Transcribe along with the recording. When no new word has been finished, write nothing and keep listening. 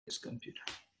this computer.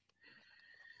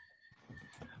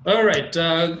 All right.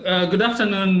 Good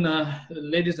afternoon,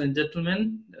 ladies and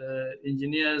gentlemen,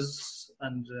 engineers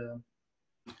and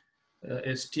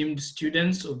esteemed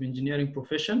students of engineering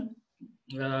profession.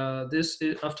 This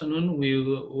afternoon,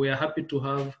 we are happy to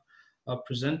have our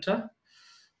presenter,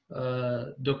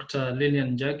 Dr.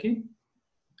 Lilian Njagi,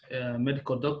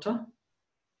 medical doctor,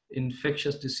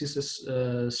 infectious diseases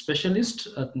specialist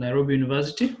at Nairobi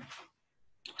University.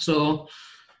 So,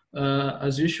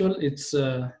 as usual,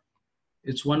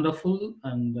 it's wonderful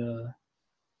and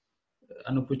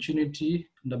an opportunity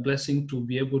and a blessing to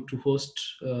be able to host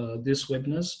this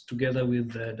webinars together with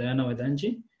Diana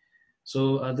Wedanji.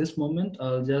 So at this moment,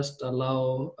 I'll just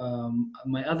allow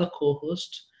my other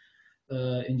co-host,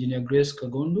 Engineer Grace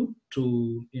Kagondu,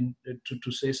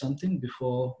 to say something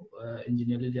before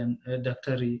Engineer Lilian,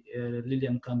 Dr.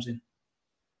 Lilian comes in.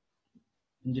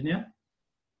 Engineer?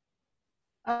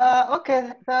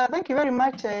 Okay, thank you very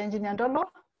much, Engineer Ndolo.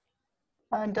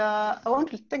 And I want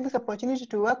to take this opportunity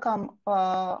to welcome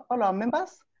all our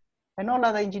members and all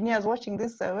other engineers watching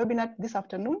this webinar this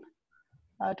afternoon,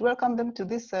 to welcome them to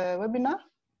this webinar,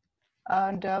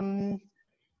 and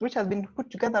which has been put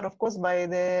together, of course, by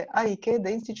the IEK,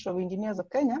 the Institute of Engineers of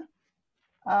Kenya,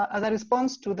 as a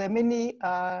response to the many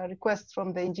requests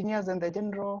from the engineers and the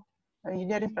general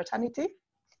engineering fraternity.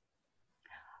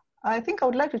 I think I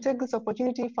would like to take this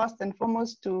opportunity first and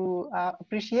foremost to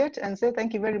appreciate and say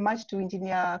thank you very much to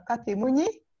Engineer Kathy Munyi,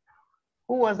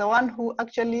 who was the one who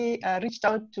actually reached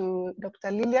out to Dr.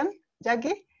 Lilian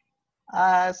Njagi,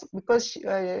 because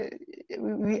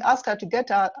we asked her to get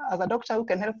her as a doctor who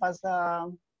can help us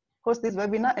host this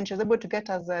webinar, and she was able to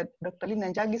get us Dr.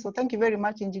 Lilian Njagi. So thank you very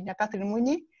much, Engineer Kathy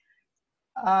Munyi,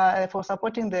 for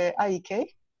supporting the IEK.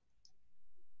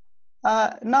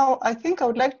 Now, I think I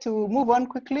would like to move on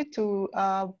quickly to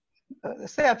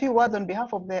say a few words on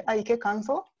behalf of the IEK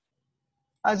Council.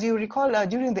 As you recall,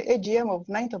 during the AGM of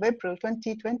 9th of April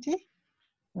 2020,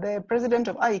 the president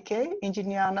of IEK,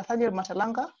 Engineer Nathaniel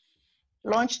Matalanga,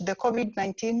 launched the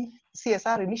COVID-19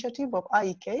 CSR initiative of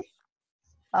IEK,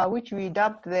 which we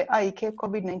dubbed the IEK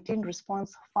COVID-19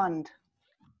 Response Fund.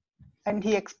 And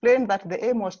he explained that the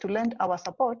aim was to lend our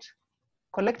support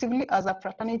collectively as a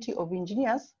fraternity of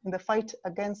engineers in the fight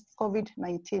against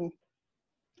COVID-19.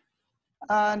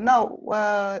 Now,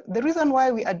 the reason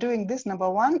why we are doing this, number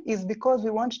one, is because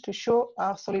we want to show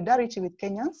our solidarity with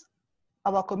Kenyans,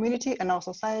 our community and our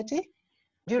society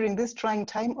during this trying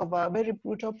time of a very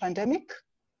brutal pandemic,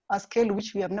 a scale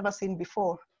which we have never seen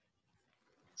before.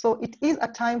 So it is a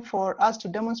time for us to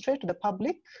demonstrate to the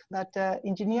public that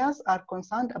engineers are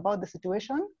concerned about the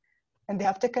situation and they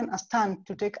have taken a stand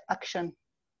to take action.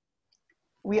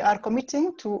 We are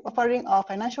committing to offering our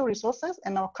financial resources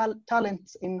and our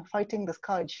talents in fighting the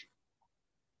scourge.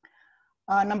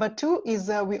 Number two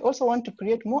is we also want to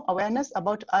create more awareness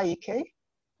about IEK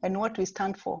and what we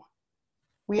stand for.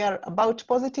 We are about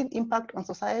positive impact on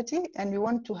society, and we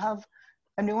want to have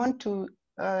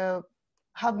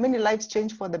many lives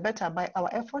change for the better by our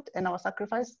effort and our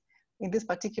sacrifice in this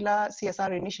particular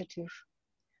CSR initiative.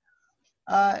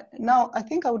 Now, I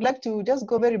think I would like to just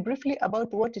go very briefly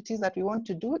about what it is that we want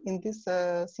to do in this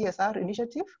CSR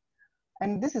initiative.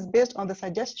 And this is based on the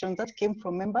suggestions that came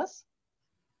from members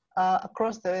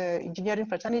across the engineering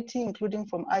fraternity, including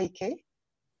from IEK.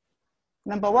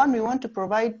 Number one, we want to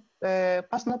provide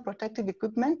personal protective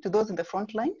equipment to those in the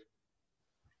front line,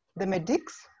 the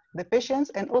medics, the patients,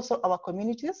 and also our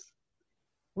communities.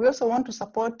 We also want to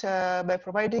support by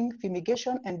providing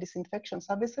fumigation and disinfection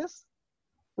services.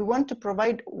 We want to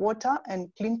provide water and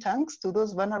clean tanks to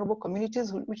those vulnerable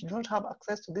communities which do not have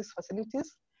access to these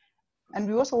facilities. And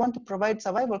we also want to provide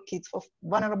survival kits for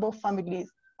vulnerable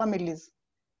families.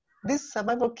 These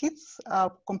survival kits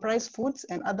comprise foods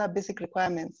and other basic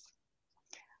requirements.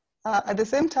 At the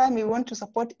same time, we want to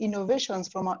support innovations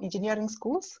from our engineering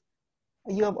schools.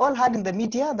 You have all heard in the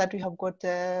media that we have got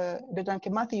the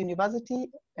Kimathi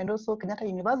University and also Kenyatta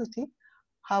University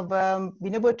have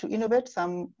been able to innovate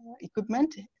some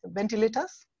equipment,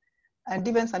 ventilators, and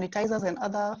even sanitizers and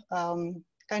other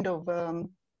kind of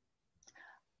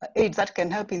aids that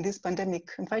can help in this pandemic,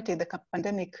 in fighting the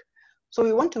pandemic. So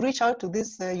we want to reach out to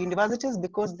these universities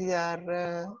because they are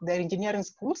they're engineering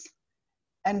schools,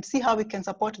 and see how we can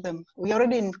support them. We are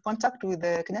already in contact with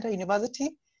the Kenyatta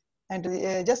University, and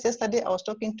just yesterday I was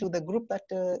talking to the group that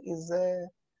is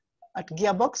at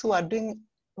Gearbox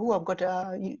who have got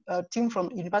a team from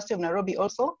University of Nairobi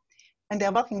also, and they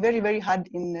are working very, very hard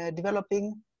in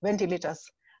developing ventilators.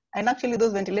 And actually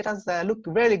those ventilators look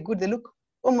very good. They look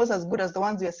almost as good as the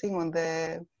ones we are seeing on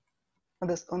the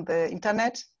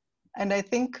internet. And I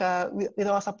think with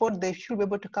our support, they should be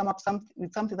able to come up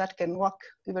with something that can work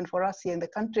even for us here in the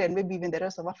country and maybe even the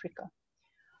rest of Africa.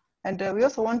 And we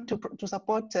also want to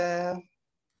support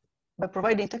by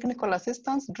providing technical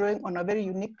assistance, drawing on a very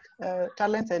unique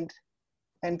talents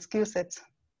and skill sets.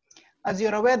 As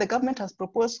you're aware, the government has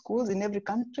proposed schools in every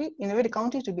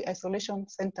county to be isolation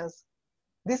centers.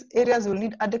 These areas will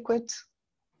need adequate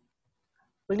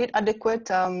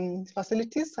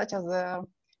facilities such as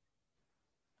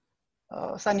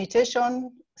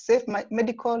sanitation, safe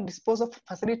medical disposal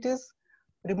facilities,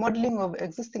 remodeling of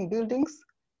existing buildings,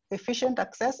 efficient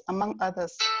access, among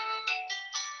others.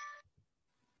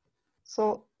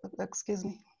 So, excuse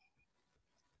me.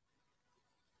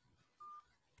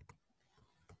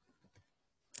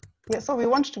 Yeah, so we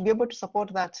want to be able to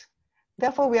support that.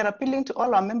 Therefore, we are appealing to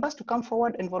all our members to come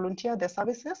forward and volunteer their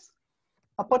services.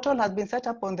 A portal has been set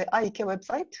up on the IEK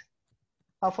website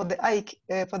for the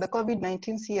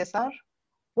COVID-19 CSR,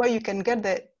 where you can get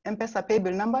the M-Pesa pay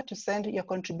bill number to send your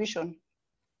contribution.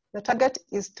 The target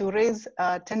is to raise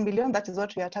 10 million. That is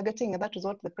what we are targeting, and that is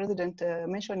what the president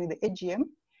mentioned in the AGM.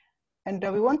 And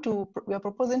we are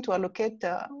proposing to allocate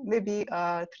maybe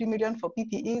 3 million for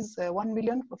PPEs, 1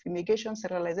 million for fumigation,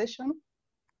 sterilization,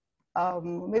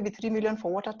 maybe 3 million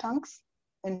for water tanks,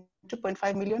 and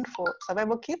 2.5 million for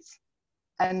survival kits,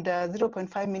 and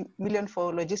 0.5 million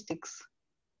for logistics.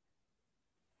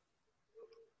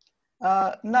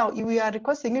 Now, we are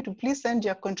requesting you to please send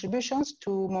your contributions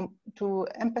to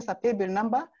M-Pesa pay bill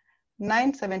number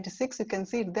 976. You can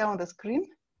see it there on the screen.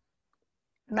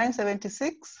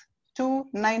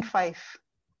 976-295.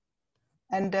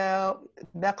 And the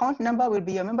account number will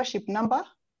be your membership number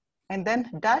and then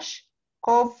dash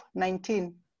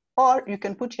COVID-19, or you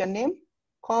can put your name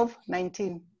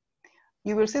COVID-19.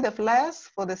 You will see the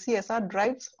flyers for the CSR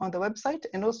drives on the website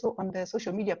and also on the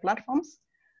social media platforms.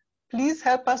 Please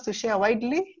help us to share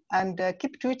widely and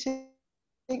keep tweeting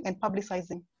and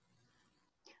publicizing.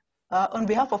 On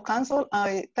behalf of Council,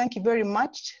 I thank you very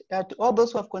much to all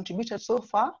those who have contributed so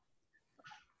far.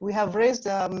 We have raised,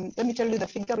 let me tell you the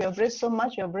figure, we have raised so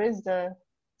much. We have raised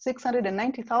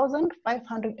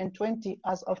 690,520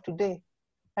 as of today.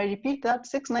 I repeat that,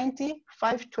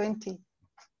 690,520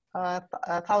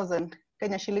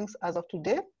 Kenya shillings as of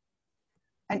today.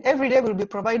 And every day we'll be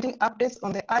providing updates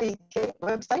on the IEK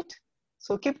website.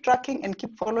 So keep tracking and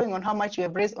keep following on how much we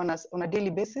have raised on a daily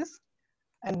basis.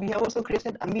 And we have also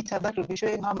created a meter that will be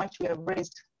showing how much we have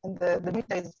raised. And the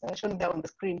meter is shown there on the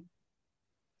screen.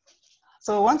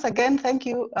 So once again, thank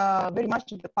you very much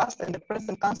to the past and the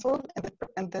present council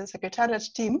and the secretariat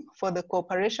team for the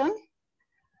cooperation.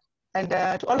 And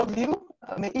to all of you,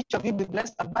 may each of you be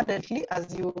blessed abundantly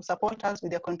as you support us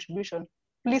with your contribution.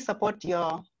 Please support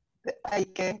the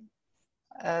IK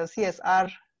CSR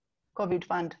COVID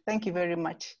Fund. Thank you very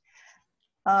much.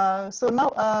 So now,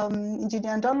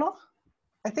 Engineer Ndolo,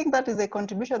 I think that is a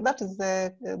contribution. That is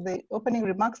the opening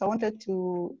remarks I wanted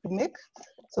to make.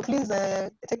 So please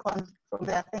take on from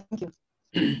there. Thank you.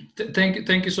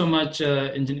 Thank you so much,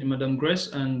 Madam Grace.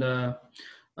 And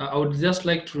I would just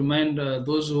like to remind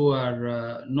those who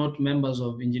are not members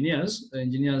of engineers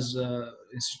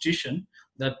institution,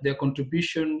 that their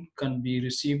contribution can be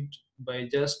received by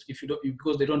just,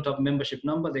 because they don't have membership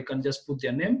number, they can just put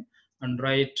their name and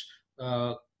write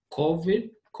COVID-19,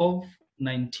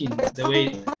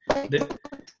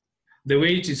 the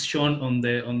way it is shown on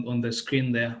the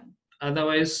screen there.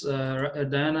 Otherwise,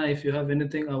 Diana, if you have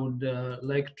anything, I would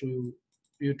like you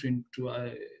to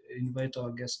invite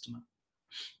our guest now.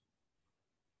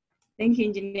 Thank you,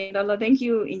 Engineer Ndolo. Thank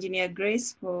you, Engineer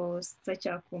Grace, for such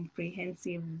a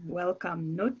comprehensive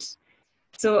welcome note.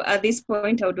 So at this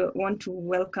point, I would want to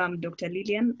welcome Dr.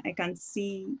 Lilian. I can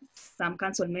see some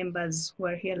council members who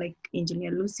are here, like Engineer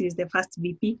Lucy is the first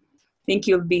VP. I think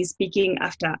you'll be speaking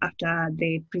after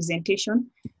the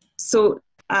presentation. So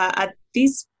at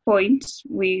this point,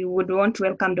 we would want to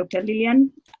welcome Dr.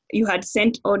 Lilian. You had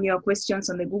sent on your questions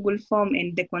on the Google form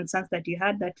and the concerns that you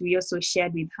had that we also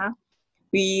shared with her.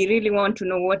 We really want to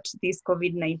know what this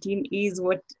COVID-19 is,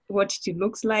 what it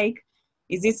looks like.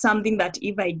 Is it something that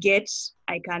if I get,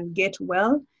 I can get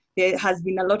well? There has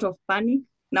been a lot of panic.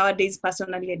 Nowadays,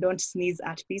 personally, I don't sneeze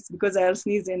at peace because I'll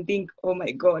sneeze and think, oh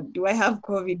my God, do I have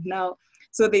COVID now?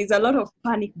 So there's a lot of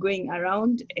panic going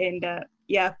around, and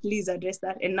yeah, please address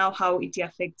that, and now how it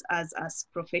affects us as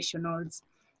professionals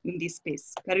in this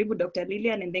space. Karibu, Dr.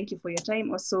 Lilian, and thank you for your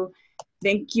time. Also,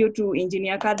 thank you to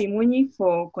Engineer Kadhi Munyi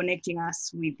for connecting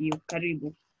us with you.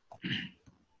 Karibu.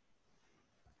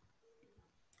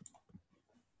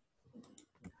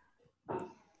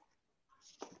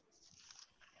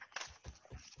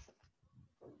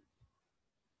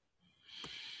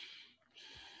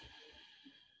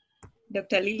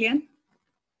 Dr. Lilian?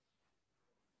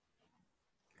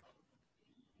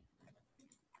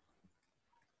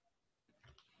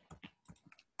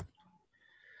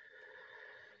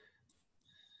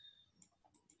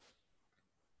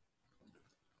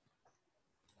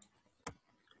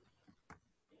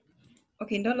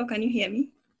 Okay, Ndolo, can you hear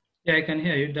me? Yeah, I can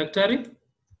hear you. Dr.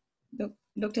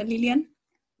 Dr. Lilian?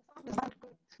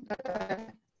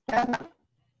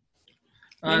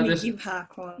 Let me give her a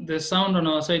call. The sound on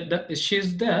our side,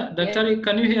 she's there. Dr.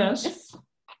 Can you hear us? Yes.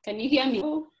 Can you hear me?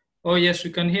 Oh, yes, we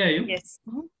can hear you. Yes.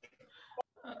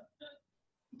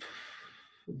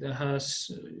 There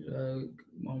has,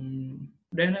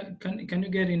 Diana, can you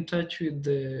get in touch with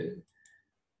the,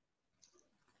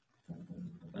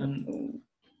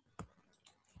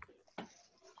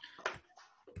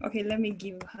 Okay, let me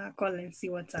give her a call and see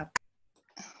what's up.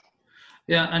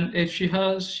 Yeah, and if she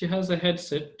has a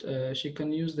headset, she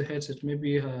can use the headset.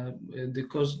 Maybe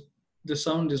because the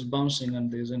sound is bouncing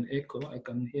and there's an echo. I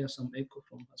can hear some echo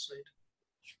from her side.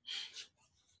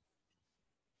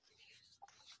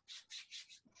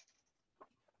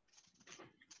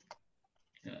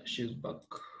 Yeah, she's back.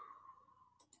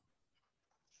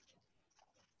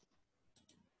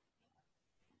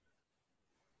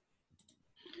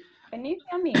 Can you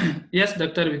hear me? Yes,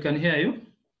 doctor, we can hear you.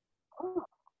 Oh,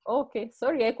 okay,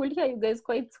 sorry, I could hear you guys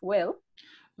quite well.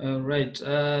 Right.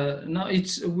 Now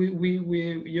it's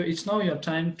it's now your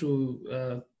time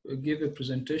to give a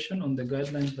presentation on the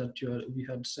guidelines that we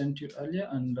had sent you earlier,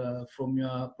 and from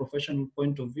your professional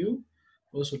point of view,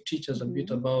 also teach us a bit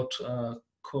about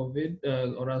COVID,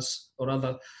 or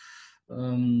rather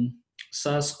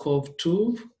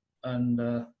SARS-CoV-2 and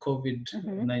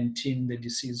COVID-19, the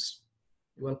disease.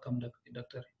 Welcome,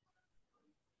 Doctor.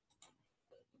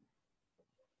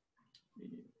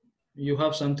 You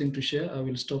have something to share? I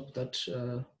will stop that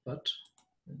part.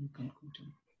 Then you can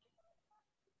continue.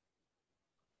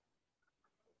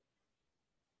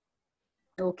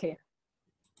 Okay.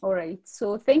 All right.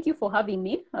 So thank you for having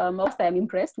me. First, I'm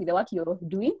impressed with the work you're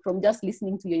doing from just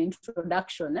listening to your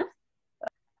introduction.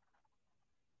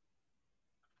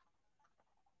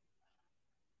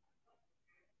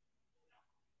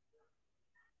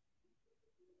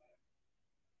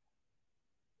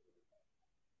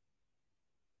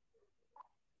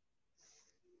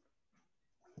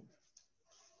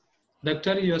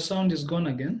 Doctor, your sound is gone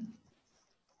again.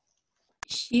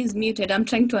 She's muted. I'm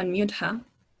trying to unmute her.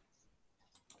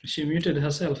 She muted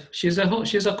herself. She's a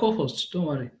co-host. Don't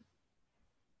worry.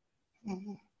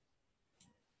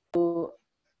 So,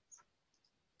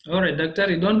 all right,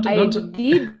 Doctor, don't. I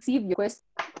did receive your question.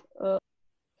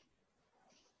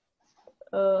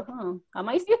 Am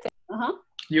I muted?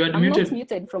 You had I'm muted. not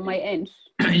muted from my end.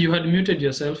 You had muted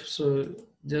yourself, so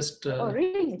just. Oh,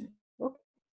 really? Okay.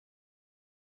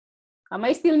 Am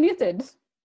I still muted?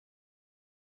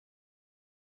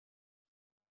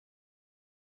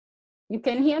 You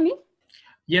can hear me?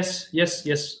 Yes, yes,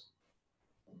 yes.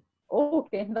 Oh,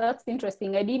 okay, that's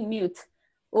interesting. I didn't mute.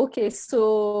 Okay,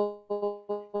 so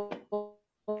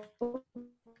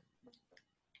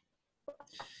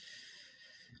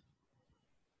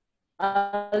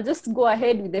I'll just go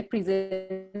ahead with the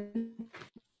presentation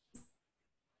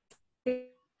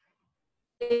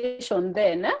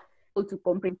then to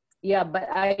comprehend. Yeah, but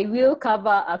I will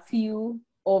cover a few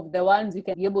of the ones we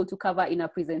can be able to cover in a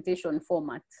presentation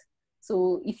format.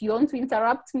 So if you want to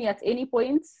interrupt me at any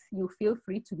point, you feel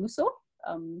free to do so.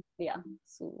 Yeah,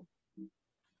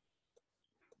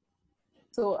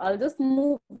 so I'll just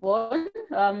move on.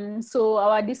 So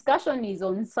our discussion is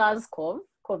on SARS-CoV,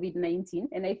 COVID-19.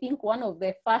 And I think one of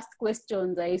the first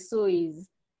questions I saw is,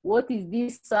 what is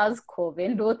this SARS-CoV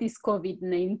and what is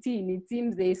COVID-19? It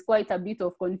seems there is quite a bit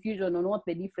of confusion on what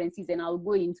the difference is, and I'll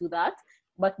go into that.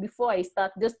 But before I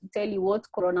start, just to tell you what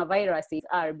coronaviruses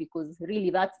are, because really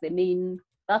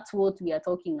that's what we are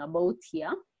talking about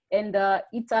here. And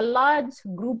it's a large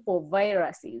group of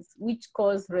viruses which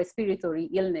cause respiratory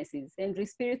illnesses. And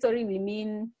respiratory, we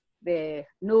mean the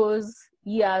nose,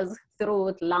 ears,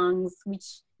 throat, lungs,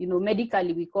 which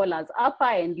medically we call as upper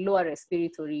and lower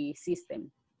respiratory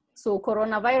system. So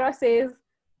coronaviruses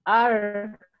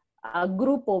are a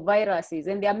group of viruses,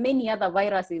 and there are many other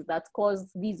viruses that cause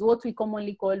these what we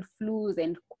commonly call flus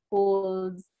and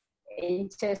colds and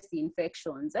chest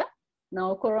infections.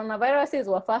 Now, coronaviruses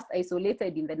were first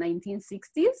isolated in the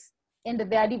 1960s, and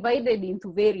they are divided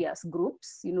into various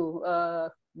groups.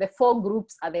 The 4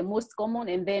 groups are the most common,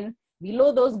 and then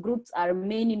below those groups are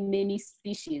many, many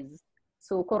species.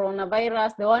 So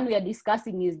coronavirus, the one we are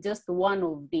discussing, is just one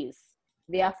of these.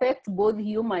 They affect both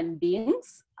human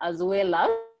beings as well as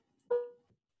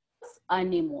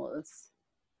animals.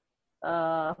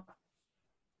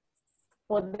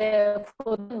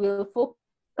 we'll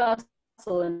focus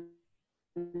on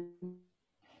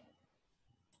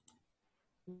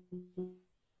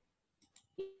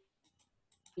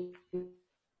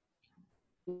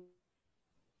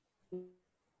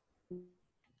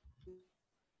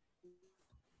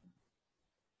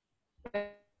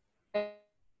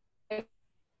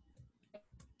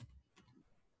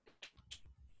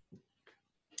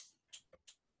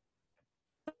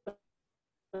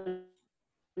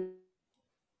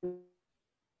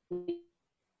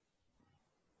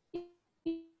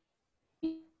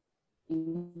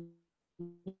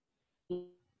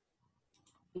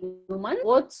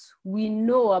what we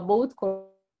know about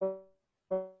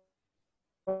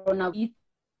coronavirus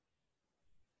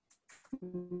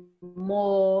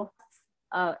more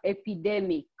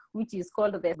epidemic, which is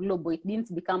called the global. It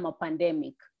didn't become a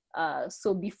pandemic.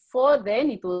 So before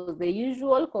then, it was the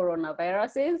usual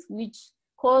coronaviruses, which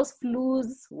cause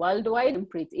flus worldwide in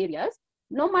temperate areas.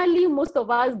 Normally, most of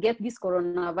us get these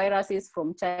coronaviruses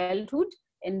from childhood,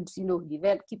 and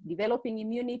keep developing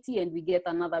immunity, and we get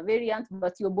another variant,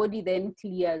 but your body then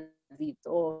clears it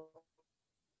off.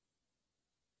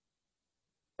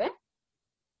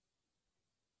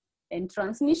 And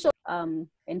transmission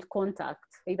and contact,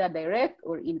 either direct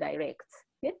or indirect.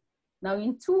 Okay? Now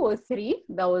in 2003,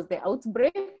 there was the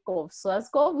outbreak of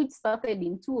SARS-CoV, which started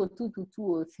in 2002 to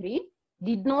 2003,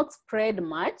 did not spread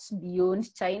much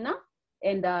beyond China.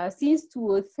 And since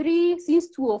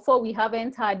 2004, we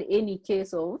haven't had any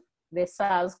case of the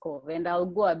SARS-CoV, and I'll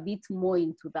go a bit more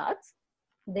into that.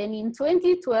 Then in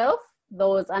 2012, there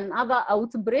was another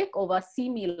outbreak of a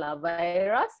similar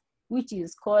virus, which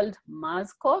is called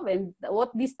MERS-CoV, and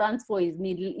what this stands for is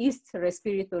Middle East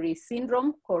Respiratory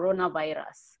Syndrome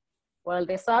Coronavirus. While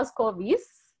the SARS-CoV is,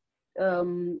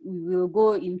 we will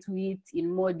go into it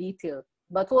in more detail.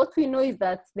 But what we know is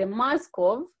that the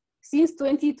MERS-CoV, since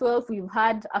 2012, we've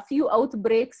had a few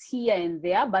outbreaks here and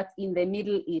there, but in the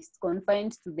Middle East,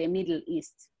 confined to the Middle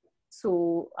East.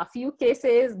 So a few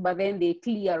cases, but then they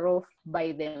clear off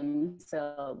by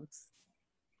themselves.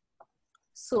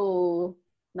 So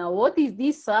now what is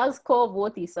this SARS-CoV,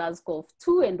 what is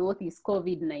SARS-CoV-2, and what is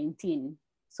COVID-19?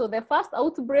 So the first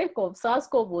outbreak of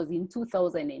SARS-CoV was in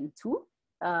 2002,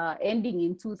 ending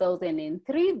in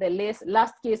 2003, the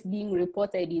last case being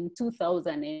reported in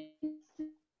 2004.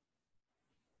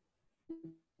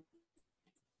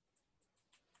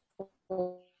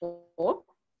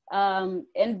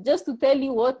 And just to tell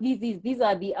you what this is, these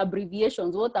are the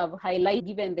abbreviations, what I've highlighted,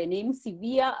 given the name: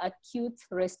 severe acute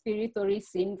respiratory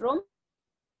syndrome,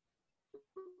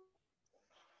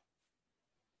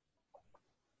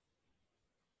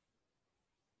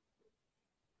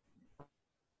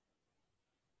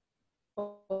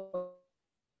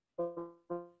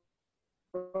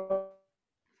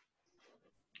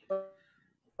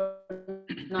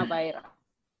 coronavirus.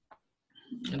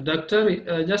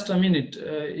 Doctor, just a minute.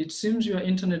 It seems your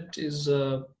internet is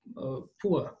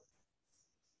poor.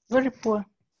 Very poor.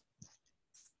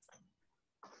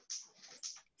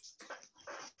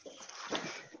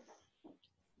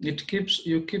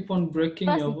 You keep on breaking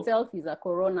Virus your... itself is a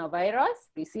coronavirus,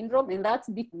 the syndrome, and that's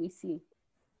big we see.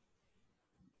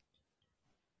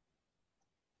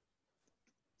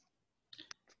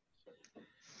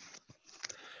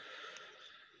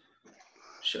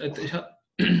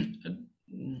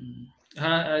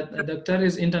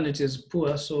 Doctor's internet is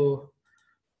poor, so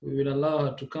we will allow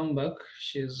her to come back.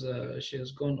 She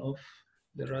has gone off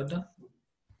the radar.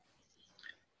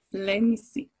 Let me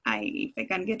see if I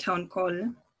can get her on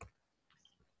call.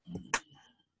 I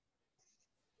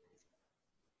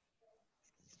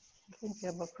think we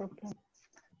have a problem.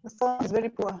 The sound is very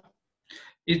poor.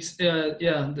 It's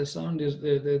yeah, the sound is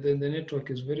the network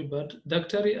is very bad.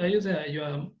 Doctor, are you there? You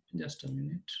are just a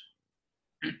minute.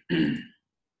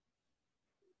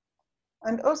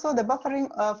 And also the buffering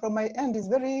from my end is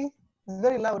very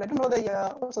loud. I don't know whether you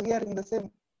are also hearing the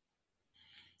same.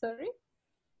 Sorry?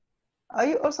 Are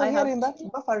you also hearing that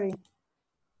buffering?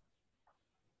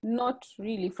 Not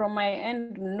really. From my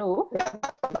end, no.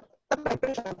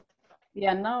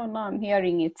 Yeah, now I'm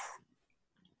hearing it.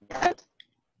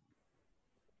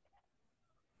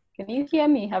 Can you hear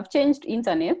me? I've changed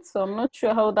internet, so I'm not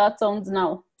sure how that sounds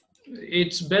now.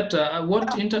 It's better.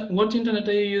 What internet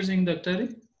are you using, Dr.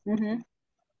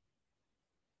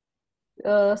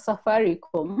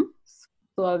 Safaricom.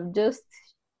 So I've just...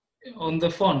 On the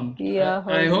phone? Yeah.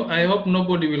 I hope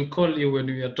nobody will call you when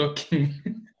we are talking.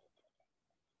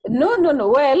 No.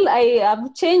 Well, I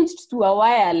have changed to a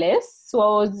wireless.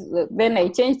 So then I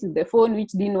changed to the phone,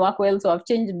 which didn't work well. So I've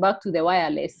changed back to the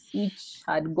wireless, which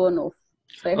had gone off.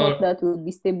 So I hope that will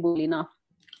be stable enough.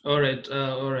 All right,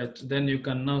 all right. Then you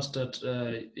can now start,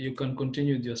 you can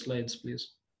continue with your slides,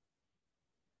 please.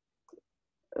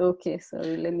 Okay,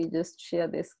 sorry, let me just share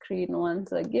the screen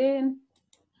once again.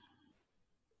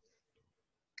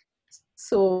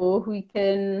 So we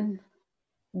can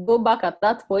go back at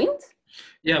that point.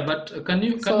 Yeah, but can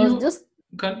you start the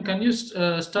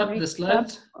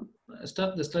slides?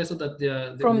 Start the slides so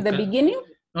that from the beginning.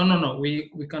 No.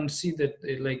 We can see that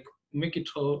like make it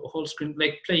whole screen,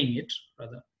 like playing it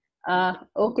rather.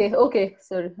 Okay.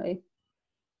 Sorry.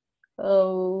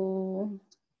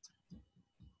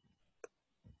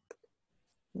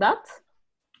 That?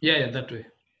 Yeah, that way.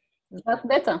 Is that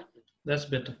better? That's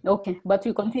better. Okay, but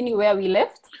we continue where we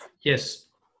left? Yes.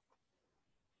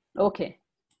 Okay.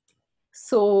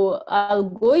 So I'll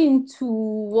go into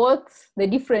what the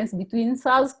difference between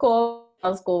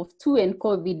SARS-CoV-2 and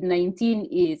COVID-19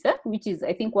 is, which is,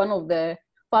 I think, one of the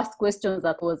first questions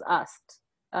that was asked.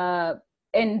 And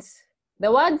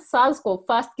the word SARS-CoV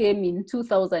first came in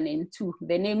 2002,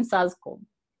 the name SARS-CoV,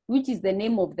 which is the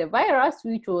name of the virus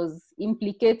which was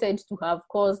implicated to have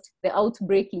caused the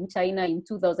outbreak in China in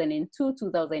 2002,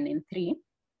 2003,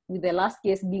 with the last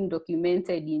case being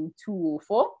documented in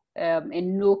 2004,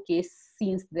 and no case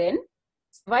since then.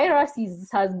 Virus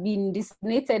has been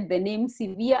designated the name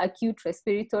severe acute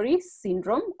respiratory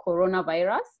syndrome,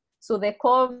 coronavirus. So the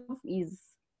CoV is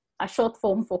a short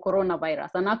form for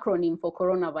coronavirus, an acronym for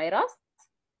coronavirus.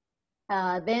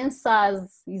 Then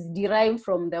SARS is derived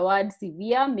from the word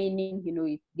severe, meaning,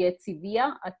 it gets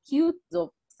severe. Acute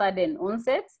of sudden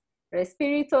onset.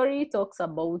 Respiratory talks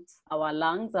about our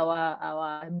lungs,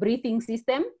 our breathing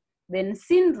system. Then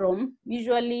syndrome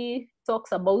usually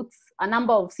talks about a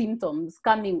number of symptoms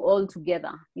coming all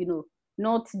together,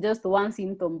 not just one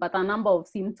symptom, but a number of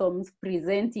symptoms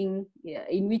presenting,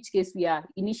 in which case we are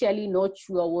initially not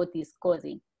sure what is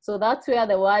causing. So that's where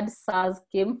the word SARS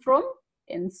came from.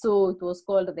 And so it was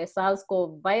called the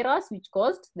SARS-CoV virus, which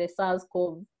caused the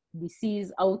SARS-CoV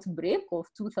disease outbreak of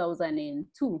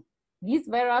 2002. This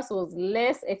virus was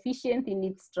less efficient in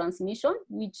its transmission,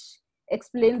 which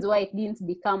explains why it didn't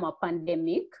become a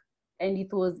pandemic. And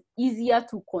it was easier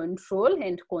to control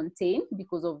and contain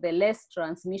because of the less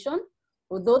transmission,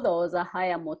 although there was a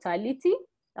higher mortality.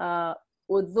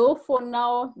 Although for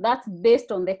now, that's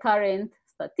based on the current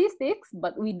statistics,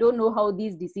 but we don't know how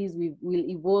this disease will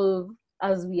evolve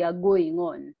as we are going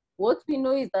on. What we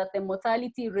know is that the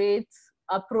mortality rates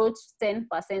approached 10%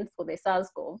 for the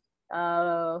SARS-CoV.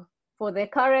 For the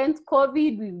current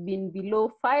COVID, we've been below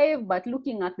 5, but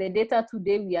looking at the data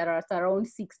today, we are at around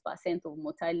 6% of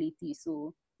mortality.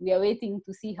 So we are waiting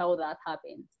to see how that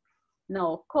happens.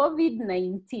 Now,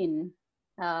 COVID-19,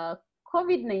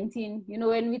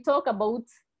 when we talk about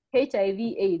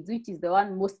HIV/AIDS, which is the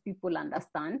one most people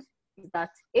understand, is that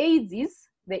AIDS is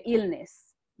the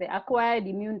illness, the acquired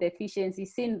immune deficiency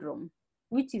syndrome,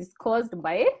 which is caused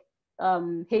by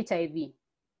HIV,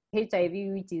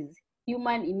 which is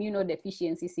human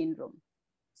immunodeficiency syndrome.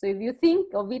 So if you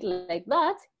think of it like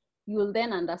that, you will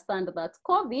then understand that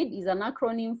COVID is an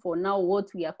acronym for now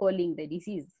what we are calling the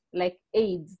disease, like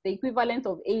AIDS. The equivalent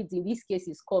of AIDS in this case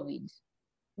is COVID,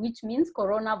 which means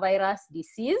coronavirus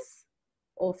disease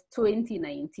of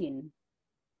 2019.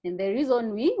 And the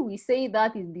reason we say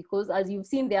that is because, as you've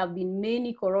seen, there have been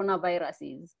many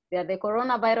coronaviruses. There are the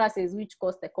coronaviruses which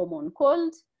caused the common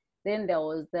cold. Then there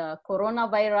was the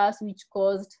coronavirus which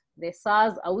caused the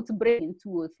SARS outbreak in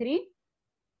 2003.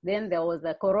 Then there was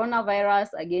the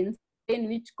coronavirus again,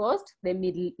 which caused the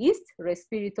Middle East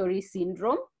respiratory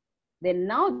syndrome. Then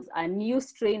now there's a new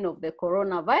strain of the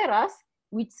coronavirus,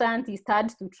 which scientists had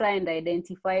to try and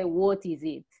identify what is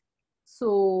it.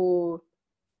 So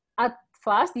at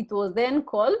first, it was then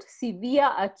called severe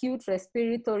acute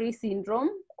respiratory syndrome,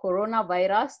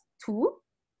 coronavirus 2.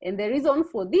 And the reason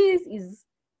for this is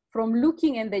from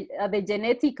looking at the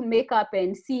genetic makeup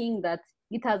and seeing that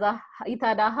it had a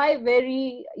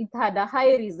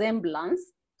high resemblance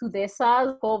to the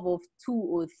SARS-CoV of 2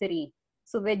 or 3.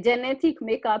 So the genetic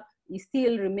makeup is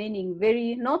still remaining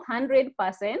not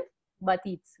 100%, but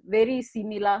it's very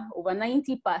similar, over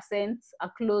 90%, a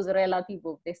close relative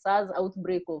of the SARS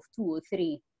outbreak of 2 or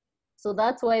 3. So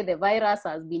that's why the virus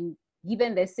has been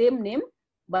given the same name,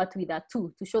 but with a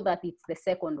 2 to show that it's the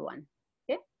second one.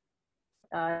 Okay.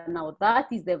 Now that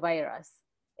is the virus.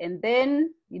 And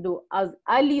then, as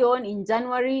early on in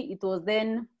January, it was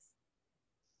then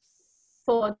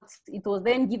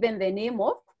given the name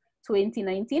of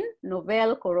 2019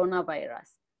 novel coronavirus.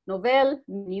 Novel,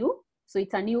 new, so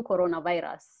it's a new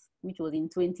coronavirus, which was in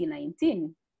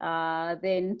 2019.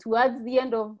 Then towards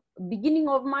the beginning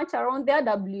of March, around there,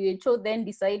 WHO then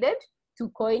decided to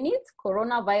coin it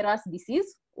coronavirus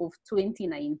disease of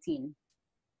 2019,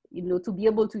 to be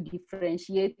able to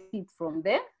differentiate it from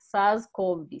the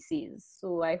SARS-CoV disease.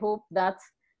 So I hope that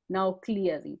now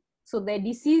clears it. So the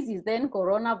disease is then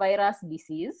coronavirus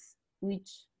disease, which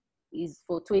is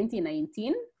for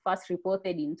 2019, first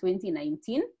reported in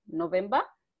 2019, November,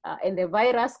 and the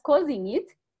virus causing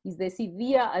it is the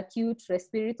severe acute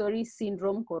respiratory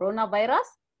syndrome coronavirus,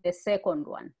 the second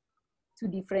one, to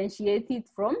differentiate it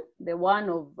from the one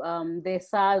of the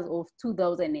SARS of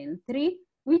 2003,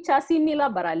 which are similar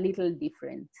but a little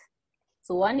different.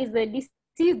 So one is the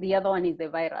disease, the other one is the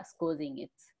virus causing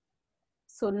it.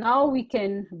 So now we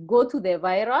can go to the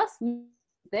virus,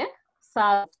 the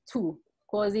SARS-2,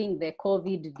 causing the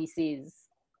COVID disease,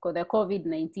 or the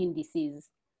COVID-19 disease.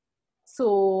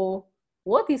 So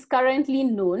what is currently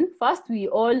known, first we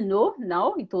all know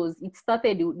now, it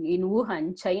started in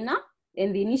Wuhan, China,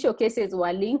 and the initial cases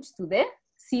were linked to the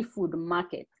seafood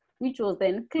market, which was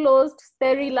then closed,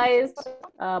 sterilized,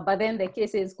 but then the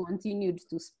cases continued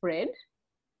to spread.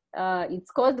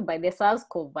 It's caused by the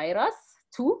SARS-CoV virus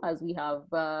 2, as we have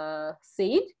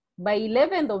said. By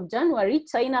 11th of January,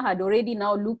 China had already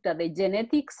now looked at the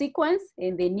genetic sequence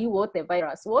and they knew what the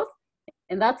virus was.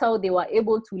 And that's how they were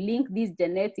able to link this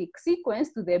genetic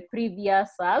sequence to the previous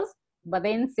SARS, but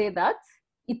then say that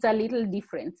it's a little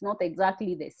different, not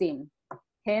exactly the same.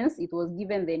 Hence, it was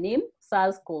given the name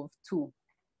SARS-CoV-2.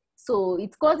 So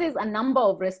it causes a number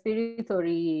of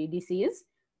respiratory disease,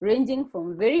 ranging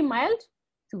from very mild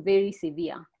to very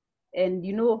severe. And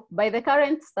by the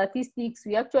current statistics,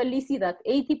 we actually see that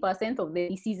 80% of the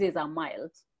diseases are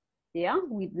mild. Yeah,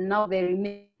 with now the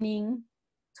remaining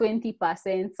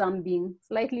 20%, some being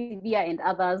slightly severe and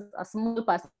others, a small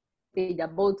percentage,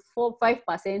 about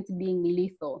 4-5% being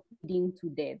lethal, leading to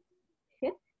death.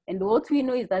 Okay? And what we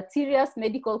know is that serious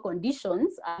medical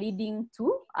conditions are leading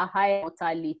to a high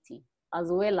mortality, as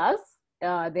well as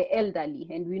the elderly.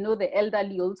 And we know the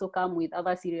elderly also come with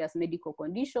other serious medical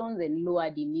conditions and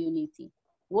lowered immunity.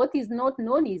 What is not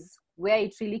known is where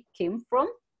it really came from.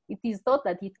 It is thought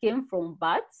that it came from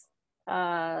bats.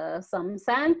 Some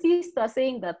scientists are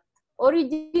saying that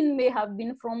origin may have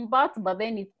been from bats, but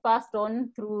then it passed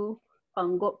on through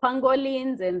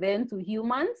pangolins and then to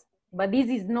humans. But this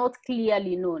is not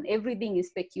clearly known. Everything is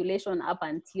speculation up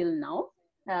until now.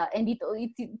 And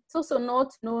it's also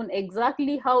not known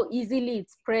exactly how easily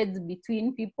it spreads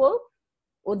between people,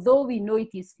 although we know it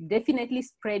is definitely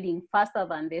spreading faster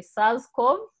than the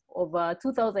SARS-CoV of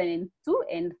 2002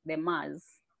 and the MERS.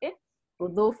 Okay?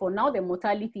 Although for now, the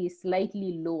mortality is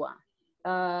slightly lower.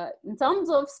 In terms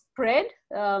of spread,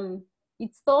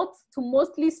 it's thought to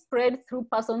mostly spread through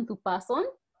person to person,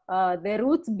 the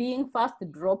route being first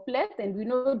droplet, and we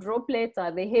know droplets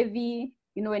are the heavy,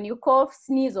 when you cough,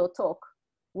 sneeze, or talk,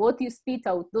 what you spit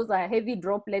out, those are heavy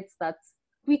droplets that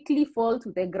quickly fall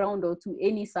to the ground or to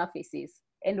any surfaces.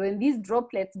 And when these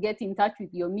droplets get in touch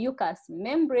with your mucous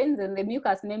membranes, and the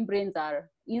mucous membranes are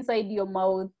inside your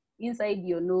mouth, inside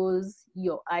your nose,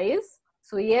 your eyes.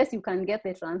 So yes, you can get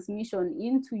the transmission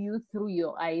into you through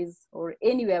your eyes or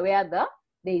anywhere where there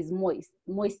is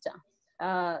moisture.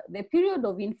 The period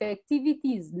of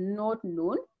infectivity is not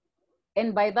known.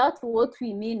 And by that, what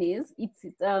we mean is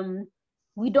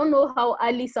we don't know how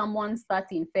early someone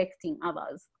starts infecting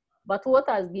others. But what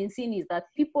has been seen is that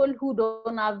people who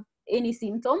don't have any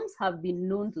symptoms have been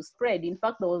known to spread. In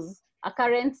fact, there was a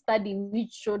current study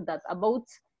which showed that about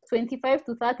 25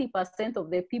 to 30%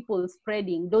 of the people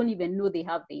spreading don't even know they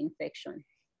have the infection.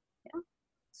 Yeah?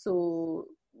 So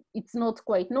it's not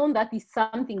quite known. That is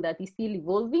something that is still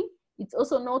evolving. It's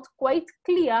also not quite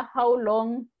clear how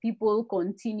long people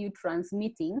continue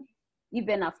transmitting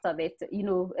even after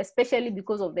that, especially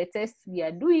because of the tests we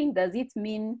are doing. Does it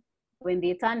mean when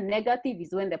they turn negative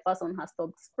is when the person has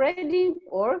stopped spreading,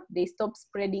 or they stop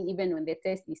spreading even when the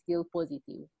test is still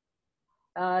positive?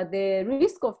 The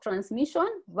risk of transmission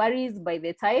varies by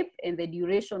the type and the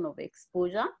duration of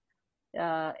exposure.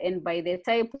 And by the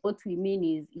type, what we mean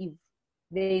is if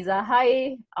there is a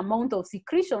high amount of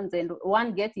secretions and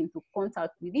one gets into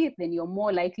contact with it, then you're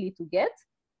more likely to get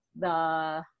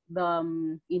the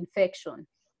infection.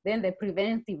 Then the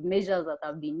preventive measures that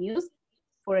have been used,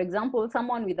 for example,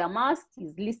 someone with a mask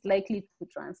is least likely to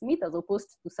transmit as opposed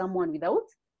to someone without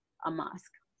a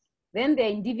mask. Then the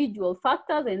individual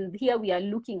factors, and here we are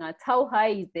looking at how high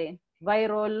is the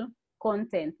viral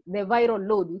content, the viral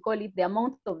load. We call it the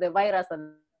amount of the virus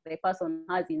that the person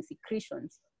has in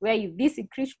secretions, where if these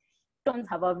secretions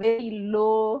have a very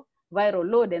low viral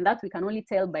load, and that we can only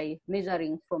tell by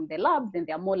measuring from the lab, then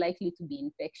they are more likely to be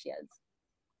infectious.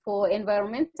 For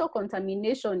environmental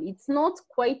contamination, it's not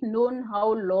quite known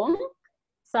how long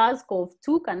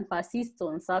SARS-CoV-2 can persist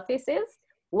on surfaces.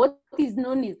 what is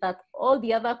known is that all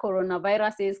the other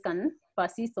coronaviruses can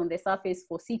persist on the surface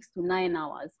for 6 to 9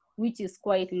 hours, which is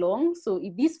quite long. So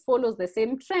if this follows the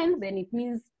same trend, then it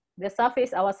means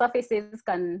our surfaces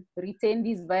can retain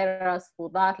this virus for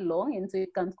that long, and so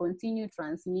it can continue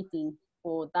transmitting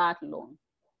for that long.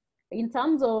 In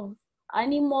terms of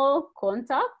animal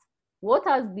contact, what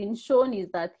has been shown is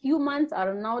that humans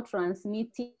are now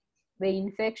transmitting the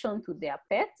infection to their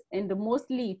pets, and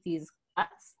mostly it is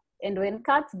cats. And when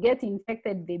cats get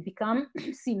infected, they become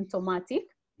symptomatic,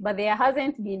 but there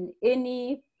hasn't been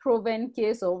any proven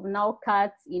case of now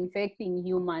cats infecting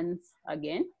humans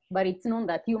again, but it's known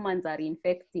that humans are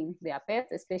infecting their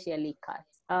pets, especially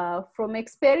cats. From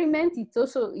experiments, it's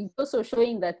also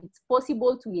showing that it's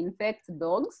possible to infect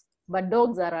dogs, but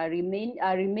dogs are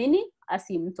remaining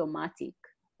asymptomatic.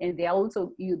 And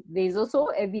there's also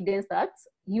evidence that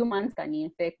humans can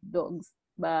infect dogs,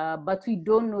 but we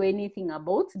don't know anything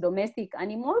about domestic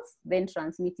animals then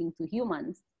transmitting to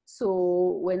humans.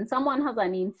 So when someone has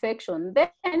an infection, then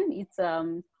it's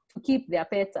to keep their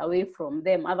pets away from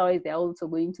them. Otherwise, they're also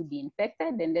going to be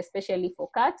infected, and especially for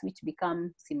cats, which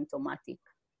become symptomatic.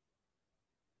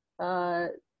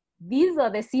 These are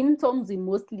the symptoms we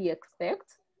mostly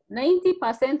expect.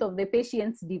 90% of the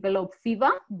patients develop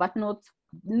fever, but not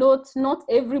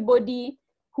everybody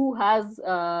who has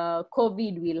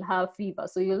COVID will have fever.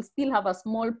 So you'll still have a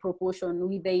small proportion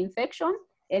with the infection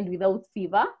and without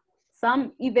fever.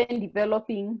 Some even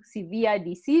developing severe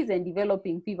disease and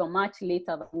developing fever much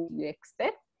later than what you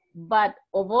expect. But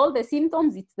of all the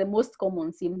symptoms, it's the most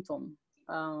common symptom,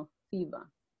 fever.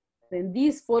 Then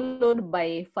this followed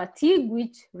by fatigue,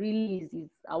 which really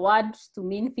is a word to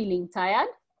mean feeling tired,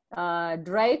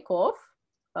 dry cough.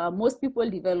 Most people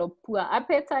develop poor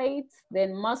appetite,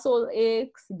 then muscle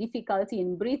aches, difficulty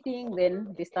in breathing,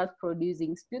 then they start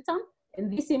producing sputum.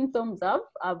 And these symptoms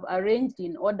I've arranged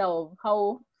in order of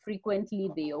how frequently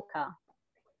they occur.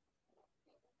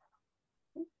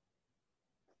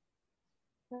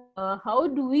 How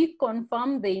do we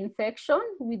confirm the infection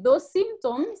with those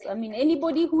symptoms? I mean,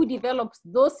 anybody who develops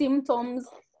those symptoms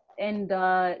and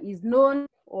is known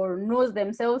or knows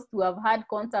themselves to have had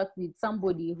contact with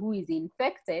somebody who is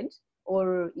infected,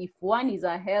 or if one is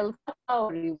a health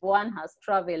or if one has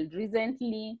traveled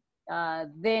recently,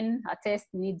 then a test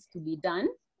needs to be done.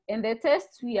 And the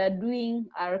tests we are doing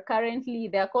are currently,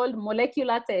 they're called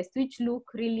molecular tests, which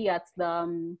look really at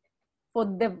the, for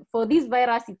this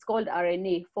virus, it's called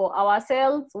RNA. For our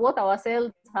cells, what our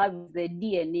cells have is the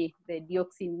DNA, the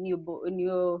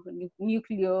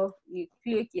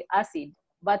deoxynucleic acid.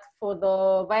 But for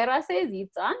the viruses,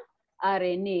 it's an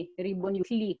RNA,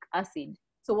 ribonucleic acid.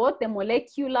 So what the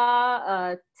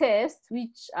molecular tests,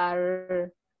 which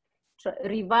are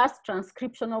reverse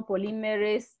transcriptional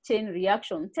polymerase chain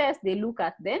reaction tests, they look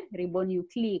at the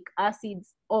ribonucleic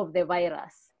acids of the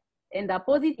virus. And a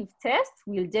positive test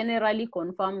will generally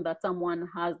confirm that someone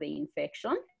has the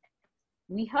infection.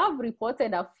 We have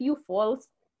reported a few false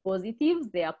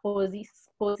positives. They are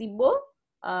possible.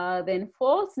 Then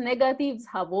false negatives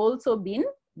have also been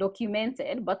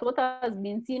documented, but what has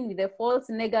been seen with the false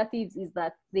negatives is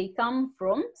that they come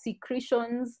from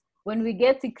secretions. When we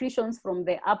get secretions from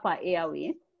the upper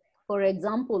airway, for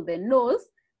example, the nose,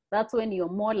 that's when you're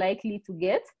more likely to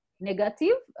get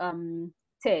negative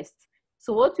tests.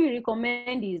 So what we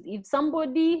recommend is if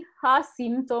somebody has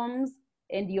symptoms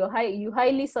and you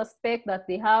highly suspect that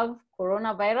they have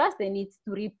coronavirus, they need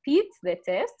to repeat the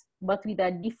test, but with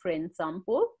a different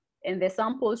sample. And the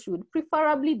sample should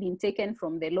preferably be taken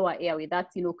from the lower airway,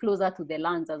 that's closer to the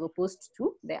lungs as opposed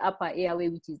to the upper airway,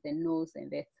 which is the nose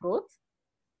and the throat.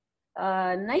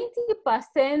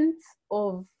 90%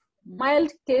 of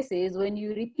mild cases, when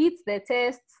you repeat the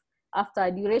test after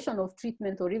a duration of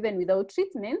treatment or even without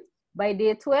treatment, by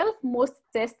day 12, most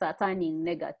tests are turning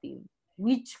negative,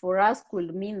 which for us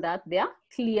could mean that they are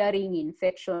clearing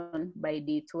infection by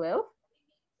day 12.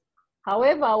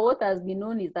 However, what has been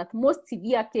known is that most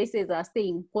severe cases are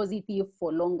staying positive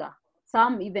for longer,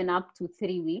 some even up to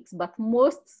 3 weeks, but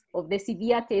most of the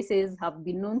severe cases have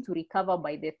been known to recover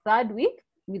by the 3rd week,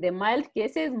 with the mild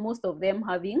cases, most of them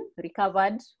having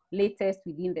recovered latest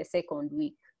within the 2nd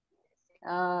week.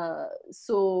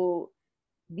 So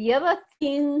the other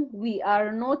thing we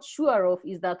are not sure of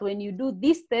is that when you do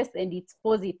this test and it's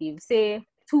positive, say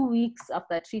 2 weeks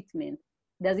after treatment,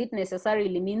 does it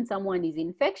necessarily mean someone is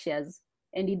infectious?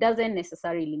 And it doesn't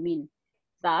necessarily mean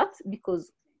that,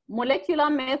 because molecular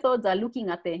methods are looking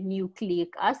at the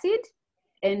nucleic acid,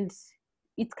 and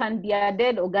it can be a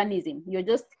dead organism. You're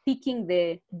just picking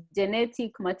the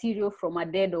genetic material from a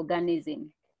dead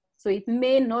organism. So it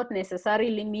may not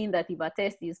necessarily mean that if a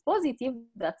test is positive,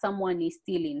 that someone is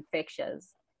still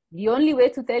infectious. The only way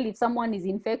to tell if someone is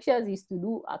infectious is to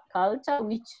do a culture,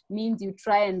 which means you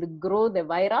try and grow the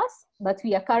virus, but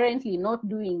we are currently not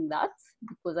doing that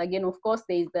because, again, of course,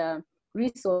 there is the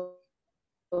risk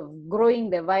of growing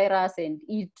the virus and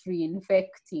it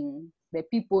reinfecting the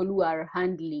people who are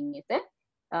handling it.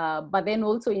 But then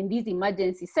also in this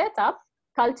emergency setup,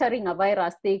 culturing a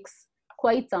virus takes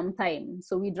quite some time.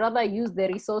 So we'd rather use the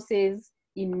resources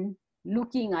in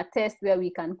looking at tests where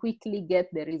we can quickly get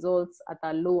the results at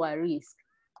a lower risk.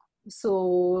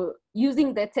 So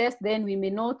using the test, then we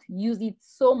may not use it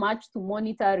so much to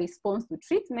monitor response to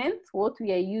treatment. What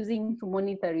we are using to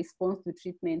monitor response to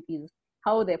treatment is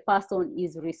how the person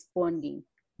is responding.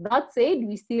 That said,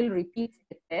 we still repeat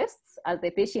the tests as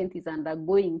the patient is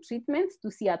undergoing treatment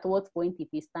to see at what point it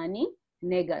is turning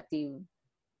negative.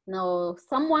 Now,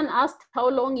 someone asked how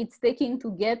long it's taking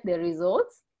to get the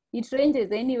results. It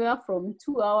ranges anywhere from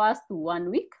 2 hours to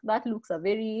 1 week. That looks a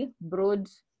very broad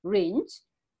range.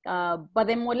 But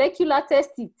the molecular test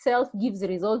itself gives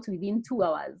results within 2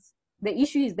 hours. The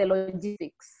issue is the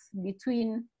logistics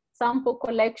between sample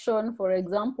collection. For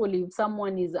example, if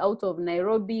someone is out of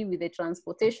Nairobi with the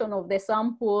transportation of the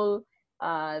sample,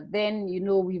 then, you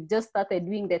know, we've just started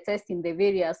doing the test in the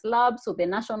various labs. So the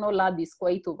national lab is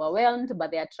quite overwhelmed,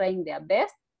 but they are trying their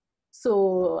best.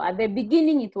 So at the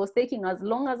beginning, it was taking as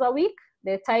long as a week.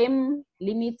 The time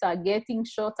limits are getting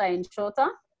shorter and shorter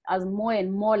as more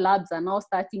and more labs are now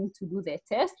starting to do the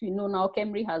test. We know now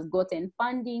KEMRI has gotten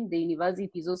funding. The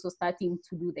university is also starting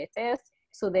to do the test.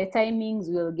 So the timings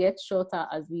will get shorter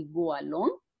as we go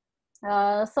along.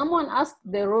 Someone asked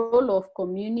the role of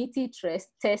community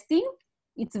testing.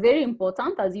 It's very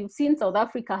important. As you've seen, South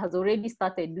Africa has already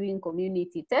started doing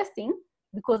community testing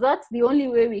because that's the only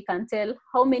way we can tell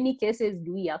how many cases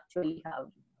do we actually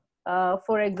have.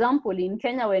 For example, in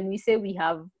Kenya, when we say we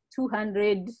have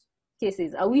 200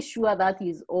 cases, are we sure that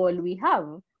is all we have?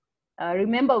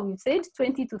 Remember, we've said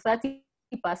 20 to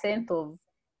 30% of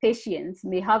patients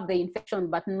may have the infection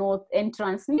but not and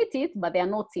transmit it, but they are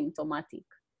not symptomatic.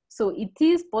 So it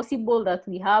is possible that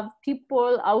we have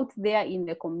people out there in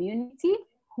the community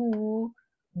who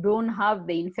don't have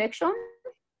the infection,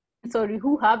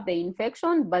 who have the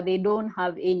infection, but they don't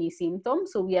have any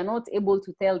symptoms. So we are not able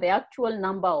to tell the actual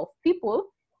number of people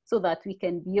so that we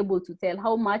can be able to tell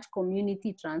how much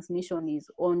community transmission is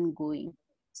ongoing.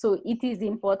 So it is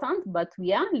important, but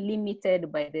we are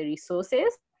limited by the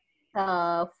resources.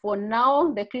 For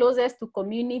now, the closest to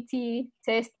community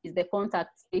test is the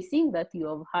contact tracing that you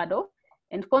have heard of.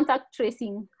 And contact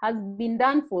tracing has been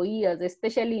done for years,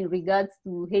 especially in regards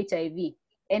to HIV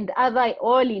and other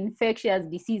all infectious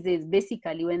diseases.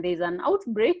 Basically, when there's an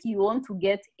outbreak, you want to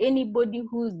get anybody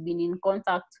who's been in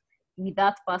contact with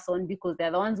that person because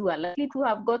they're the ones who are likely to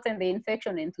have gotten the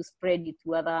infection and to spread it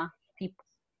to other people.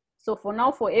 So for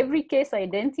now, for every case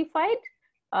identified,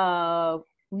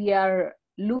 we are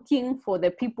looking for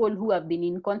the people who have been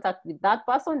in contact with that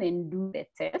person and do the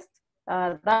test.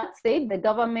 That said, the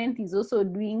government is also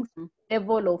doing some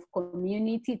level of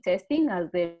community testing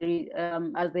as the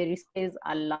resources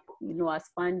allow, you know, as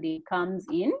funding comes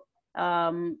in.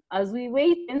 As we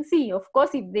wait and see, of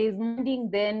course, if there's funding,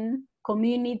 then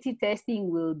community testing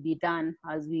will be done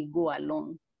as we go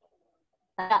along.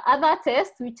 Other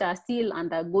tests which are still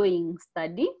undergoing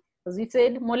study, as we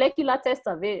said, molecular tests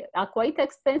are quite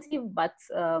expensive, but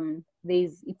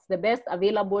it's the best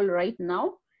available right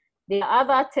now. There are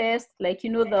other tests, like,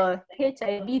 you know, the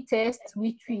HIV test,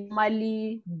 which we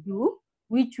normally do,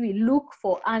 which we look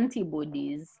for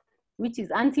antibodies, which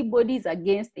is antibodies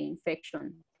against the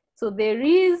infection. So there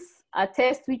is a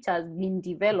test which has been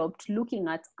developed looking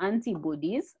at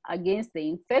antibodies against the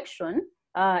infection,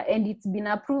 and it's been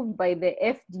approved by the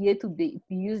FDA to be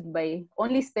used by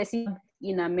only specific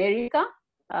in America,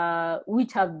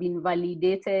 which have been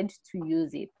validated to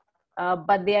use it.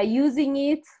 But they are using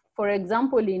it, for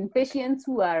example, in patients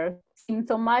who are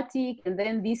symptomatic and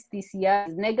then this PCR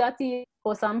is negative.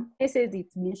 For some cases,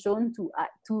 it's been shown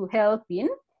to help in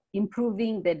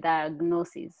improving the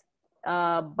diagnosis.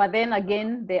 But then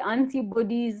again, the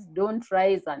antibodies don't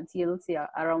rise until, say,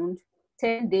 around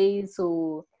 10 days.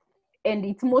 So, and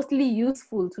it's mostly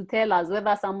useful to tell us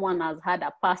whether someone has had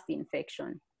a past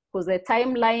infection, because the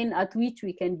timeline at which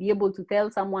we can be able to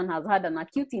tell someone has had an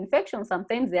acute infection,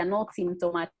 sometimes they are not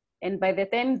symptomatic. And by the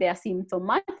time they are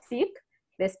symptomatic,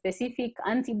 the specific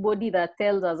antibody that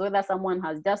tells us whether someone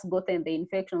has just gotten the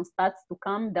infection starts to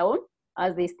come down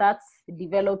as they start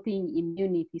developing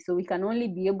immunity. So we can only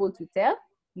be able to tell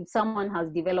if someone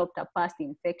has developed a past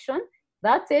infection.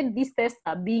 That said, these tests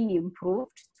are being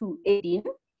improved to aid in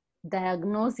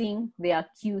diagnosing the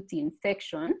acute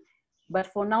infection, but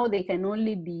for now they can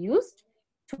only be used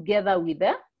together with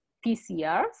the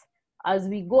PCRs. As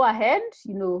we go ahead,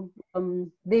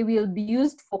 they will be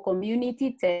used for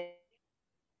community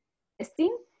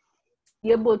testing, to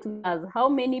be able to ask how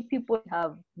many people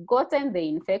have gotten the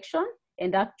infection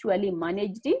and actually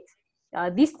managed it.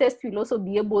 This test will also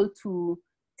be able to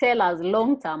tell us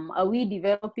long-term, are we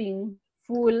developing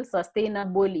full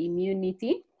sustainable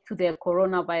immunity to the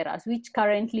coronavirus, which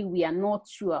currently we are not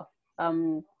sure.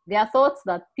 There are thoughts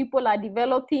that people are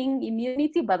developing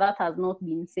immunity, but that has not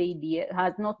been said yet,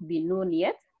 has not been known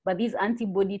yet. But these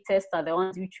antibody tests are the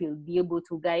ones which will be able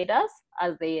to guide us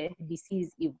as the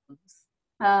disease evolves.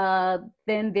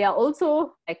 Then there are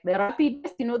also like the rapid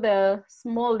test,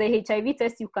 the HIV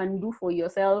test you can do for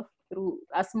yourself through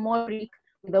a small prick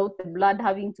without the blood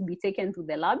having to be taken to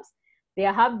the labs.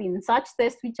 There have been such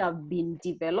tests which have been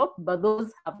developed, but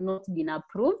those have not been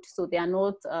approved. So they are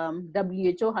not,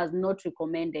 WHO has not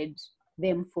recommended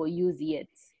them for use yet.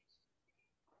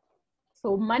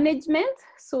 So management,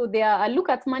 I look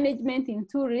at management in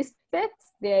two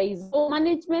respects. There is home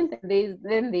management, and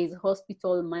then there is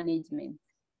hospital management.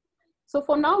 So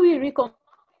for now, we recommend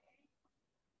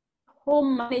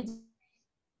home management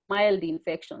mild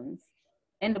infections.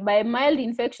 And by mild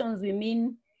infections, we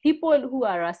mean people who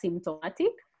are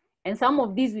asymptomatic, and some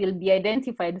of these will be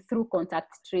identified through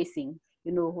contact tracing.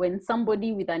 When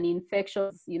somebody with an infection,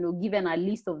 given a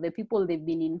list of the people they've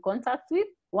been in contact with,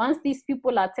 once these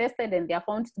people are tested and they are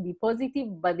found to be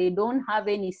positive, but they don't have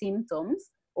any symptoms,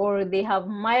 or they have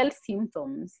mild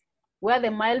symptoms, where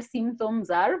the mild symptoms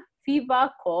are fever,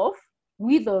 cough,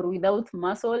 with or without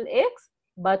muscle aches,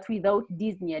 but without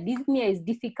dyspnea. Dyspnea is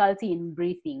difficulty in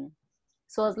breathing.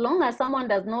 So as long as someone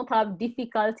does not have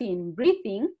difficulty in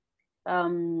breathing,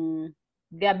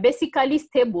 they are basically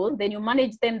stable, then you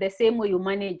manage them the same way you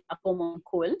manage a common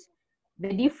cold.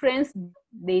 The difference,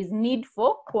 there is need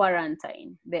for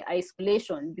quarantine, the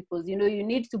isolation, because you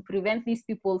need to prevent these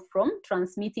people from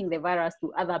transmitting the virus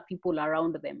to other people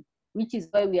around them, which is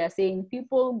why we are saying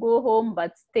people go home,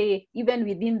 but stay, even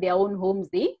within their own homes,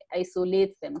 they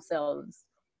isolate themselves.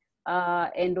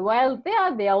 And while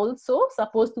they are also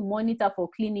supposed to monitor for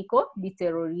clinical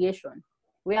deterioration,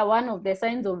 where one of the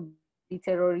signs of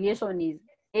deterioration is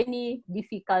any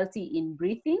difficulty in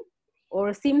breathing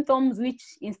or symptoms which,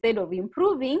 instead of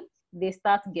improving, they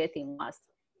start getting worse.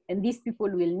 And these people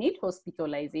will need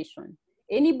hospitalization.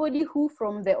 Anybody who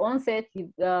from the onset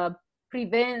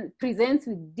presents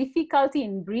with difficulty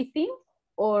in breathing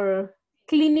or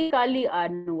clinically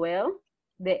unwell,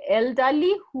 the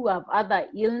elderly who have other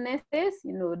illnesses,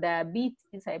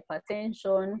 diabetes,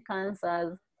 hypertension,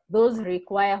 cancers, those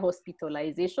require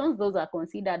hospitalizations. Those are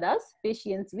considered as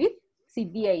patients with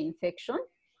severe infection.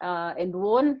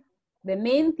 The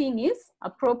main thing is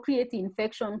appropriate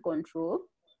infection control.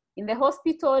 In the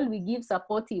hospital, we give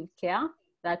supportive care,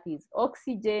 that is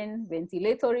oxygen,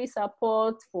 ventilatory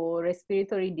support for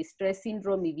respiratory distress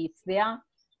syndrome if it's there,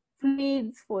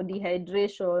 fluids for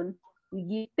dehydration. We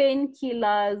give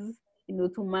painkillers,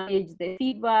 to manage the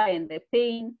fever and the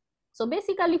pain. So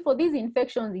basically for these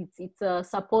infections, it's a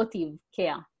supportive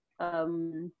care.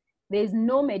 There's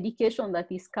no medication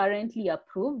that is currently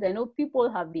approved. I know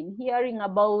people have been hearing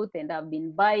about and have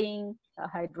been buying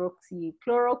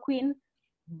hydroxychloroquine,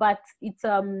 but it's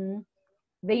the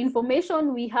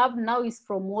information we have now is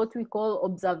from what we call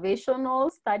observational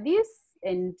studies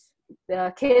and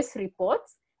case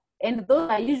reports. And those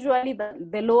are usually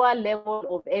the lower level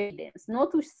of evidence.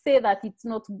 Not to say that it's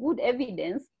not good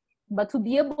evidence, but to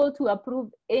be able to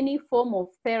approve any form of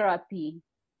therapy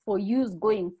for use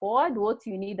going forward, what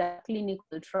you need are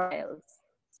clinical trials.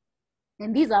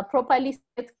 And these are properly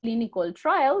set clinical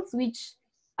trials, which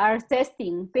are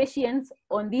testing patients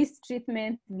on this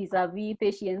treatment vis-a-vis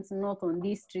patients not on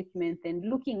this treatment, and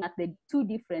looking at the two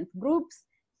different groups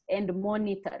and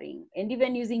monitoring, and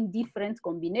even using different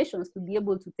combinations to be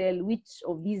able to tell which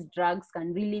of these drugs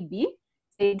can really be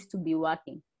said to be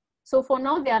working. So for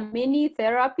now, there are many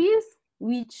therapies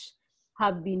which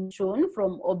have been shown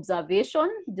from observation,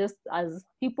 just as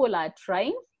people are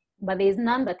trying, but there is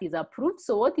none that is approved.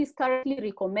 So what is currently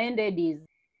recommended is,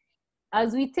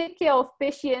 as we take care of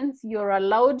patients, you're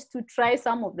allowed to try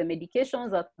some of the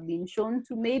medications that have been shown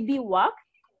to maybe work,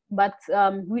 but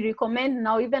we recommend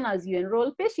now, even as you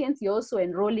enroll patients, you're also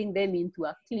enrolling them into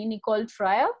a clinical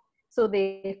trial, so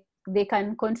they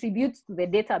can contribute to the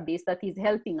database that is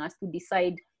helping us to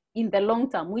decide in the long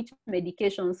term which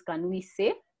medications can we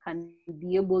say can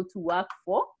be able to work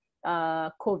for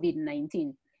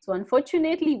COVID-19. So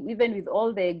unfortunately, even with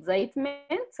all the excitement,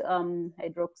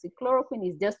 hydroxychloroquine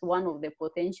is just one of the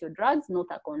potential drugs, not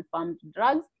a confirmed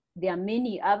drug. There are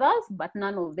many others, but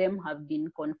none of them have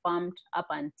been confirmed up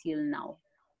until now.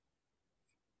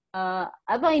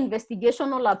 Other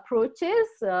investigational approaches,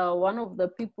 one of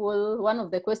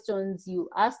the questions you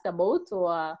asked about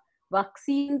were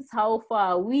vaccines. How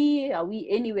far are we? Are we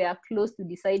anywhere close to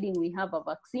deciding we have a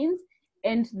vaccine?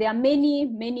 And there are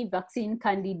many vaccine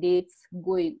candidates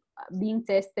being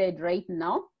tested right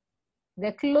now.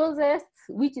 The closest,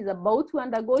 which is about to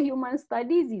undergo human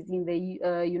studies, is in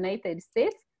the United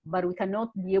States, but we cannot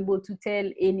be able to tell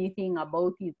anything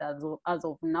about it as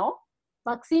of now.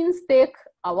 Vaccines take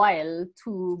a while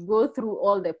to go through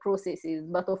all the processes,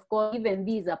 but of course, even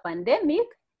this is a pandemic,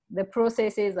 the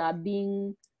processes are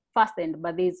being fastened,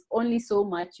 but there's only so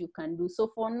much you can do.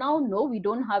 So for now, no, we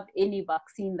don't have any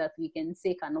vaccine that we can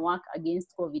say can work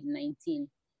against COVID-19.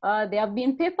 There have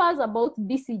been papers about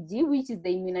BCG, which is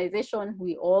the immunization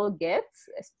we all get,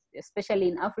 especially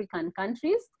in African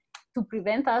countries, to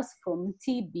prevent us from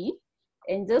TB.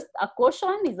 And just a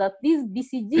caution is that this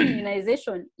BCG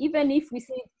immunization, even if we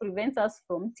say it prevents us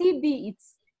from TB,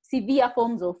 it's severe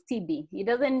forms of TB. It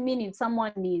doesn't mean if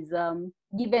someone is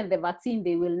given the vaccine,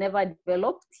 they will never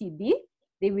develop TB.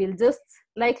 They will just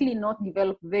likely not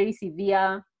develop very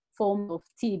severe forms of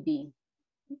TB.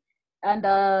 And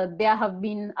there have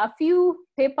been a few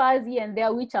papers here and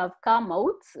there which have come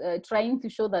out trying to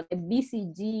show that the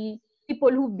BCG, people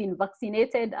who've been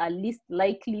vaccinated are least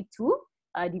likely to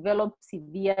develop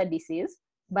severe disease.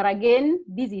 But again,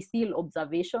 this is still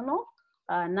observational,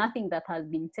 nothing that has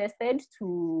been tested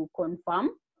to confirm.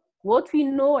 What we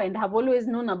know and have always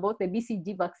known about the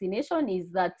BCG vaccination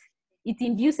is that it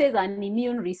induces an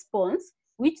immune response,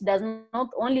 which does not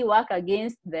only work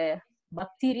against the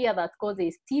bacteria that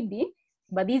causes TB,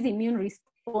 but this immune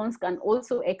response can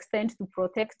also extend to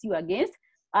protect you against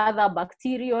other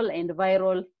bacterial and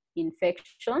viral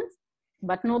infections,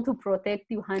 but not to protect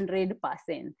you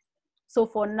 100%. So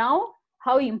for now,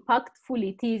 how impactful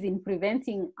it is in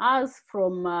preventing us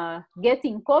from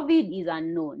getting COVID is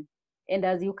unknown. And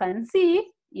as you can see,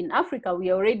 in Africa, we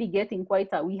are already getting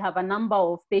we have a number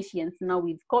of patients now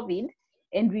with COVID.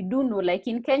 And we do know, like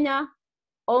in Kenya,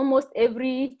 almost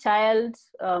every child,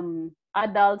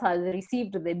 adult has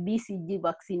received the BCG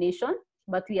vaccination,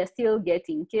 but we are still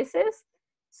getting cases.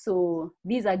 So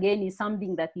this again is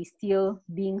something that is still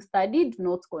being studied,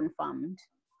 not confirmed.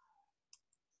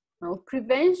 Now,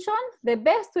 prevention, the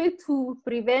best way to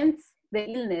prevent the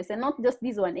illness, and not just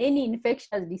this one, any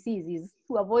infectious disease, is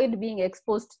to avoid being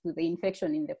exposed to the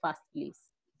infection in the first place.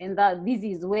 And that this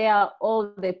is where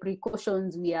all the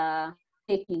precautions we are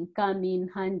taking come in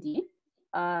handy.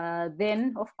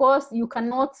 Then, of course, you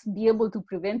cannot be able to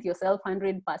prevent yourself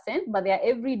 100%, but there are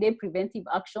everyday preventive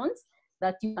actions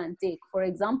that you can take. For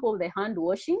example, the hand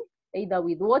washing, either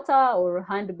with water or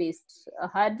hand-based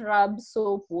hand rub,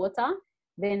 soap, water.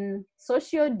 Then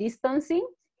social distancing,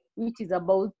 which is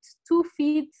about 2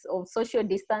 feet of social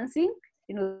distancing.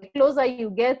 You know, the closer you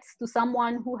get to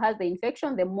someone who has the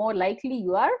infection, the more likely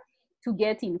you are to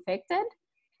get infected.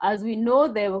 As we know,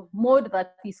 the mode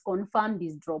that is confirmed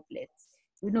is droplets.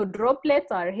 We know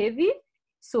droplets are heavy,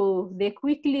 so they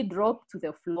quickly drop to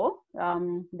the floor.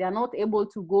 They are not able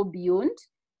to go beyond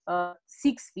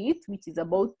 6 feet, which is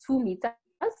about 2 meters,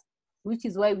 which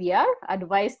is why we are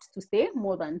advised to stay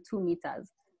more than 2 meters.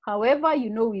 However,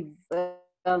 you know, with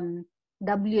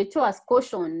WHO has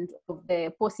cautioned of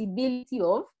the possibility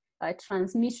of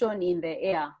transmission in the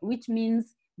air, which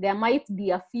means there might be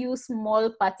a few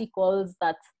small particles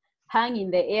that hang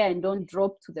in the air and don't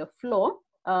drop to the floor.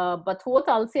 But what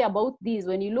I'll say about this,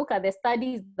 when you look at the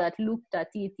studies that looked at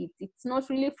it, it's not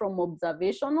really from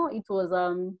observational. It was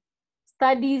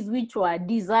studies which were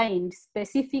designed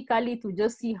specifically to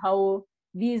just see how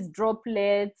these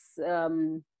droplets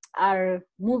are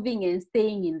moving and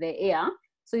staying in the air.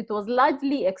 So it was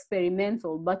largely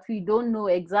experimental, but we don't know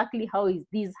exactly how is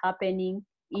this happening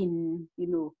in, you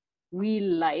know,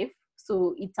 real life.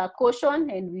 So it's a caution,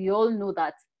 and we all know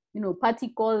that, you know,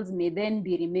 particles may then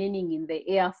be remaining in the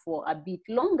air for a bit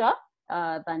longer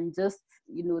than just,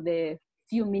 you know, the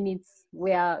few minutes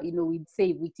where, you know, we'd say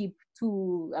if we keep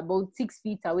to about 6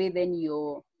 feet away, then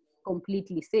you're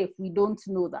completely safe. We don't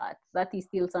know that. That is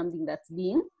still something that's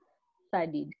being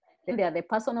studied. Then there are the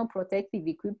personal protective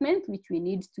equipment, which we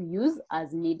need to use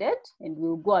as needed, and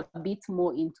we'll go a bit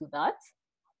more into that.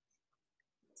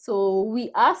 So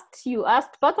you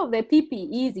asked, part of the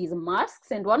PPEs is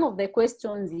masks, and one of the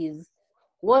questions is,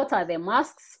 what are the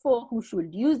masks for? Who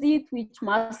should use it? Which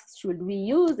masks should we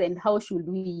use, and how should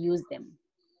we use them?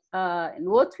 And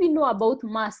what we know about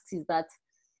masks is that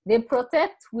They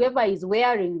protect whoever is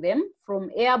wearing them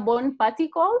from airborne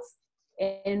particles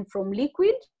and from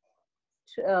liquid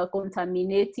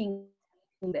contaminating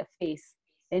the face.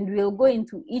 And we'll go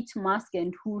into each mask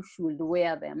and who should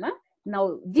wear them.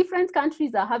 Now, different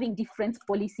countries are having different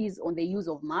policies on the use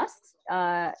of masks.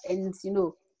 And, you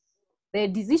know, the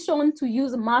decision to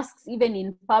use masks even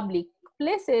in public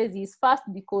places is first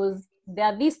because there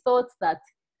are these thoughts that,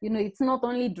 you know, it's not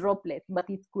only droplets, but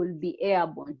it could be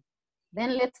airborne.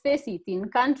 Then let's face it, in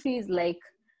countries like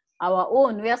our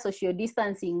own, where social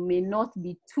distancing may not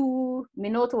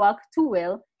work too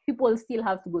well, people still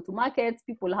have to go to markets,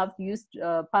 people have to use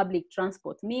public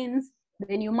transport means,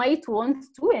 then you might want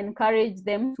to encourage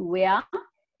them to wear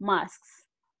masks.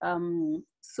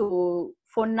 So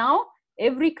for now,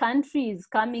 every country is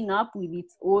coming up with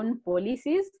its own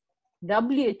policies.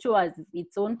 WHO has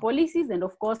its own policies and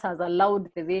of course has allowed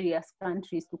the various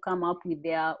countries to come up with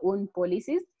their own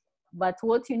policies. But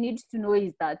what you need to know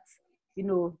is that, you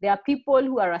know, there are people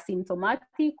who are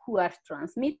asymptomatic, who are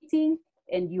transmitting,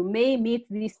 and you may meet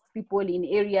these people in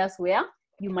areas where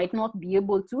you might not be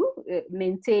able to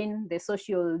maintain the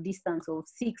social distance of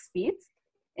 6 feet.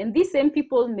 And these same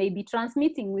people may be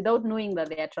transmitting without knowing that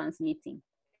they are transmitting.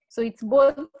 So it's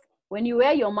both, when you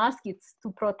wear your mask, it's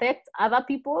to protect other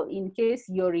people in case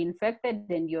you're infected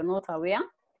and you're not aware,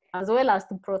 as well as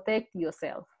to protect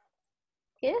yourself.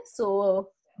 Okay, so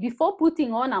before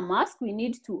putting on a mask, we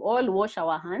need to all wash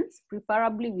our hands,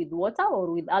 preferably with water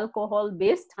or with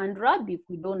alcohol-based hand rub if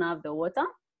we don't have the water.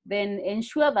 Then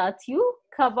ensure that you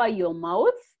cover your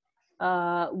mouth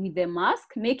with the mask,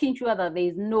 making sure that there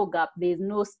is no gap, there is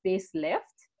no space left.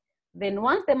 Then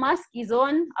once the mask is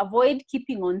on, avoid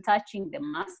keeping on touching the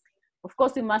mask. Of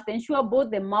course, we must ensure both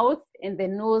the mouth and the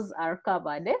nose are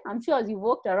covered. I'm sure as you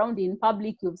walked around in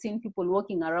public, you've seen people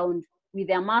walking around with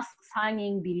their masks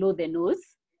hanging below the nose.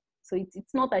 So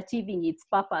it's not achieving its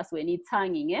purpose when it's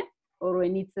hanging, or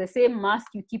when it's the same mask,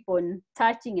 you keep on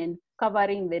touching and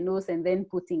covering the nose and then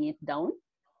putting it down.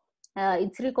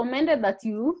 It's recommended that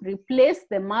you replace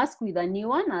the mask with a new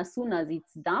one as soon as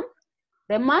it's damp.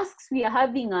 The masks we are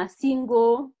having are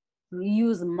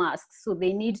single-use masks, so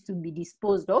they need to be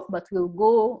disposed of, but we'll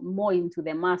go more into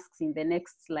the masks in the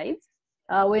next slides.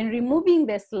 When removing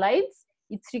the slides,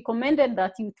 it's recommended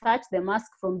that you touch the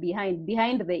mask from behind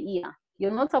the ear.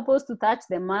 You're not supposed to touch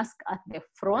the mask at the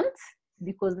front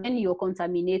because then you're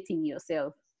contaminating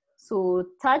yourself. So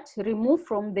remove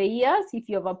from the ears. If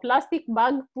you have a plastic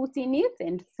bag, put in it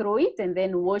and throw it and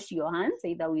then wash your hands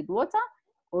either with water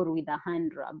or with a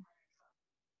hand rub.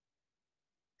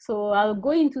 So I'll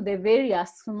go into the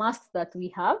various masks that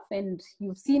we have, and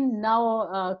you've seen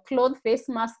now cloth face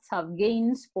masks have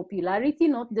gained popularity,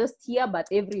 not just here, but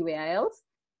everywhere else,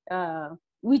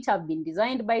 which have been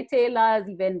designed by tailors,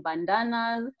 even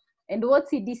bandanas. And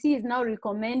what CDC is now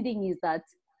recommending is that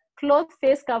cloth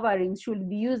face coverings should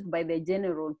be used by the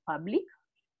general public.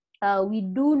 We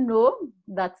do know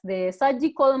that the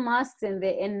surgical masks and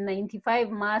the N95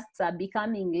 masks are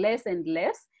becoming less and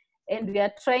less, and we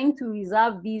are trying to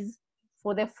reserve these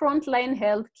for the frontline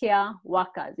healthcare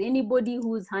workers, anybody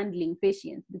who's handling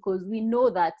patients, because we know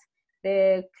that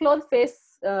the cloth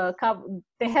face, the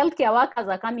healthcare workers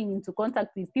are coming into contact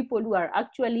with people who are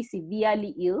actually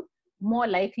severely ill, more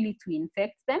likely to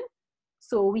infect them.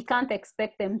 So we can't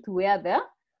expect them to wear the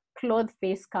cloth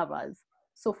face covers.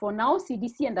 So for now,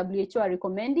 CDC and WHO are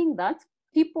recommending that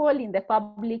people in the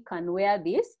public can wear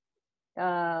this,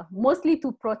 mostly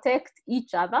to protect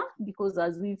each other, because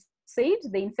as we've said,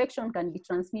 the infection can be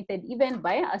transmitted even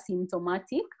by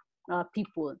asymptomatic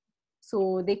people.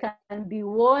 So they can be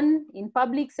worn in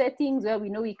public settings where we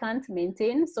know we can't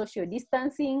maintain social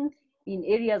distancing, in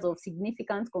areas of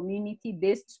significant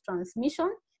community-based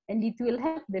transmission, and it will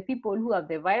help the people who have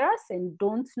the virus and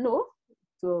don't know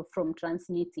from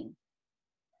transmitting.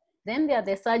 Then there are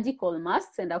the surgical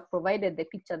masks, and I've provided the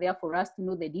picture there for us to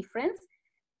know the difference.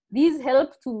 These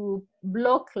help to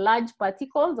block large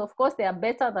particles. Of course, they are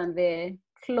better than the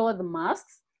cloth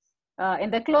masks.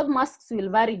 And the cloth masks will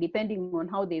vary depending on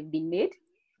how they've been made.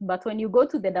 But when you go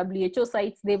to the WHO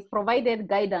sites, they've provided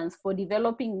guidance for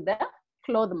developing the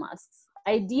cloth masks,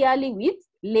 ideally with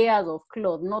layers of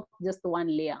cloth, not just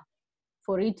one layer,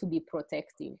 for it to be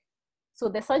protective. So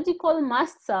the surgical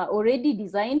masks are already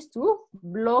designed to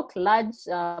block large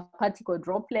particle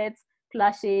droplets,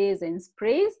 splashes, and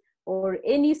sprays, or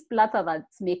any splatter that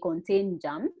may contain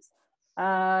germs.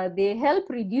 They help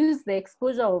reduce the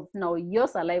exposure of now your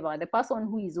saliva, the person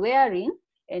who is wearing,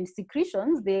 and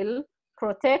secretions. They'll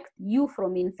protect you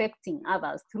from infecting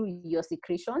others through your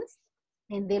secretions,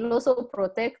 and they'll also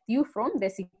protect you from the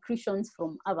secretions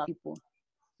from other people.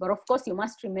 But of course, you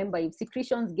must remember, if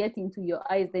secretions get into your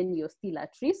eyes, then you're still at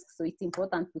risk. So it's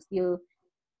important to still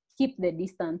keep the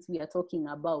distance we are talking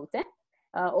about.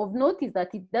 Of note is that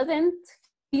it doesn't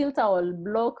filter or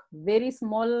block very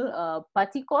small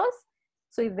particles.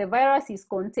 So if the virus is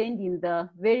contained in the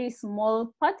very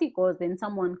small particles, then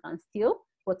someone can still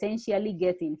potentially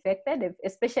get infected,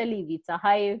 especially if it's a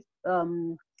high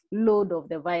load of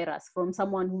the virus from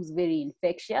someone who's very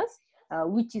infectious,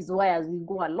 which is why as we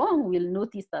go along, we'll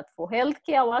notice that for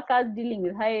healthcare workers dealing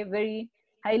with very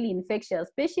highly infectious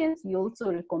patients, we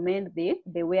also recommend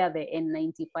they wear the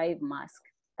N95 mask.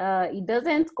 It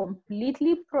doesn't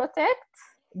completely protect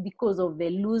because of the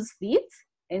loose fit.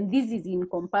 And this is in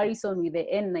comparison with the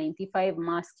N95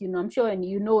 mask. You know, I'm sure, and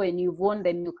you know, when you've worn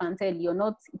them, you can tell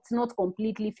it's not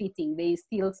completely fitting. There is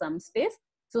still some space.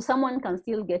 So someone can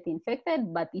still get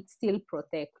infected, but it still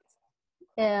protects.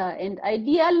 And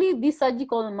ideally, these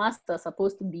surgical masks are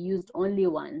supposed to be used only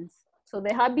once. So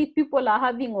the habit people are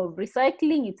having of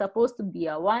recycling, it's supposed to be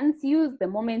a once use. The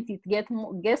moment it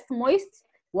gets moist,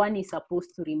 one is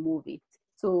supposed to remove it.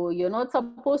 So you're not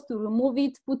supposed to remove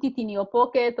it, put it in your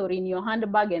pocket or in your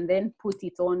handbag and then put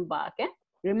it on back.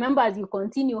 Remember, as you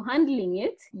continue handling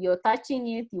it, you're touching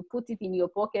it, you put it in your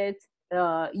pocket,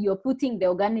 you're putting the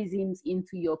organisms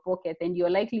into your pocket and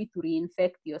you're likely to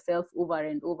reinfect yourself over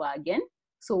and over again.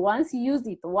 So once you use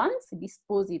it once,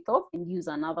 dispose it off and use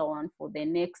another one for the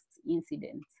next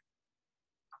incident.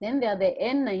 Then there are the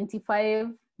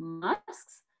N95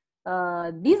 masks.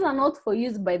 These are not for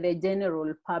use by the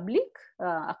general public,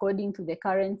 according to the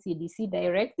current CDC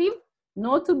directive.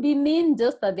 Not to be mean,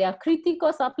 just that they are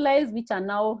critical supplies which are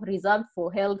now reserved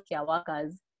for healthcare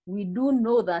workers. We do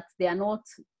know that there are not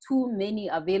too many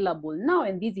available now,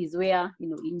 and this is where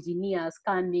engineers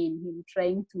come in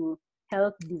trying to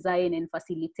help design and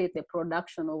facilitate the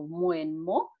production of more and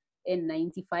more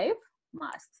N95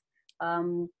 masks.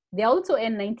 There are also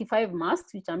N95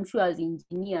 masks, which I'm sure as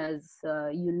engineers,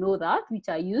 you know that, which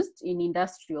are used in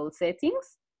industrial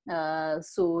settings.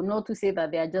 So not to say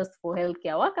that they are just for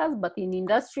healthcare workers, but in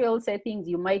industrial settings,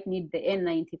 you might need the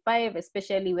N95,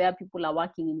 especially where people are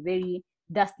working in very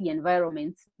dusty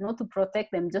environments, not to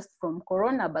protect them just from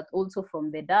corona, but also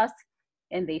from the dust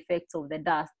and the effects of the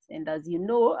dust. And as you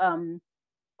know,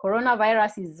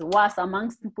 coronavirus is worse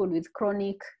amongst people with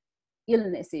chronic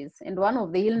illnesses. And one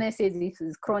of the illnesses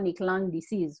is chronic lung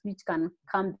disease, which can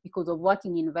come because of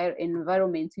working in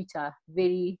environments which are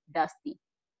very dusty.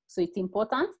 So it's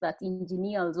important that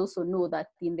engineers also know that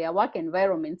in their work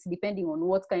environments, depending on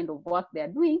what kind of work they're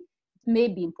doing, it may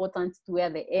be important to wear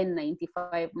the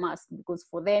N95 mask, because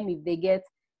for them, if they get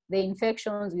the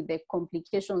infections with the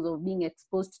complications of being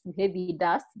exposed to heavy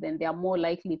dust, then they are more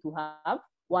likely to have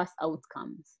worse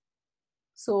outcomes.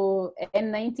 So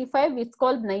N95, it's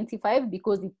called 95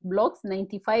 because it blocks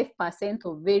 95%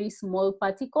 of very small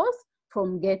particles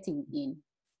from getting in.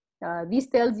 This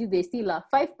tells you there's still a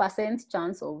 5%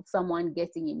 chance of someone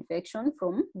getting infection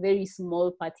from very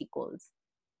small particles.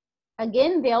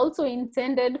 Again, they're also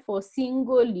intended for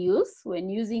single use when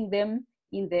using them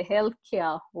in the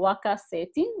healthcare worker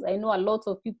settings. I know a lot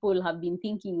of people have been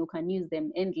thinking you can use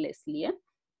them endlessly,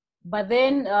 but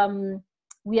then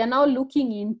we are now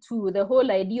looking into the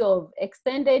whole idea of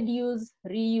extended use,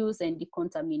 reuse, and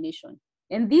decontamination.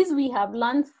 And this we have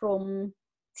learned from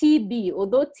TB,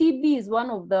 although TB is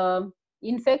one of the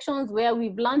infections where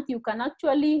we've learned you can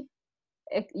actually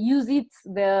use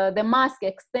the mask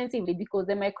extensively because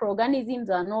the microorganisms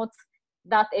are not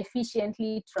that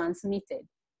efficiently transmitted.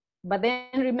 But then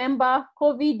remember,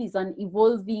 COVID is an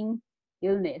evolving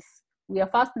illness. We are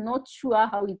first not sure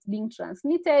how it's being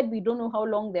transmitted. We don't know how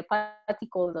long the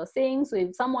particles are staying. So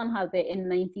if someone has the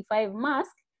N95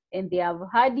 mask and they have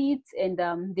had it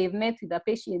and they've met with a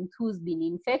patient who's been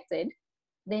infected,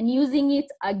 then using it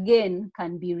again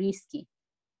can be risky.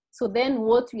 So then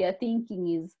what we are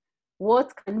thinking is,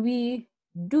 what can we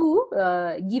do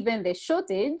given the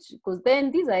shortage? Because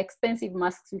then these are expensive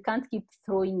masks. We can't keep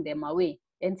throwing them away.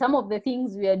 And some of the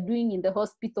things we are doing in the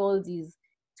hospitals is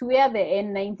to wear the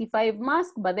N95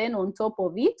 mask, but then on top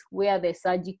of it, wear the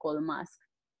surgical mask.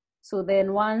 So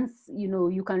then once,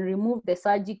 you can remove the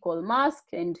surgical mask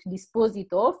and dispose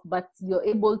it off, but you're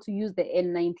able to use the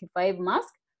N95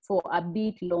 mask for a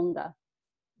bit longer.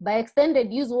 By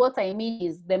extended use, what I mean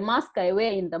is the mask I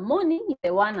wear in the morning is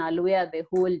the one I'll wear the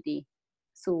whole day.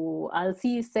 So I'll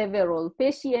see several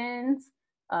patients,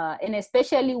 and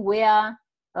especially where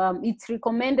it's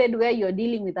recommended where you're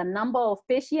dealing with a number of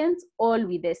patients, all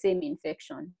with the same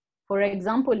infection. For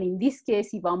example, in this case,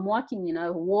 if I'm working in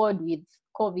a ward with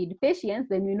COVID patients,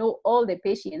 then all the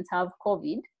patients have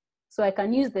COVID. So I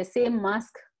can use the same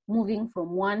mask moving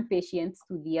from one patient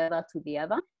to the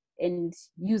other, and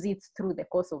use it through the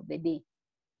course of the day.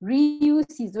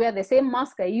 Reuse is where the same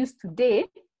mask I use today,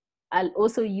 I'll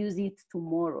also use it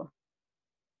tomorrow,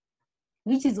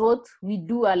 which is what we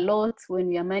do a lot when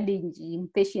we are managing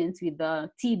patients with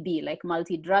TB, like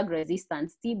multi-drug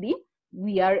resistant TB.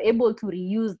 We are able to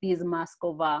reuse this mask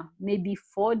over maybe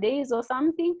 4 days or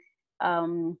something.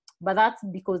 But that's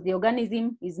because the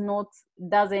organism is not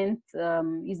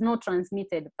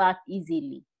transmitted that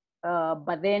easily.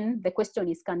 But then the question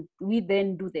is, can we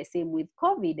then do the same with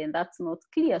COVID? And that's not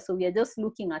clear. So we are just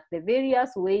looking at the various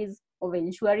ways of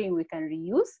ensuring we can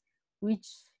reuse, which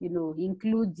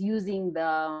includes using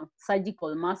the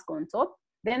surgical mask on top.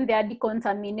 Then there are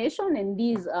decontamination, and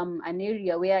this is an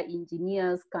area where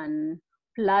engineers can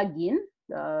plug in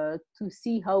to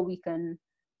see how we can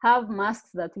have masks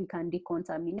that we can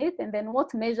decontaminate, and then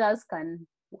what measures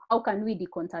how can we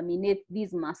decontaminate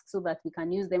these masks so that we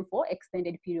can use them for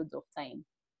extended periods of time.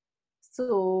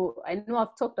 So I know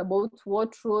I've talked about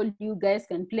what role you guys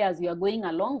can play as we are going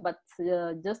along, but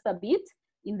just a bit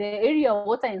in the area of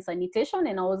water and sanitation.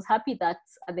 And I was happy that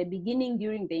at the beginning,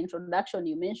 during the introduction,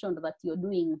 you mentioned that you're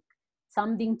doing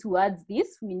something towards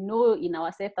this. We know in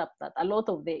our setup that a lot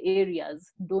of the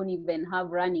areas don't even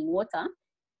have running water.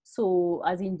 So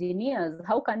as engineers,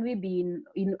 how can we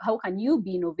how can you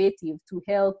be innovative to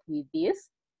help with this?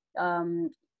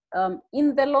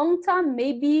 In the long term,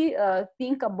 maybe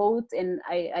think about, and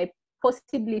I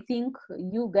possibly think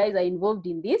you guys are involved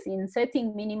in this, in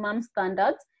setting minimum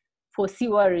standards for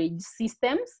sewerage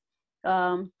systems,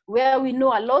 where we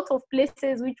know a lot of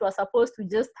places which were supposed to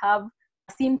just have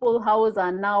a simple house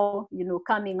are now,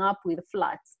 coming up with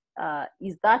flats.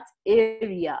 Is that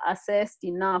area assessed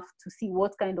enough to see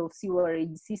what kind of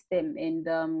sewerage system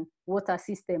and water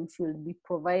system should be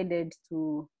provided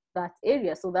to that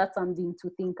area? So that's something to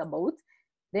think about.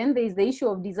 Then there's the issue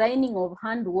of designing of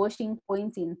hand washing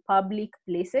points in public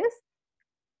places.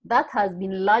 That has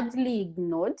been largely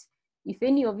ignored. If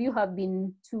any of you have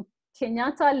been to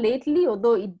Kenyatta lately,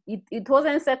 although it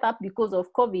wasn't set up because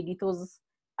of COVID, it was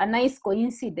a nice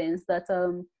coincidence that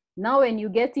now when you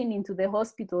get into the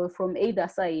hospital from either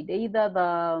side, either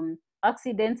the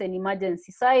accidents and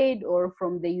emergency side or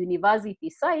from the university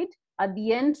side, at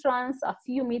the entrance, a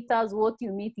few meters, what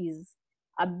you meet is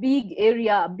a big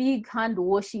area, a big hand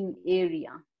washing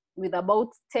area with about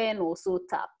 10 or so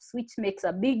taps, which makes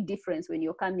a big difference when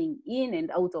you're coming in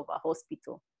and out of a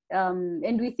hospital.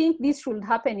 And we think this should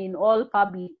happen in all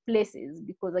public places,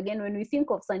 because again, when we think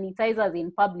of sanitizers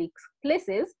in public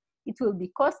places, it will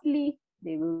be costly,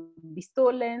 they will be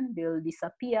stolen, they will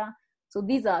disappear. So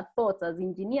these are thoughts as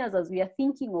engineers, as we are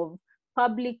thinking of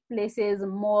public places,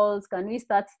 malls, can we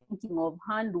start thinking of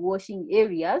hand washing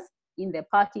areas in the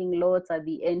parking lots at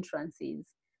the entrances?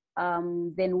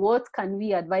 Then what can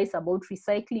we advise about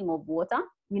recycling of water?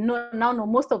 We know now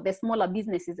most of the smaller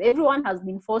businesses, everyone has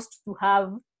been forced to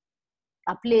have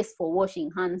a place for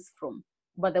washing hands from,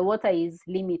 but the water is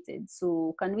limited.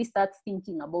 So can we start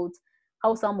thinking about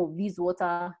how some of this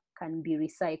water can be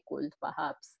recycled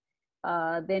perhaps?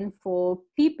 Then for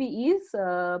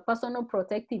PPEs, personal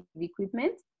protective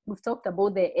equipment, we've talked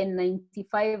about the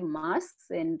N95 masks,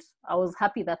 and I was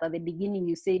happy that at the beginning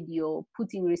you said you're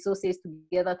putting resources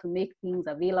together to make things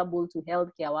available to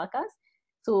healthcare workers.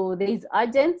 So there is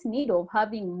urgent need of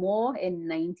having more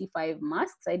N95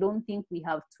 masks. I don't think we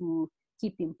have to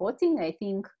keep importing. I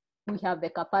think we have the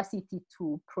capacity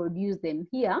to produce them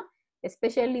here,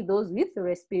 especially those with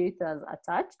respirators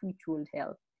attached, which will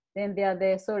help. Then there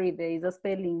is a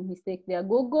spelling mistake there,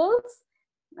 goggles.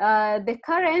 The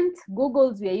current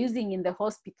goggles we are using in the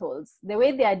hospitals, the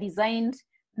way they are designed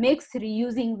makes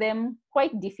reusing them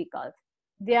quite difficult.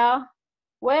 They are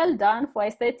well done for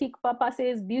aesthetic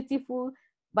purposes, beautiful,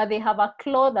 but they have a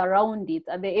cloth around it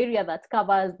at the area that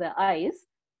covers the eyes,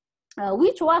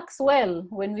 which works well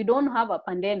when we don't have a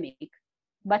pandemic.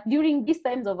 But during these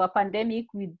times of a pandemic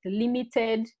with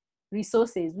limited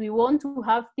resources, we want to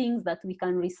have things that we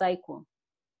can recycle.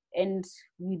 And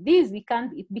with this,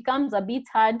 it becomes a bit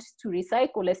hard to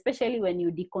recycle, especially when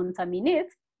you decontaminate,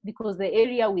 because the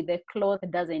area with the cloth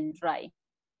doesn't dry.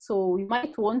 So we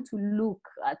might want to look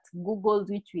at goggles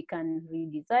which we can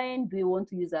redesign. Do we want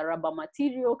to use a rubber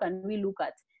material? Can we look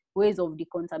at ways of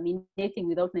decontaminating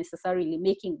without necessarily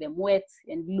making them wet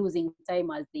and losing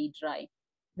time as they dry?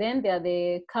 Then there are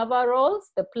the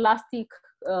coveralls, the plastic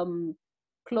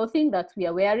clothing that we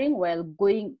are wearing while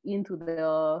going into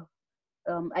the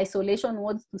isolation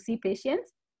wards to see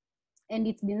patients. And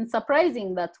it's been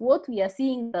surprising that what we are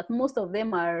seeing, that most of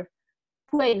them are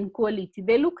poor in quality.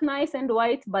 They look nice and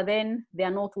white, but then they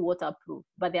are not waterproof,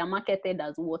 but they are marketed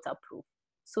as waterproof.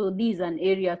 So this is an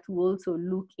area to also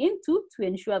look into to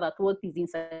ensure that what is in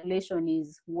circulation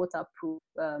is waterproof,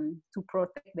 to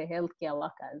protect the healthcare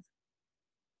workers.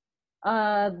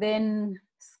 Then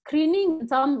screening, in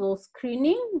terms of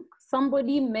screening,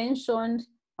 somebody mentioned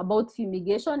about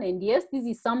fumigation, and yes, this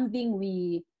is something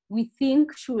we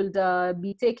think should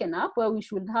be taken up, where we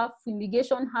should have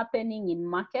fumigation happening in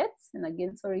markets. And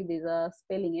again, sorry, there's a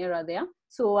spelling error there.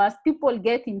 So as people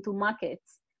get into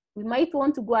markets, we might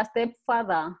want to go a step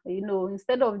further,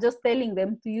 instead of just telling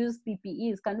them to use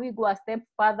PPEs, can we go a step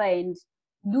further and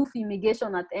do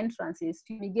fumigation at entrances?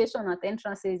 Fumigation at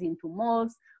entrances into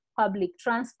malls, public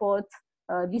transport.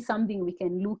 This is something we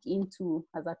can look into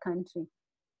as a country.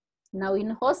 Now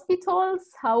in hospitals,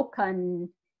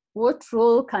 what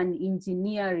role can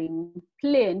engineering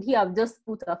play? And here I've just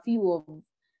put a few of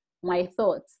my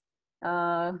thoughts.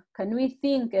 Can we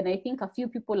think, and I think a few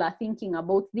people are thinking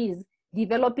about this,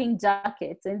 developing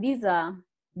jackets. And these are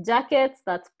jackets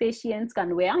that patients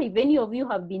can wear. If any of you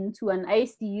have been to an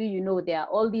ICU, there are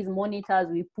all these monitors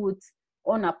we put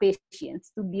on a patient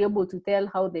to be able to tell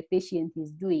how the patient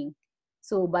is doing.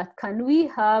 So, but can we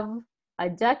have a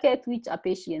jacket which a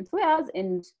patient wears,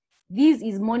 and this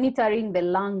is monitoring the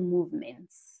lung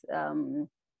movements,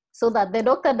 so that the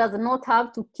doctor does not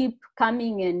have to keep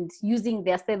coming and using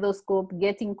their stethoscope,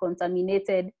 getting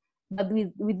contaminated. But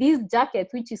with this jacket,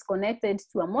 which is connected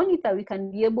to a monitor, we can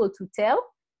be able to tell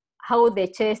how the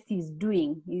chest is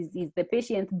doing. Is the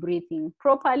patient breathing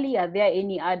properly? Are there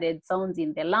any added sounds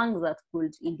in the lungs that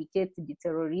could indicate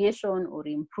deterioration or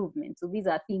improvement? So these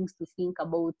are things to think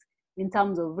about in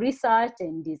terms of research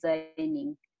and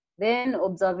designing. Then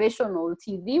observational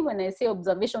TB. When I say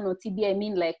observational TB, I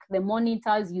mean like the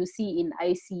monitors you see in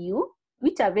ICU,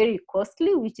 which are very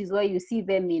costly, which is why you see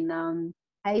them in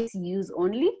ICUs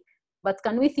only. But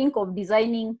can we think of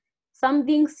designing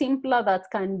something simpler that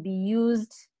can be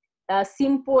used as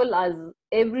simple as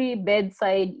every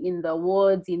bedside in the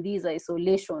wards, in these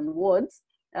isolation wards,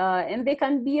 and they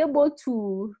can be able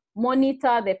to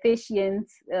monitor the patient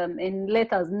and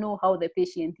let us know how the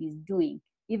patient is doing,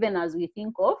 even as we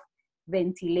think of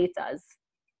ventilators.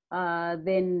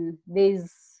 Then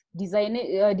there's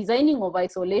designing of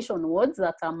isolation wards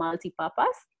that are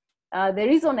multi-purpose. The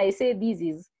reason I say this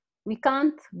is we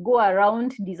can't go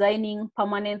around designing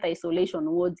permanent isolation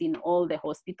wards in all the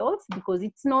hospitals, because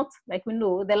it's not, like we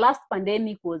know, the last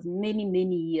pandemic was many,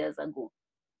 many years ago.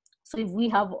 So if we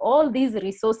have all these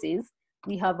resources,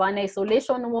 we have an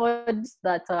isolation ward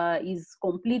that is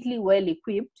completely well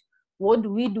equipped. What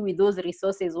do we do with those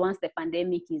resources once the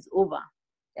pandemic is over?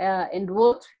 And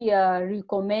what we are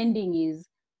recommending is,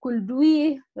 could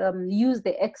we use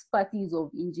the expertise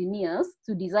of engineers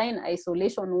to design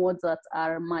isolation wards that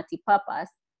are multi-purpose,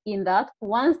 in that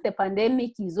once the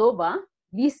pandemic is over,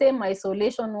 these same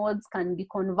isolation wards can be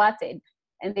converted,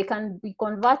 and they can be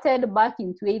converted back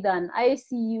into either an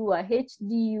ICU, a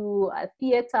HDU, a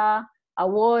theater, a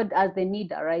ward as the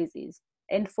need arises.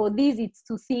 And for this, it's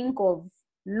to think of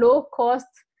low-cost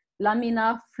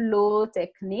laminar flow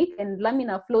technique. And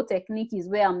laminar flow technique is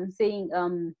where I'm saying,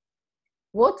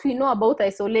 what we know about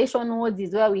isolation wards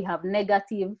is where we have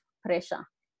negative pressure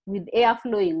with air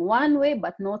flowing one way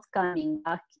but not coming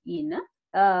back in.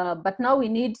 But now we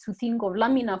need to think of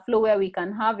laminar flow where we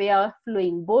can have air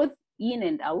flowing both in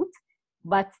and out,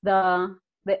 but the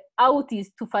out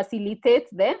is to facilitate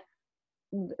the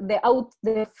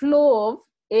flow of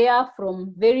air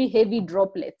from very heavy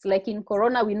droplets. Like in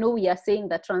corona, we know we are saying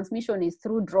that transmission is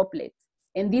through droplets,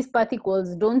 and these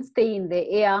particles don't stay in the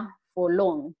air for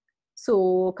long.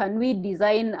 So can we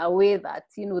design a way that,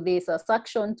 there's a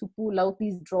suction to pull out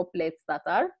these droplets that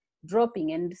are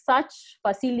dropping, and such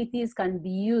facilities can be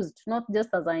used not just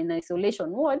as an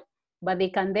isolation ward, but they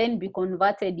can then be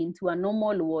converted into a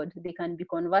normal ward. They can be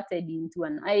converted into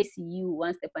an ICU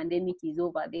once the pandemic is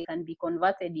over. They can be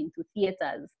converted into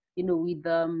theaters,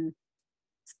 with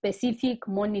specific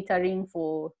monitoring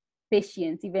for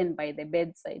patients, even by the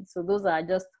bedside. So those are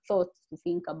just thoughts to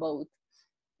think about.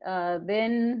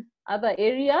 Then other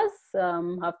areas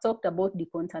have talked about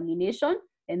decontamination,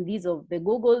 and these of the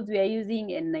goggles we are using,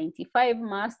 N95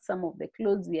 masks, some of the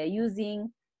clothes we are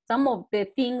using. Some of the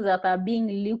things that are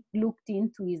being looked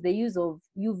into is the use of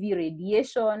UV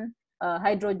radiation,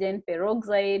 hydrogen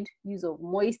peroxide, use of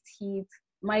moist heat,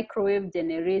 microwave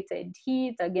generated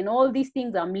heat. Again, all these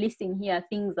things I'm listing here,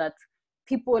 things that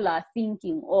people are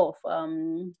thinking of.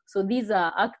 So these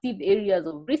are active areas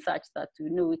of research that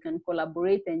we can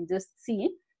collaborate and just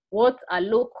see what are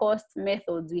low-cost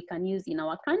methods we can use in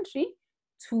our country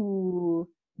to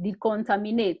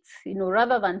decontaminate.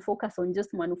 Rather than focus on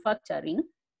just manufacturing,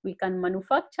 we can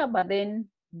manufacture, but then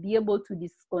be able to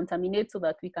discontaminate so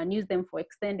that we can use them for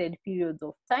extended periods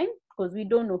of time, because we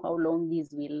don't know how long these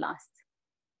will last.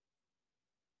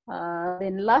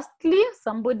 Then lastly,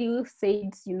 somebody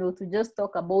said, to just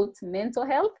talk about mental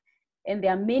health, and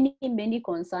there are many, many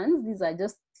concerns. These are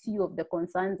just few of the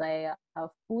concerns I have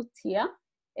put here,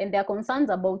 and there are concerns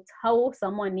about how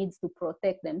someone needs to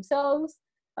protect themselves.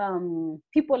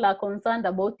 People are concerned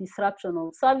about disruption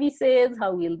of services.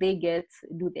 How will they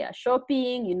do their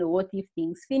shopping? What if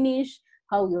things finish?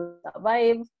 How will they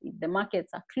survive? If the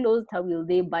markets are closed, how will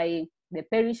they buy the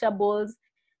perishables?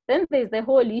 Then there's the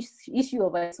whole issue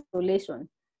of isolation.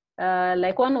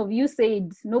 Like one of you said,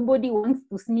 nobody wants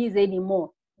to sneeze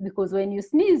anymore, because when you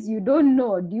sneeze, you don't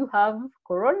know, do you have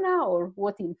corona or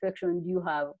what infection do you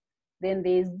have? Then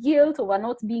there's guilt over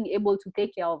not being able to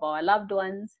take care of our loved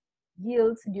ones,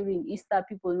 guilt during Easter,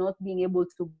 people not being able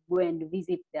to go and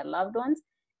visit their loved ones.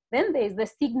 Then there's the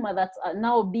stigma that's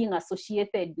now being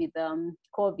associated with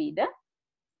COVID.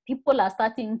 People are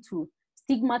starting to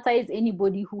stigmatize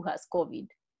anybody who has COVID.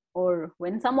 Or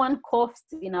when someone coughs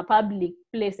in a public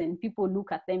place and people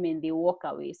look at them and they walk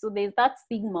away. So there's that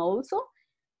stigma also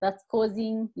that's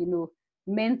causing,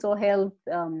 mental health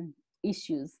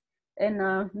issues.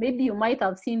 And maybe you might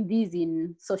have seen these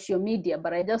in social media,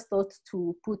 but I just thought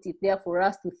to put it there for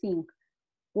us to think,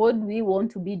 what do we want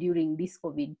to be during this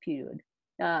COVID period?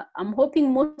 I'm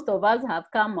hoping most of us have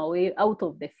come away out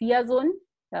of the fear zone.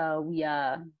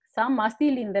 Some are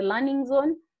still in the learning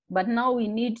zone, but now we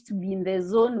need to be in the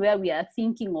zone where we are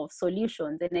thinking of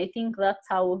solutions. And I think that's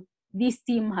how this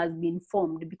team has been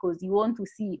formed, because you want to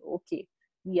see, okay,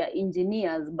 we are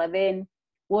engineers, but then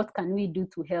what can we do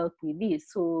to help with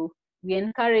this? So we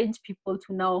encourage people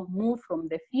to now move from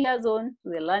the fear zone to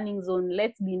the learning zone.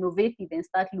 Let's be innovative and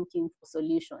start looking for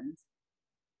solutions.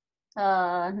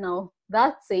 Now,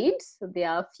 that said, there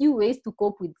are a few ways to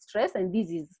cope with stress, and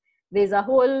there's a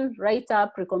whole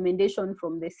write-up recommendation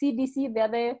from the CDC. They're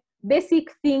the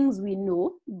basic things we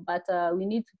know, but we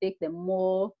need to take them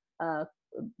more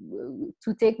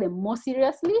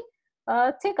seriously.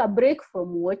 Take a break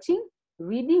from watching,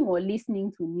 reading, or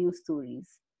listening to news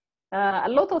stories. A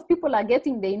lot of people are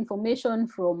getting the information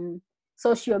from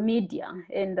social media,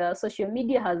 and social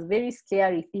media has very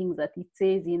scary things that it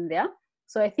says in there.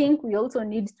 So I think we also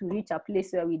need to reach a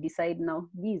place where we decide, now,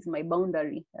 this is my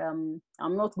boundary. I'm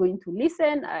not going to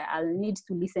listen. I'll need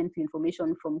to listen to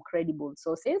information from credible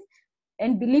sources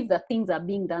and believe that things are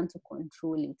being done to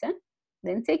control it.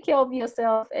 Then take care of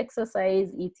yourself,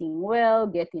 exercise, eating well,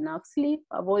 get enough sleep,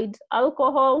 avoid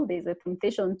alcohol. There's a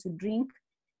temptation to drink,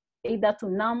 either to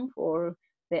numb or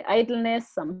the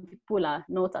idleness. Some people are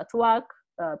not at work.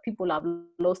 People have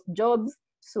lost jobs.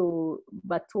 So,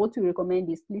 but what we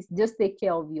recommend is, please just take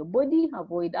care of your body,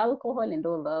 avoid alcohol and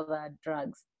all the other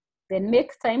drugs. Then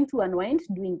make time to unwind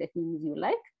doing the things you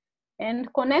like,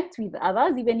 and connect with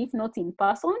others, even if not in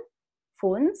person.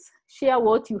 Phones, share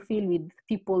what you feel with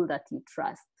people that you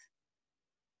trust.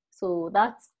 So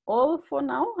that's all for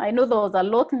now. I know there was a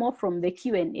lot more from the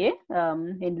Q&A,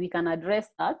 and we can address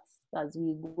that as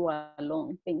we go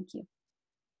along. Thank you.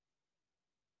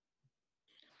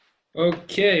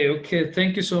 Okay.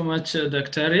 Thank you so much,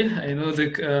 Dr. I know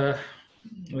that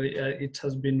it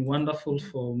has been wonderful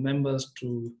for members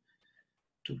to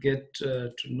get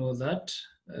to know that.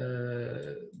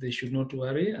 They should not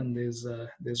worry, and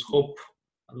there's hope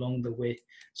along the way.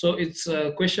 So it's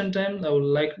question time. I would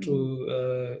like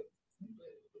to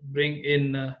bring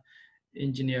in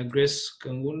Engineer Grace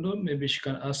Kangundo. Maybe she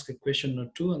can ask a question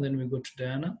or two, and then we go to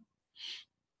Diana.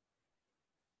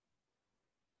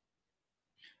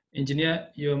 Engineer,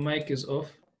 your mic is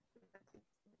off.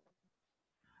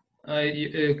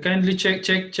 Kindly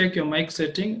check your mic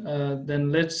setting.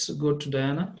 Then let's go to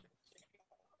Diana.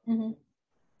 Mm-hmm.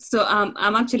 So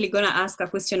I'm actually going to ask a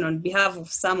question on behalf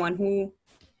of someone who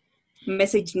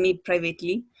messaged me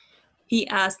privately. He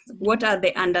asked, what are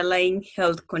the underlying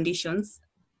health conditions?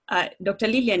 Dr.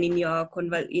 Lilian, in your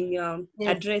yes.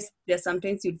 address, there's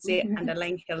sometimes you'd say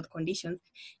underlying health conditions.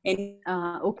 And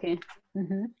okay.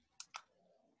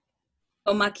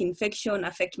 Stomach infection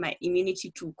affect my immunity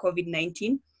to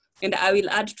COVID-19. And I will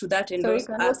add to that. And sorry,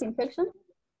 what infection?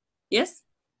 Yes?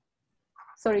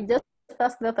 Sorry, just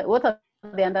ask that. What are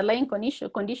the underlying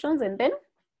conditions, and then?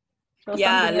 So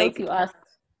yeah, something like else you asked.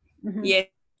 Yeah.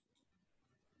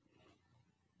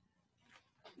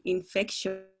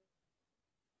 Infection.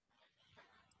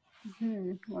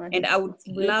 And I would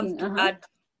love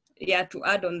to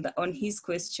add on his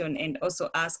question, and also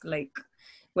ask, like,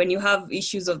 when you have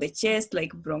issues of the chest,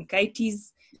 like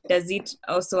bronchitis, does it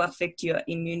also affect your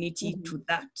immunity to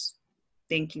that?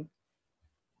 Thank you.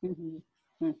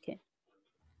 Okay.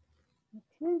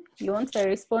 You want to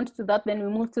respond to that? Then we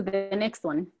move to the next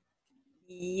one.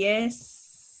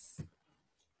 Yes.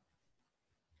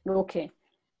 Okay.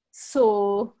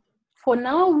 So for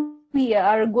now, we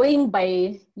are going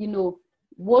by,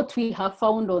 what we have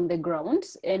found on the ground.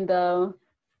 And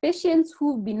patients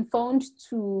who've been found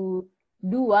to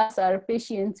do worse are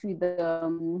patients with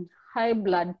high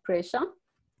blood pressure,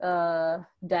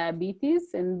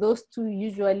 diabetes, and those two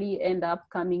usually end up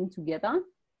coming together.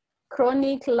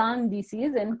 Chronic lung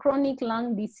disease, and chronic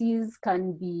lung disease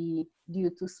can be due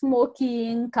to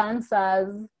smoking,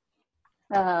 cancers.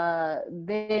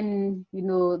 Then,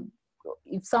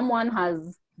 if someone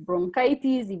has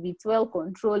bronchitis, if it's well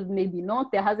controlled, maybe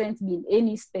not. There hasn't been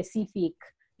any specific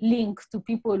link to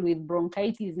people with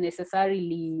bronchitis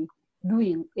necessarily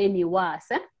doing any worse.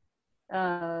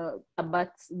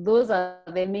 But those are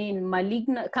the main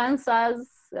malignant cancers.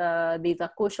 There's a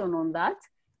caution on that.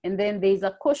 And then there's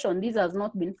a caution, this has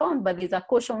not been found, but there's a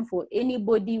caution for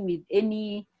anybody with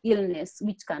any illness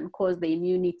which can cause the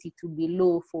immunity to be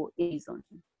low for a reason.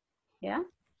 Yeah.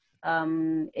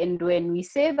 And when we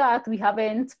say that, we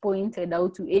haven't pointed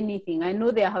out to anything. I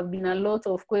know there have been a lot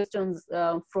of questions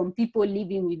from people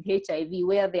living with HIV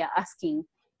where they're asking,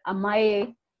 am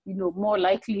I, more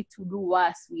likely to do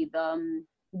worse with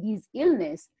this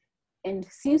illness? And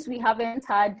since we haven't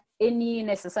had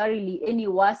necessarily any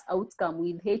worse outcome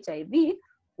with HIV,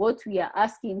 what we are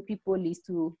asking people is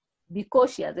to be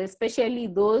cautious, especially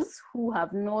those who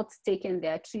have not taken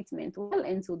their treatment well,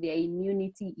 and so their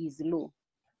immunity is low.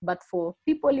 But for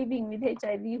people living with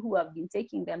HIV who have been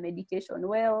taking their medication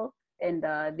well and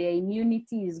their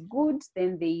immunity is good,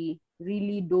 then they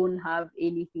really don't have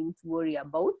anything to worry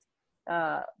about.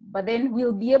 But then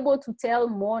we'll be able to tell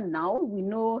more now. We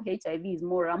know HIV is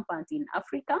more rampant in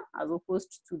Africa as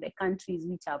opposed to the countries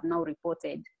which have now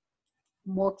reported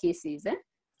more cases.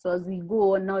 So as we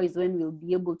go on now is when we'll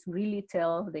be able to really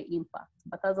tell the impact.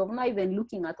 But as of now, even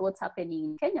looking at what's happening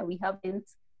in Kenya, we haven't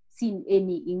seen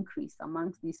any increase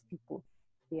amongst these people.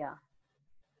 Yeah.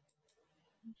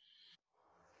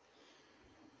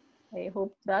 I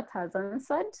hope that has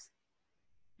answered.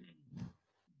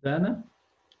 Diana?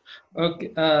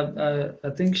 Okay, I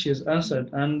think she's answered.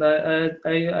 And I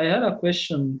had a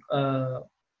question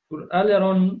earlier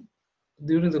on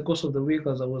during the course of the week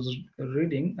as I was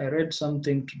reading. I read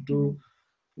something to do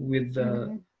with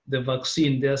the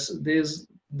vaccine. There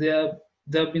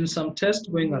have been some tests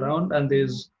going around, and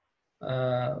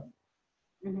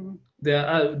there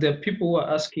are people who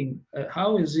are asking,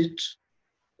 how is it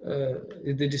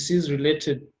the disease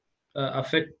related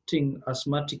affecting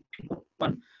asthmatic people?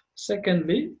 One.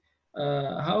 Secondly,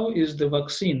 how is the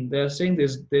vaccine? They are saying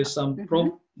there's some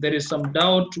there is some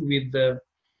doubt with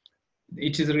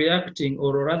it is reacting,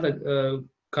 or rather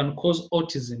can cause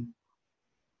autism.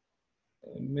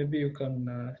 Maybe you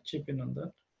can chip in on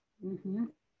that.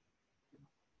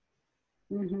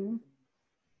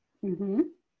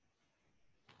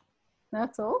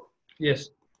 That's all? Yes.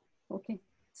 Okay.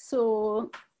 So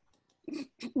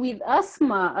with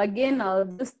asthma, again, I'll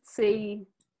just say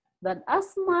that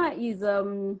asthma is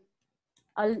an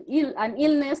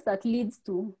illness that leads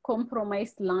to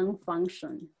compromised lung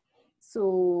function.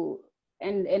 So,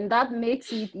 and that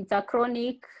makes it's a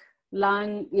chronic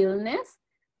lung illness.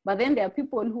 But then there are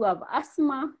people who have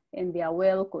asthma and they are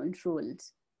well controlled.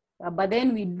 But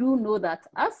then we do know that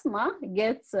asthma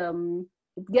gets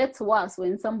worse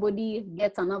when somebody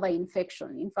gets another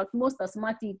infection. In fact, most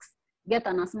asthmatics get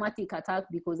an asthmatic attack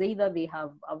because either they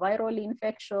have a viral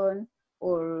infection,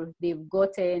 or they've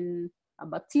gotten a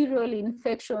bacterial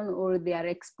infection, or they are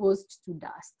exposed to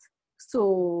dust.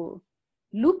 So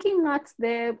looking at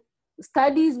the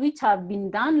studies which have been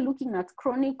done, looking at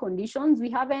chronic conditions, we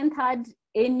haven't had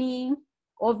any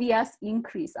obvious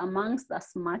increase amongst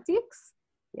asthmatics.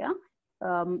 Yeah.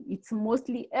 It's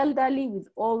mostly elderly with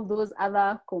all those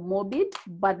other comorbid,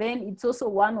 but then it's also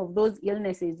one of those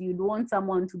illnesses you'd want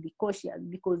someone to be cautious,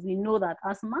 because we know that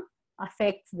asthma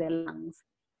affects the lungs.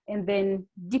 And then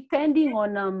depending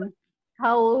on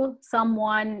how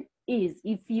someone is,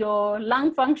 if your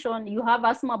lung function, you have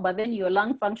asthma, but then your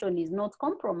lung function is not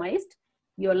compromised,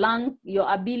 your lung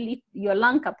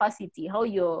capacity, how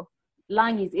your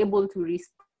lung is able to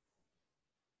respond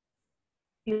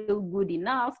feel good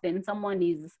enough, then someone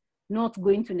is not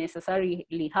going to necessarily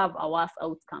have a worse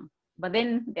outcome. But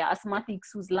then the asthmatics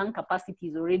whose lung capacity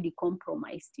is already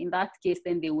compromised, in that case,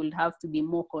 then they will have to be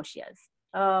more cautious.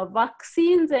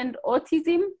 Vaccines and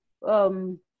autism.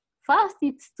 First,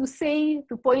 it's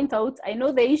to point out, I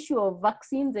know the issue of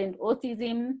vaccines and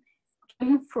autism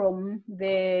came from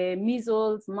the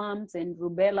measles, mumps, and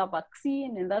rubella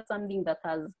vaccine, and that's something that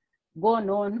has gone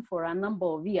on for a number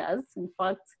of years, in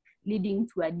fact, leading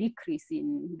to a decrease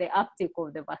in the uptake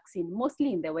of the vaccine,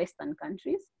 mostly in the Western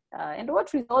countries. And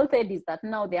what resulted is that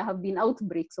now there have been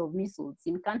outbreaks of measles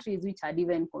in countries which had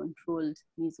even controlled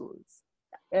measles.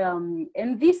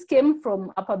 And this came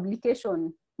from a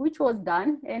publication which was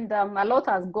done, and a lot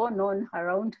has gone on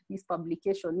around this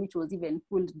publication, which was even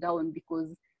pulled down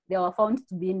because there were found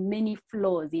to be many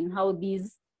flaws in how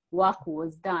this work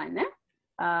was done.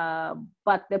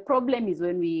 But the problem is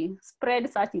when we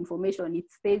spread such information,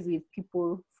 it stays with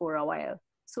people for a while.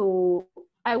 So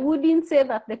I wouldn't say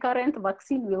that the current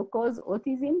vaccine will cause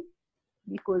autism,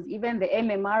 because even the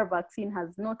MMR vaccine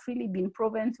has not really been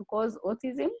proven to cause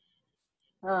autism.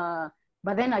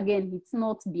 But then again, it's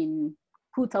not been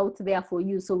put out there for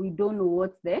you, so we don't know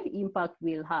what the impact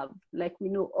will have. Like we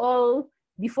know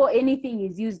before anything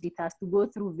is used, it has to go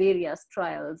through various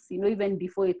trials, even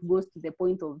before it goes to the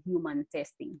point of human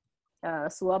testing.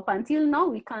 So up until now,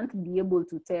 we can't be able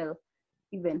to tell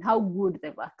even how good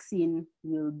the vaccine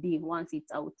will be once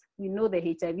it's out. We know the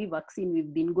HIV vaccine,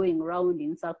 we've been going around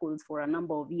in circles for a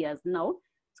number of years now.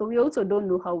 So we also don't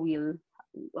know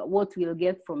what we'll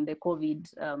get from the COVID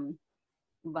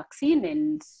vaccine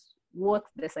and what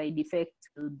the side effects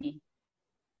will be.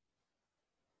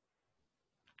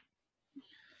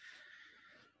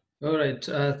 All right,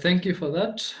 thank you for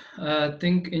that. I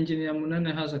think Engineer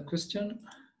Munene has a question.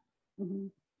 Mm-hmm.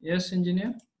 Yes,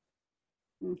 Engineer?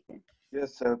 Okay.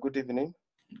 Yes, good evening.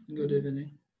 Good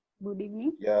evening. Good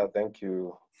evening. Yeah, thank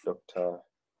you, Dr.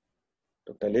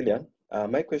 Lilian.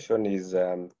 My question is,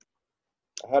 I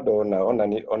had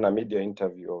on a media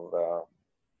interview of a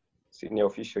senior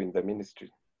official in the ministry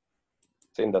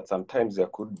saying that sometimes there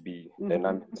could be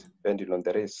dynamics depending on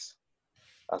the race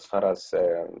as far as...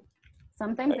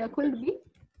 sometimes there could be?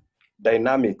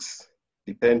 Dynamics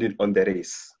depending on the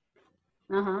race.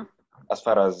 As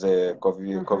far as COVID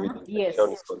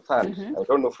infection is concerned. I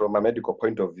don't know from a medical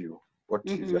point of view, what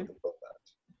is your thought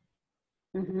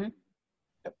on that?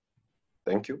 Yep.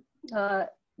 Thank you.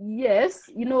 Yes,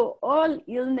 all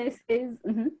illnesses,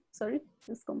 sorry,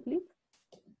 just complete.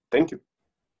 Thank you.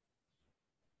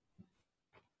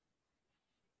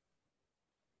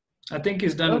 I think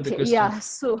he's done with the question. Yeah,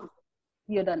 so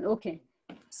you're done, okay.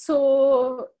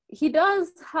 So he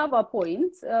does have a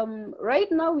point. Right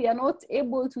now, we are not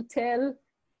able to tell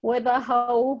whether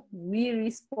how we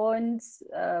respond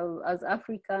as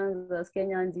Africans, as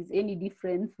Kenyans, is any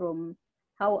different from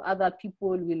how other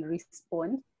people will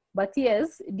respond. But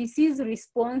yes, disease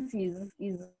response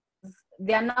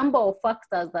there are a number of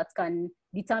factors that can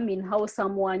determine how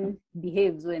someone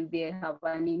behaves when they have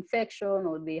an infection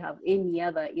or they have any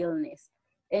other illness.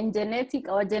 And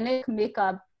our genetic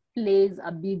makeup plays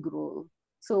a big role.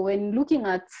 So when looking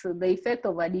at the effect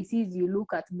of a disease, you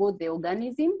look at both the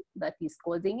organism that is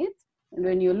causing it. And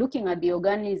when you're looking at the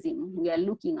organism, we are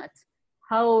looking at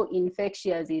how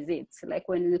infectious is it? Like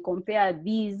when we compare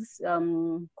these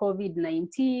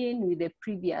COVID-19 with the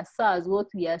previous SARS, what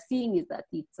we are seeing is that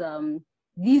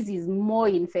this is more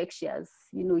infectious.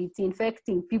 It's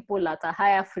infecting people at a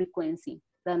higher frequency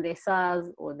than the SARS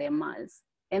or the MERS.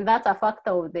 And that's a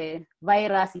factor of the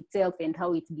virus itself and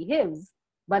how it behaves.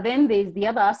 But then there's the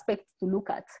other aspect to look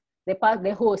at,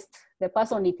 the host, the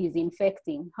person it is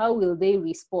infecting. How will they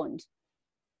respond?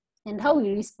 And how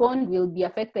we respond will be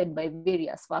affected by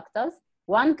various factors.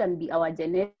 One can be our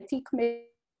genetic makeup.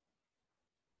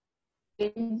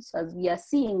 As we are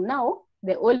seeing now,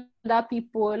 the older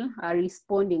people are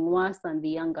responding worse than the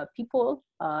younger people.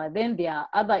 Then there are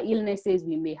other illnesses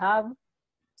we may have.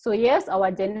 So yes,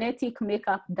 our genetic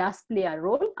makeup does play a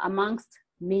role amongst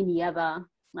many other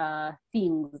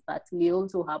things that may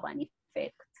also have an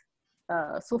effect.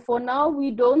 So for now, we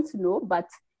don't know, but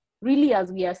really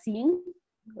as we are seeing,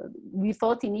 we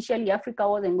thought initially Africa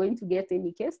wasn't going to get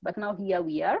any case, but now here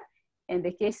we are, and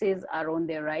the cases are on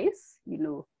the rise,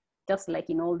 just like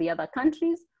in all the other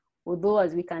countries. Although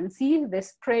as we can see, the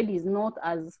spread is not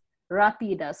as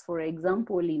rapid as, for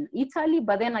example, in Italy,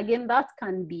 but then again, that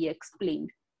can be explained.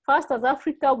 First, as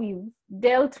Africa, we've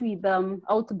dealt with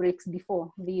outbreaks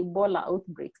before, the Ebola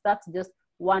outbreaks. That's just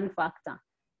one factor.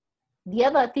 The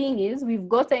other thing is we've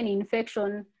got an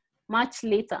infection much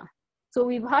later. So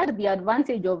we've had the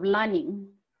advantage of learning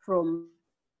from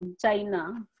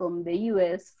China, from the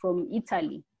US, from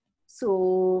Italy.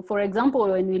 So for example,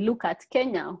 when we look at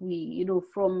Kenya, we,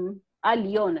 from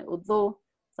early on, although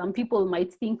some people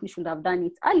might think we should have done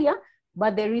it earlier,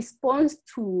 but the response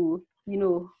to,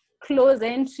 close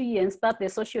entry and start the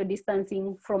social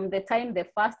distancing from the time the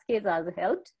first case has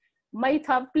helped might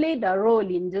have played a role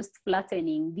in just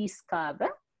flattening this curve.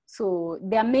 So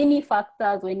there are many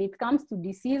factors when it comes to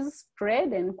disease spread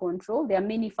and control. There are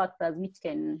many factors which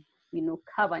can,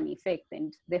 have an effect,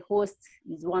 and the host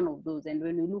is one of those. And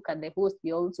when we look at the host,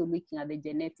 we're also looking at the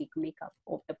genetic makeup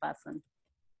of the person.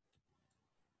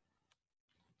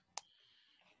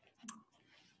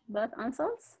 That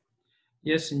answers?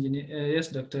 Yes, engineer. Yes,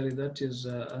 Dr. That is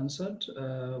answered.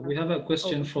 We have a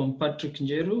question from Patrick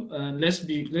Njeru. Let's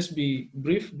be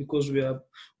brief because we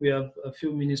have a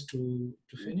few minutes to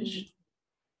finish.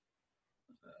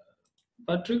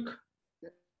 Patrick.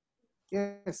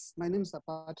 Yes, my name is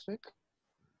Patrick.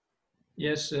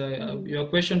 Yes, your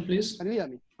question, please. Can you hear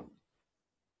me?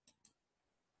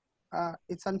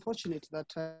 It's unfortunate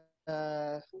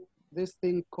that this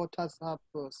thing caught us up,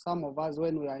 some of us,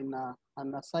 when we are in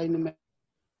an assignment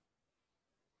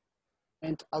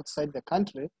outside the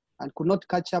country and could not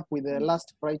catch up with the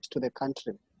last flight to the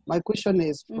country. My question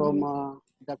is from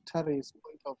Dr.'s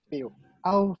point of view.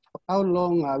 How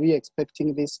long are we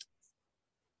expecting this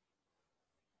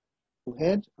to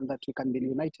head, and that we can be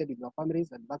united with our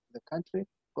families and back to the country?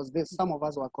 Because there's some of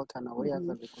us were caught unawares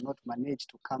that we could not manage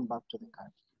to come back to the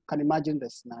country. Can imagine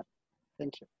the scenario.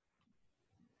 Thank you.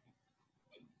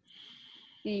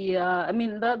 Yeah, I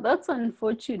mean, that's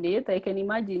unfortunate. I can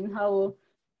imagine how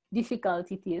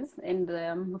difficult it is. And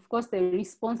of course, the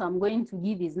response I'm going to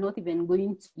give is not even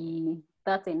going to be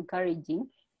that encouraging,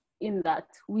 in that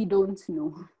we don't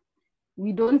know.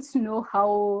 We don't know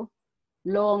how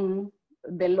long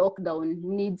the lockdown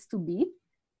needs to be.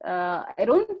 I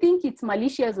don't think it's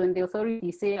malicious when the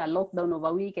authorities say a lockdown of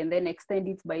a week and then extend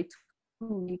it by 2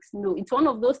 weeks. No, it's one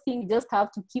of those things, you just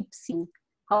have to keep seeing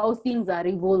how things are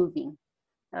evolving.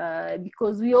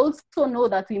 Because we also know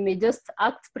that we may just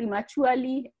act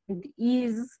prematurely and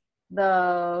ease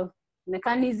the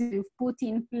mechanism we've put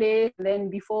in place, then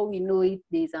before we know it,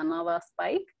 there's another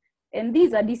spike. And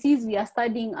these are diseases we are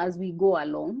studying as we go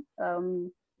along.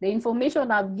 The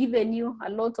information I've given you, a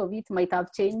lot of it might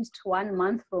have changed 1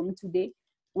 month from today.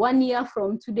 1 year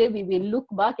from today, we will look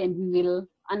back and we will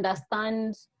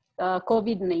understand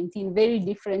COVID-19 very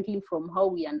differently from how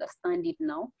we understand it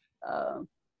now.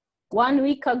 1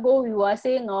 week ago, we were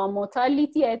saying our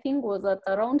mortality, I think, was at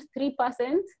around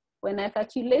 3%. When I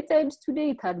calculated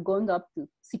today, it had gone up to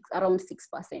around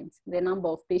 6%. The number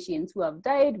of patients who have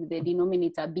died, with the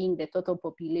denominator being the total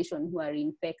population who are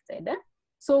infected.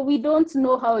 So we don't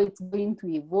know how it's going to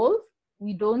evolve.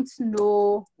 We don't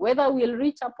know whether we'll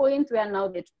reach a point where now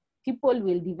that people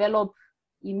will develop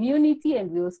immunity and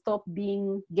will stop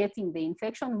getting the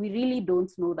infection. We really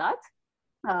don't know that.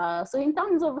 So in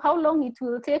terms of how long it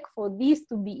will take for this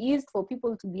to be eased, for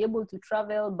people to be able to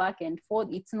travel back and forth,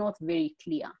 it's not very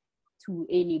clear to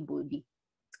anybody.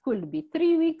 It could be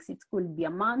 3 weeks, it could be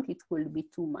a month, it could be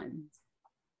 2 months.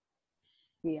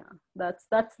 Yeah, that's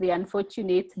the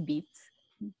unfortunate bit.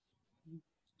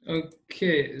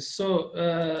 Okay, so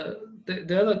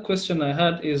the other question I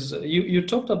had is, you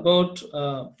talked about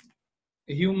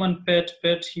human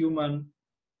pet human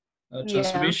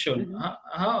transmission. Yeah.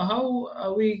 How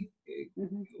are we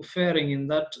faring in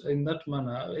that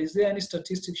manner? Is there any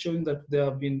statistics showing that there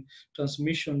have been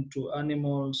transmission to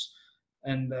animals,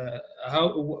 and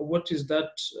what is that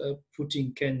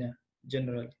putting Kenya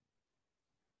generally,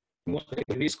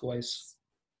 risk-wise?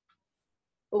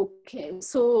 Okay,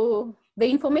 so the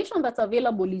information that's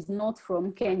available is not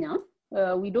from Kenya.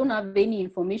 We don't have any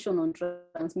information on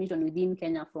transmission within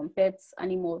Kenya from pets,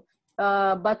 animals.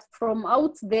 But from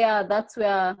out there, that's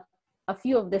where a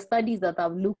few of the studies that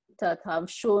I've looked at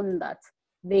have shown that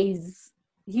there is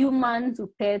human to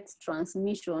pet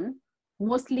transmission,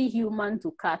 mostly human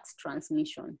to cat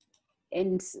transmission.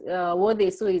 And what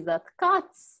they saw is that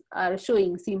cats are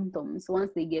showing symptoms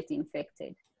once they get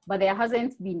infected, but there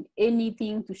hasn't been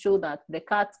anything to show that the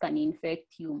cats can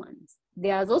infect humans.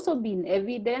 There has also been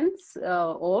evidence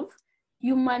of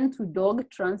human to dog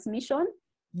transmission,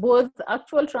 both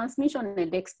actual transmission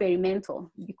and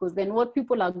experimental, because then what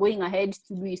people are going ahead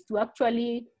to do is to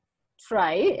actually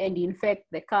try and infect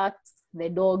the cats, the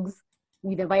dogs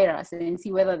with the virus and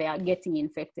see whether they are getting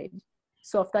infected.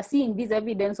 So after seeing this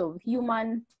evidence of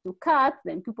human to cat,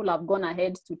 then people have gone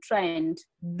ahead to try and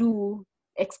do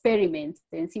experiments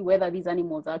and see whether these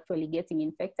animals are actually getting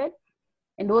infected.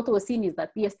 And what was seen is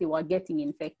that yes, they were getting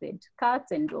infected,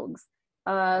 cats and dogs.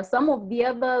 Some of the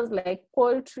others, like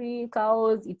poultry,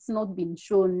 cows, it's not been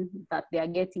shown that they are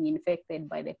getting infected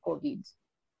by the COVID.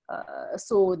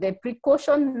 So the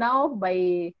precaution now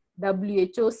by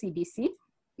WHO CDC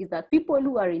is that people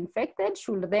who are infected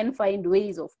should then find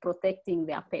ways of protecting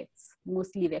their pets,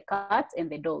 mostly the cats and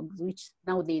the dogs, which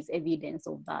now there is evidence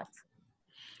of that.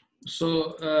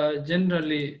 So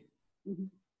generally,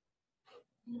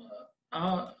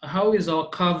 how is our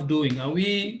curve doing? Are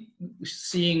we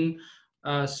seeing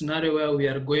a scenario where we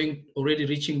are already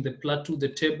reaching the plateau, the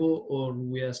table, or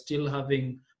we are still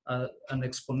having an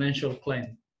exponential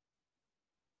climb?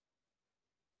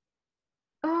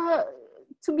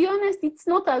 To be honest, it's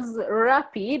not as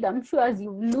rapid. I'm sure as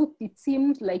you've looked, it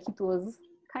seemed like it was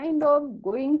kind of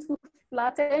going to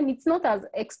flatten. It's not as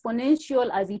exponential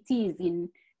as it is in,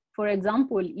 for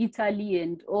example, Italy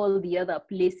and all the other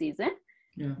places.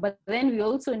 Yeah. But then we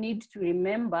also need to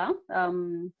remember,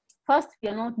 first, we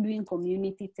are not doing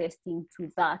community testing to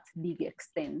that big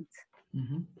extent.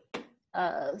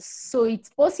 Mm-hmm. So it's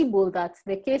possible that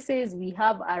the cases we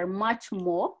have are much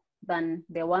more than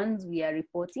the ones we are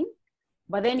reporting.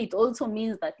 But then it also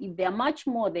means that if they are much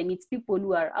more, then it's people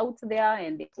who are out there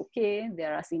and they're okay,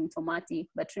 they're asymptomatic.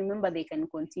 But remember, they can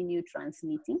continue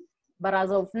transmitting. But as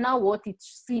of now, what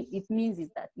it means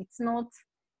is that it's not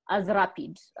as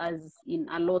rapid as in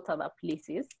a lot of other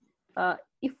places.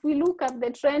 If we look at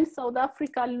the trend South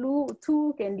Africa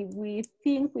took, and if we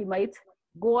think we might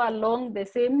go along the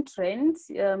same trend,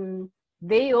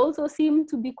 they also seem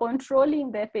to be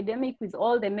controlling the epidemic with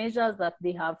all the measures that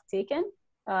they have taken.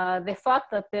 The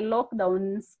fact that the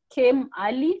lockdowns came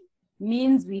early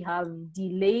means we have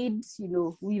delayed,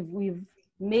 we've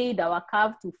made our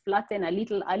curve to flatten a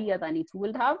little earlier than it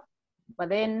would have. But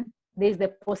then there's the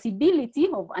possibility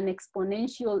of an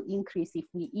exponential increase if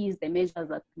we ease the measures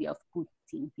that we have put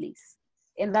in place.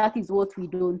 And that is what we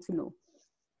don't know.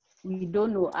 We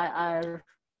don't know, are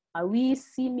we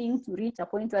seeming to reach a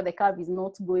point where the curve is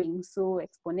not going so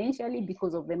exponentially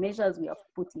because of the measures we have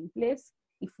put in place?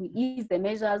 If we ease the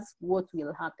measures, what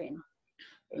will happen?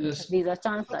 Yes. There's a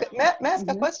chance that... Okay. May I ask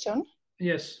a question?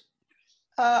 Yes.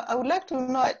 I would like to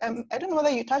know, I don't know whether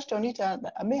you touched on it, I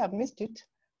may have missed it.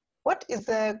 What is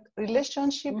the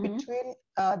relationship between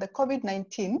the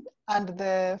COVID-19 and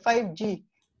the 5G?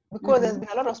 Because there's been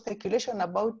a lot of speculation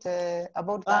about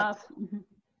that.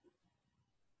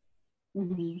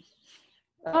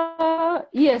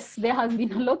 Yes, there has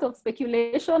been a lot of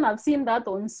speculation. I've seen that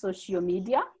on social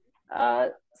media.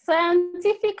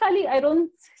 Scientifically, I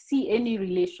don't see any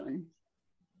relation.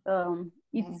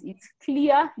 It's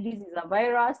clear this is a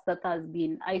virus that has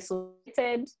been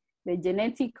isolated. The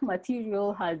genetic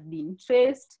material has been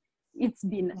traced. It's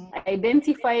been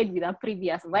identified with a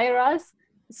previous virus.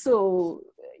 So,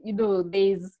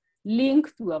 there's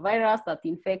link to a virus that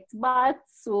infects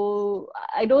bats. So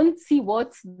I don't see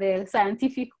what the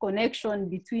scientific connection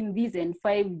between this and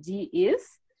 5G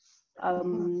is.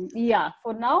 Yeah,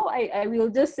 for now, I will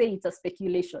just say it's a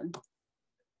speculation.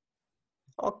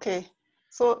 Okay.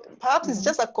 So perhaps it's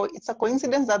just a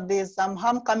coincidence that there's some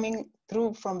harm coming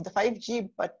through from the 5G,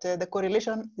 but the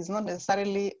correlation is not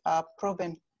necessarily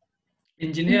proven.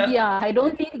 Engineer, yeah, I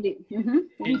don't think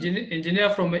engineer,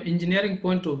 from an engineering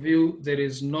point of view, there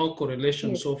is no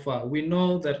correlation so far. We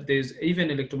know that there's even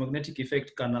electromagnetic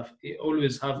effect can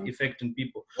always have effect in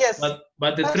people. Yes.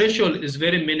 But the threshold is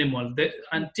very minimal.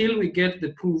 Until we get the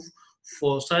proof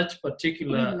for such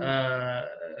particular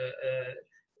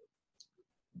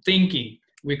thinking,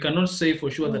 we cannot say for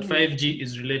sure that 5G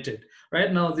is related.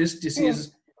 Right now, this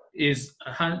disease is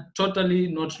totally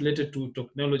not related to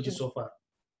technology so far.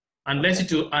 Unless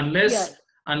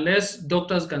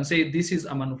doctors can say this is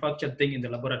a manufactured thing in the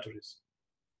laboratories.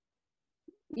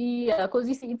 Yeah, because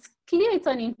it's clear it's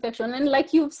an infection. And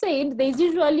like you've said, there's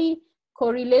usually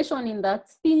correlation in that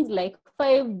things like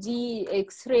 5G,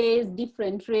 X-rays,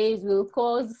 different rays will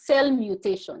cause cell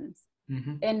mutations.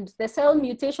 And the cell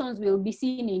mutations will be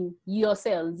seen in your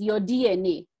cells, your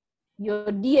DNA.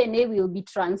 Your DNA will be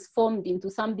transformed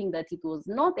into something that it was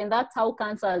not, and that's how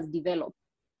cancers develop.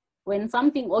 When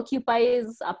something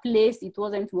occupies a place it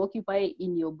wasn't to occupy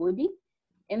in your body.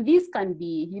 And this can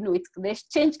be, the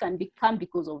change can become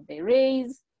because of the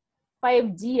rays.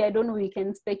 5G, I don't know, we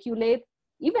can speculate.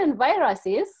 Even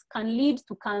viruses can lead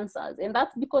to cancers. And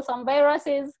that's because some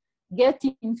viruses get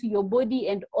into your body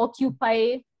and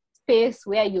occupy space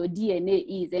where your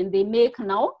DNA is. And they make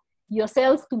now your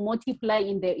cells to multiply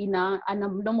in a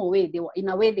abnormal way, in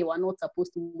a way they were not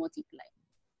supposed to multiply.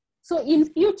 So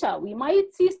in future, we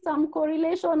might see some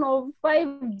correlation of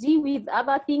 5G with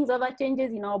other things, other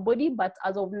changes in our body, but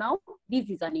as of now, this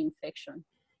is an infection.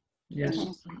 Yes.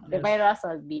 The virus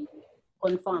has been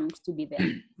confirmed to be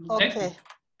there. Okay.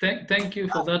 Thank you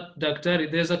for that, Dr.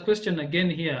 There's a question again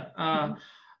here. Are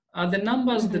the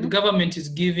numbers that the government is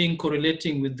giving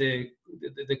correlating with the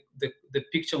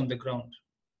picture on the ground?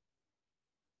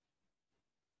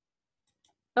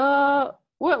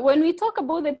 When we talk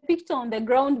about the picture on the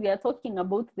ground, we are talking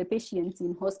about the patients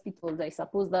in hospitals. I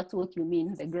suppose that's what you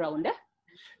mean, the ground.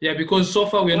 Yeah, because so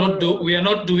far we are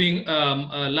not doing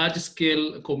large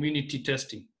scale community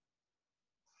testing.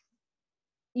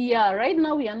 Yeah, right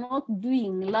now we are not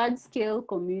doing large scale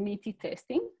community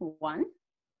testing, one.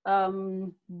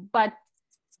 But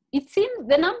it seems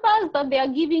the numbers that they are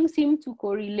giving seem to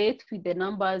correlate with the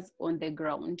numbers on the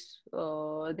ground,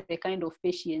 the kind of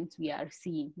patients we are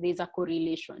seeing. There's a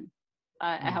correlation.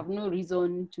 I have no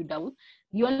reason to doubt.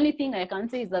 The only thing I can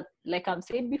say is that, like I've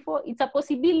said before, it's a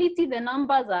possibility the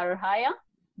numbers are higher,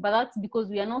 but that's because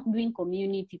we are not doing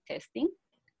community testing.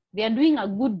 They are doing a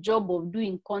good job of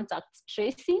doing contact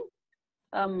tracing.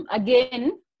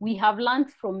 Again, we have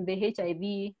learned from the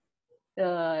HIV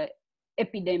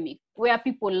epidemic, where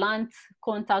people learned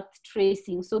contact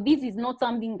tracing. So this is not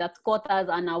something that caught us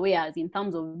unawares in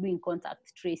terms of doing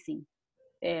contact tracing.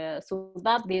 So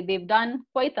that they've done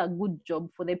quite a good job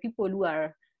for the people who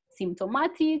are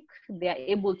symptomatic. They are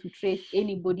able to trace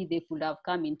anybody they could have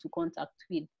come into contact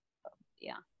with.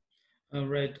 Yeah. All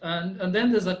right, and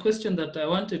then there's a question that I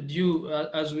wanted you,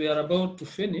 as we are about to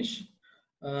finish,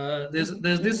 there's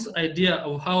this idea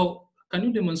of how, can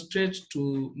you demonstrate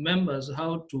to members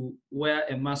how to wear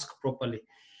a mask properly?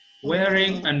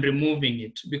 Wearing and removing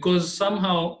it, because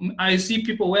somehow I see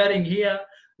people wearing here,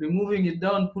 removing it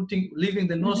down, leaving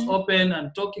the nose open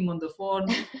and talking on the phone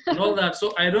and all that.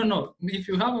 So I don't know, if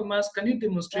you have a mask, can you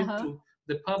demonstrate to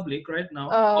the public right now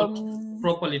how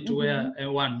properly to wear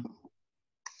one?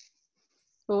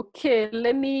 Okay,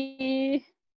 let me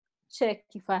check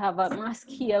if I have a mask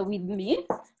here with me.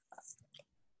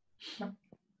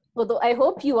 Although I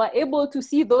hope you are able to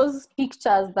see those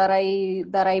pictures that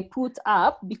I put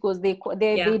up, because they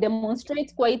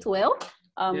demonstrate quite well.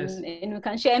 Yes. And we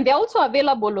can share, and they're also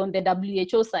available on the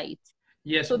WHO site.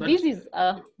 Yes. So this is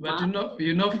but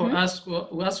you know, for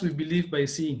us we believe by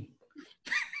seeing.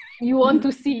 You want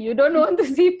to see, you don't want to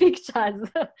see pictures.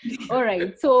 All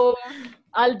right, so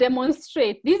I'll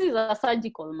demonstrate. This is a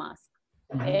surgical mask.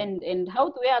 And how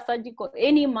to wear a surgical,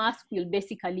 any mask will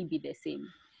basically be the same.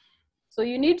 So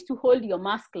you need to hold your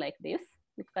mask like this.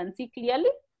 You can see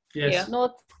clearly. Yes.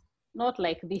 Not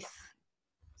like this.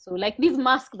 So like this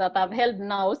mask that I've held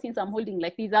now, since I'm holding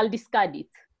like this, I'll discard it.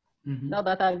 Now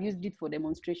that I've used it for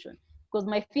demonstration. Because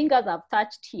my fingers have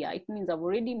touched here, it means I've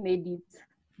already made it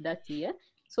dirty.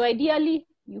 So ideally,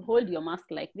 you hold your mask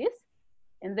like this,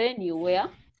 and then you wear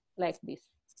like this.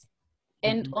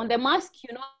 And on the mask,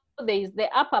 you know, there is the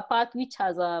upper part, which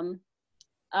has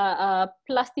a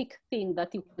plastic thing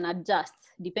that you can adjust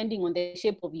depending on the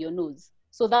shape of your nose.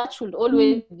 So that should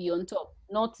always be on top,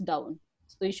 not down.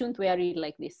 So you shouldn't wear it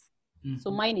like this.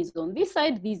 So mine is on this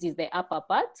side. This is the upper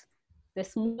part. The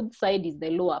smooth side is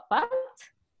the lower part.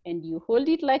 And you hold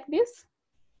it like this.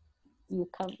 You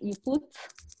put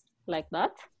like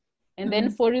that. And then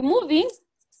for removing,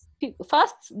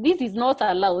 first, this is not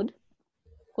allowed.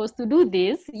 Because to do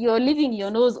this, you're leaving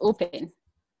your nose open.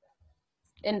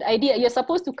 And you're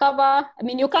supposed to cover, I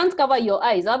mean, you can't cover your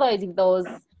eyes. Otherwise, if there was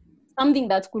something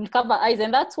that could cover eyes,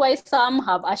 and that's why some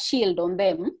have a shield on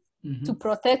them to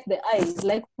protect the eyes.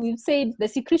 Like we've said, the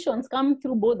secretions come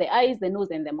through both the eyes, the nose,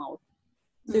 and the mouth.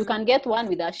 So you can get one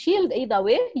with a shield. Either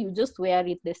way, you just wear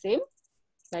it the same,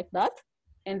 like that.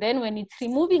 And then when it's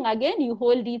removing again, you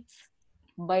hold it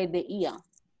by the ear.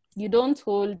 You don't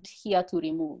hold here to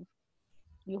remove.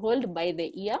 You hold by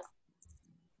the ear,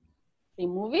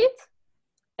 remove it.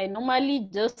 I normally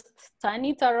just turn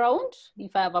it around.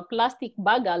 If I have a plastic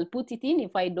bag, I'll put it in.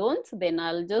 If I don't, then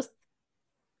I'll just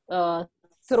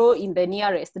throw in the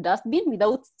nearest dustbin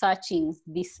without touching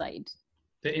this side.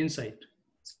 The inside.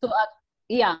 So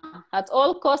at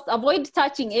all costs, avoid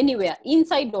touching anywhere,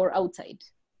 inside or outside.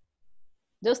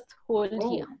 Just hold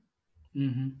here.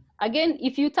 Again,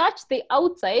 if you touch the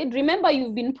outside, remember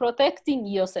you've been protecting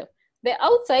yourself. The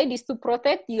outside is to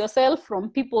protect yourself from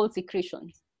people's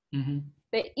secretions.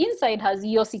 The inside has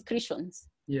your secretions.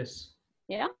 Yes.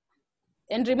 Yeah.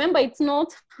 And remember, it's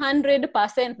not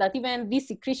 100% that even these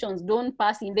secretions don't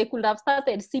pass in. They could have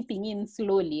started seeping in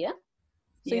slowly.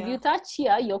 So if you touch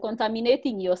here, you're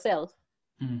contaminating yourself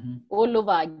all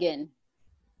over again.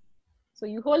 So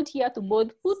you hold here to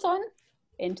both put on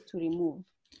and to remove.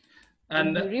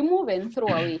 And you remove and throw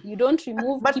away. You don't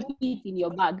remove, keep it in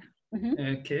your bag.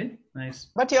 Okay, nice.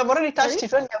 But you have already touched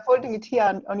it when you're holding it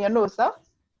here on your nose, huh?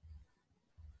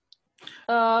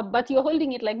 But you're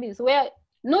holding it like this.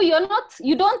 No, you're not.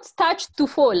 You don't touch to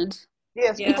fold.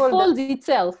 Yes, it folds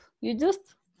itself. You just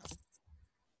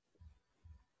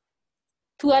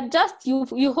to adjust.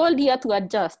 You hold here to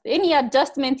adjust. Any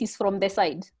adjustment is from the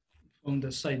side. From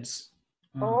the sides.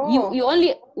 You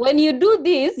only, when you do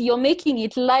this, you're making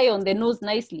it lie on the nose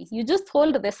nicely. You just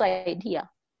hold the side here.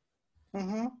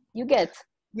 You get?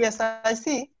 Yes, I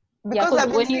see. Yeah, Because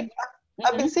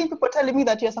I've been seeing people telling me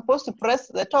that you're supposed to press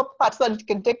the top part so that it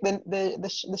can take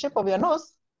the shape of your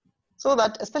nose, so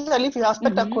that especially if you have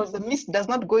spectacles, the mist does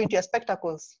not go into your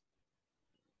spectacles.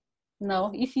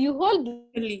 Now, if you hold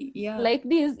like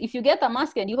this, if you get a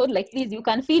mask and you hold like this, you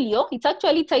can feel it's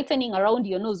actually tightening around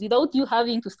your nose without you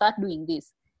having to start doing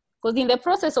this. Because in the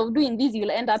process of doing this,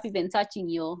 you'll end up even touching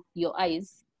your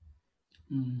eyes.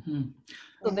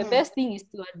 So the best thing is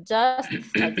to adjust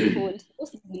as you hold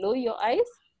just below your eyes.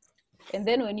 And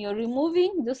then when you're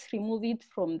removing, just remove it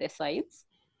from the sides.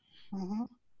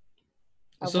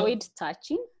 Avoid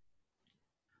touching.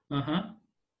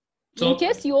 So, in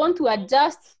case you want to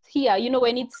adjust here,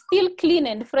 when it's still clean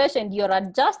and fresh and you're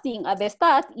adjusting at the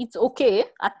start, it's okay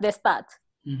at the start.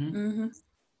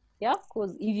 Yeah,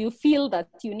 because if you feel that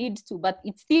you need to, but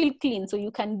it's still clean, so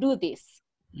you can do this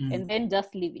and then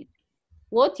just leave it.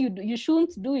 What you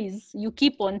shouldn't do is you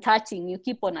keep on touching, you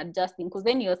keep on adjusting, because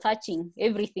then you're touching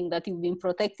everything that you've been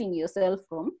protecting yourself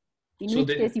from, in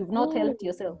which case you've not helped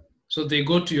yourself. So they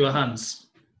go to your hands.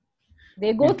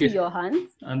 They go to your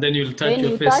hands. And then you'll touch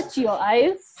your face. Then you touch your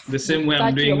eyes. The same way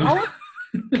I'm doing now.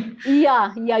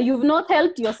 Yeah, you've not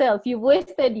helped yourself. You've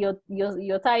wasted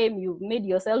your time. You've made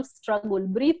yourself struggle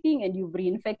breathing, and you've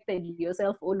reinfected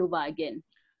yourself all over again.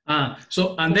 Let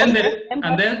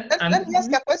me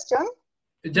ask a question.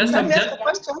 Just a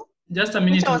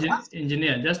minute,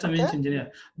 engineer. Just a minute,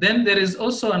 engineer. Then there is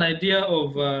also an idea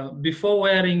of before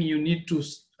wearing, you need to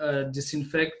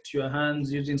disinfect your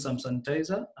hands using some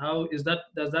sanitizer. How is that?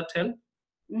 Does that help?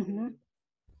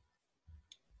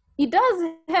 It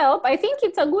does help. I think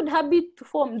it's a good habit to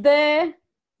form. The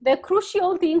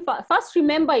crucial thing, first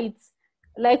remember, it's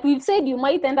like we've said, you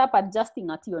might end up adjusting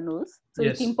at your nose. So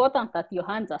it's important that your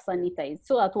hands are sanitized,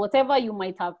 so that whatever you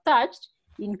might have touched,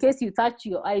 in case you touch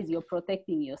your eyes, you're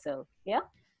protecting yourself. Yeah.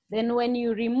 Then when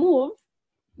you remove,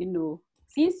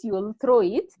 since you'll throw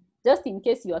it, just in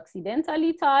case you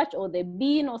accidentally touch or the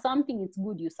bin or something, it's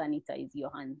good you sanitize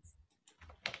your hands.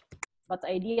 But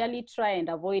ideally, try and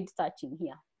avoid touching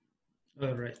here.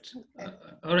 All right.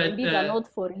 All right. These are not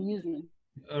for using.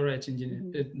 All right,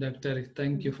 engineer. Dr.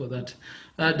 Thank you for that.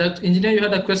 Dr. Engineer, you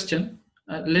had a question?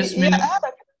 I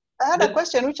had a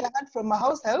question which I had from my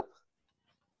house help.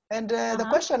 And the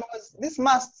question was, this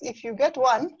mask, if you get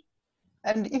one,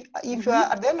 and if you are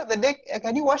at the end of the day,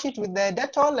 can you wash it with the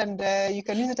Dettol and you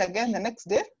can use it again the next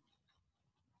day?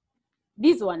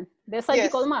 This one, the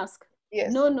surgical mask?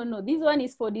 Yes. No. This one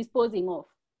is for disposing of.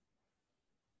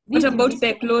 What about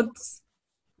the clothes?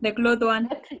 The cloth one?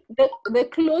 The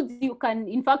clothes you can,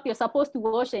 in fact, you're supposed to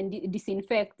wash and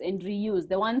disinfect and reuse,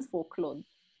 the ones for clothes.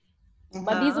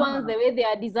 But these ones, the way they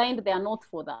are designed, they are not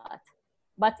for that.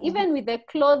 But even with the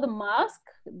cloth mask,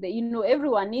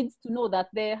 everyone needs to know that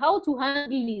how to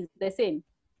handle is the same.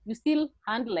 You still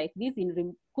handle like this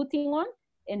in putting on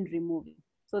and removing.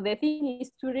 So the thing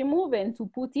is to remove and to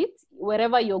put it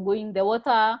wherever you're going, the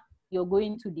water you're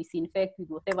going to disinfect with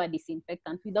whatever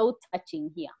disinfectant without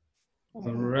touching here.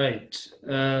 All right.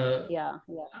 Yeah.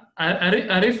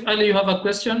 Arif Ali, you have a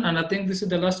question, and I think this is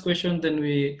the last question. Then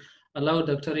we allow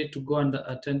Dr. to go and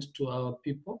attend to our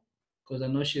people, because I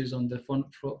know she's on the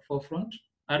forefront.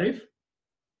 Arif?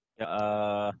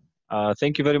 Yeah,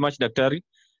 thank you very much, Dr.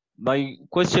 My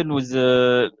question was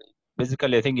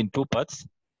basically, I think, in two parts.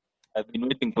 I've been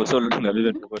waiting for so long, I've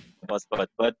even forgotten the first part.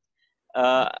 But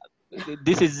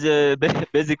this is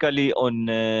basically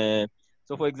on,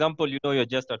 so for example, you're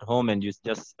just at home and you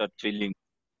just start feeling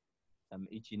some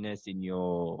itchiness in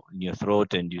your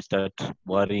throat and you start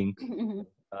worrying.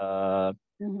 Are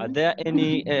there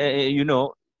any,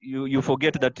 you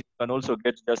forget that you can also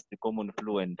get just the common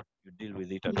flu and you deal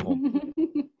with it at home.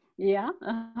 Yeah.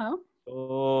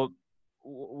 So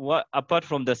what, apart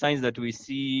from the signs that we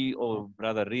see or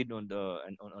rather read on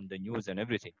the news and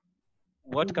everything,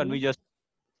 what can we just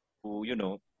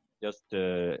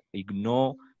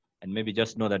ignore and maybe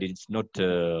just know that it's not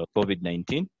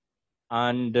COVID-19?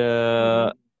 And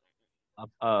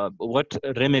what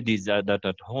remedies are that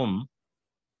at home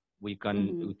we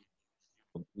can,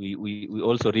 we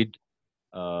also read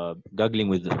gargling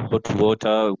with hot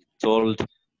water, salt,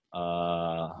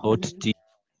 hot tea,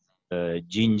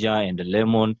 ginger and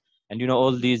lemon, and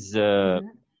all these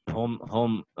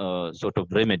home sort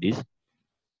of remedies.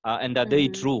 And are they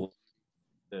true?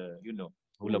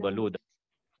 Hula baloo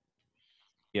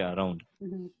around.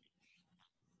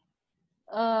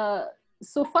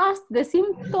 So first, the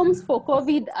symptoms for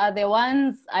COVID are the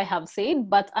ones I have said,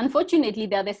 but unfortunately,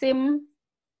 they're the same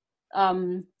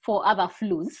for other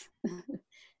flus.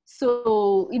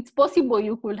 So it's possible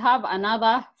you could have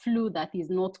another flu that is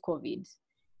not COVID.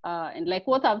 And like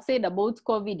what I've said about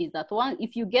COVID is that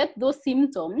if you get those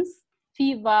symptoms,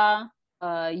 fever,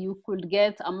 you could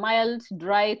get a mild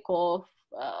dry cough,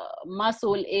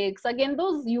 muscle aches. Again,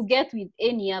 those you get with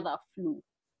any other flu.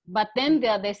 But then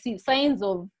there are the signs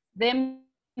of them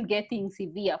getting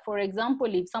severe. For example,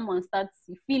 if someone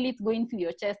you feel it going to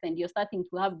your chest and you're starting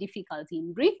to have difficulty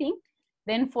in breathing,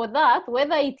 then for that,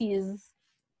 whether it is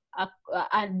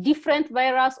a different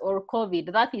virus or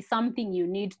COVID, that is something you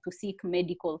need to seek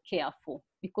medical care for,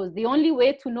 because the only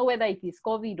way to know whether it is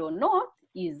COVID or not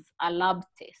is a lab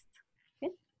test.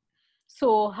 Okay?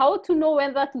 So how to know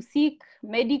whether to seek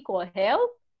medical help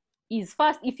is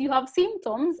first, if you have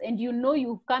symptoms and you know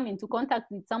you've come into contact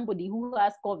with somebody who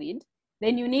has COVID,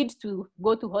 then you need to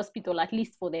go to hospital at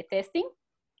least for the testing.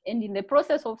 And in the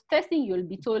process of testing, you'll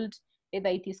be told whether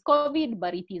it is COVID,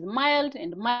 but it is mild,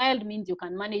 and mild means you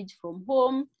can manage from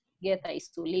home, get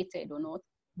isolated or not.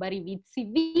 But if it's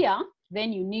severe,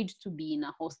 then you need to be in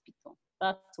a hospital.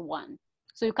 That's one.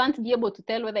 So you can't be able to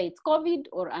tell whether it's COVID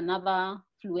or another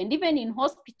flu. And even in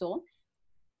hospital,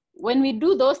 when we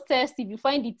do those tests, if you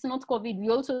find it's not COVID, we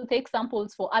also take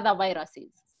samples for other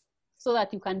viruses so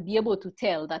that you can be able to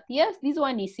tell that, yes, this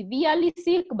one is severely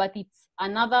sick, but it's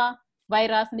another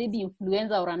virus, maybe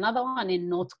influenza or another one, and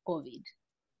not COVID.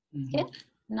 Mm-hmm. Okay.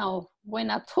 Now,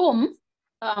 when at home,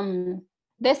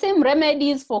 the same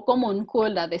remedies for common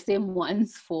cold are the same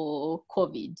ones for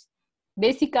COVID.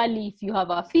 Basically, if you have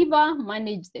a fever,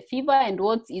 manage the fever, and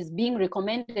what is being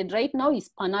recommended right now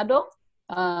is Panadol.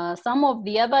 Some of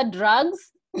the other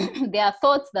drugs, there are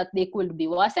thoughts that they could be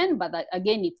worsened, but that,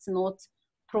 again, it's not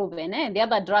proven. And the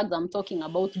other drugs I'm talking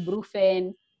about,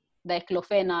 Brufen,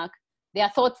 diclofenac, there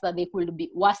are thoughts that they could be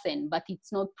worsened, but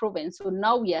it's not proven. So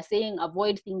now we are saying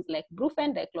avoid things like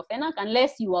Brufen, diclofenac,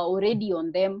 unless you are already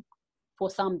on them for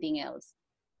something else.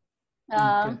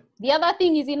 Okay. The other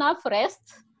thing is enough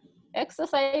rest,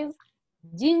 exercise,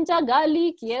 ginger,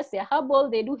 garlic, yes, they're herbal,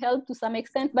 they do help to some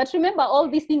extent. But remember, all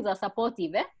these things are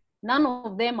supportive. None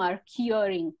of them are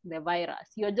curing the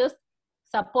virus. You're just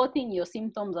supporting your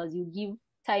symptoms as you give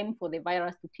time for the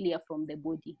virus to clear from the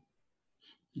body.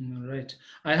 All right.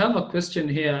 I have a question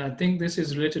here. I think this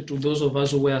is related to those of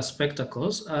us who wear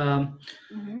spectacles.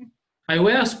 I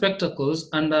wear spectacles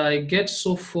and I get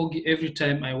so foggy every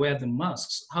time I wear the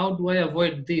masks. How do I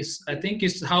avoid this? I think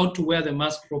it's how to wear the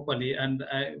mask properly. And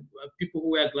people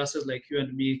who wear glasses like you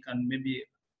and me can maybe,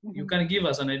 you can give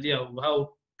us an idea of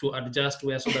how to adjust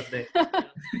wear so that they,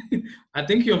 I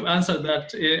think you've answered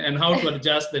that, and how to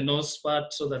adjust the nose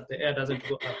part so that the air doesn't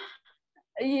go up.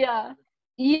 Yeah,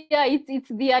 it's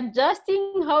the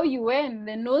adjusting how you wear in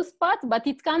the nose part, but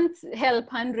it can't help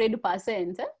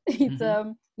 100%.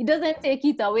 It's it doesn't take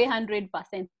it away 100%,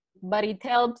 but it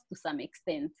helps to some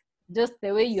extent. Just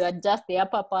the way you adjust the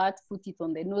upper part, put it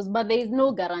on the nose, but there is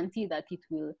no guarantee that it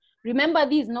will. Remember,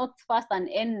 this is not first an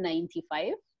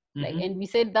N95. Like, and we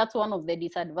said that's one of the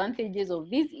disadvantages of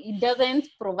this. It doesn't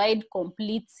provide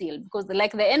complete seal, because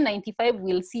like the N95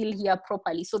 will seal here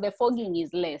properly, so the fogging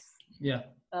is less. Yeah.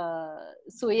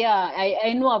 So yeah,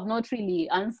 I know I've not really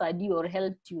answered you or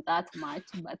helped you that much,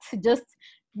 but just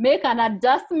make an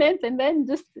adjustment, and then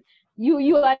just you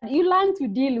learn to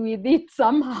deal with it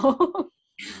somehow.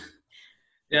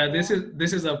 Yeah, this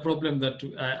is a problem that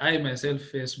I myself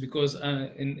face, because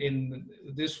in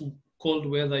this cold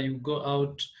weather, you go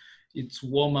out, it's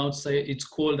warm outside, it's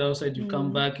cold outside, you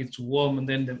come back, it's warm, and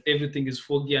then everything is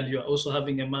foggy, and you're also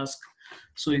having a mask,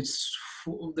 so it's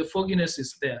the fogginess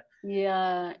is there.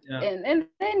 Yeah. And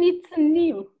then it's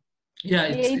new. Yeah,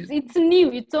 it's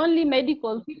new. It's only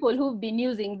medical people who've been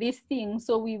using this thing,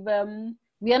 so we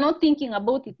are not thinking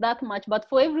about it that much, but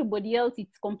for everybody else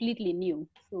it's completely new.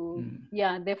 So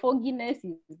yeah, the fogginess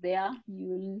is there.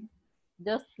 You'll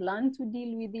just learn to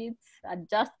deal with it,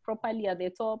 adjust properly at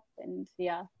the top, and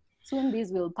yeah, soon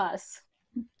this will pass.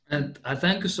 And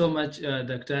thank you so much,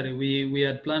 Dr. We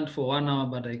had planned for 1 hour,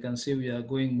 but I can see we are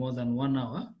going more than 1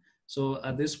 hour. So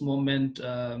at this moment,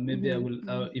 maybe I will,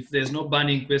 if there's no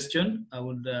burning question, I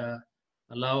would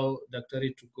allow Dr.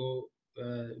 to go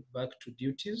back to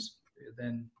duties.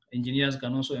 Then engineers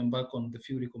can also embark on the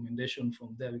few recommendations.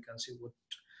 From there, we can see what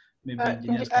maybe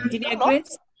engineers can do.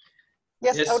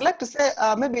 Yes, I would like to say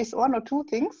maybe it's one or two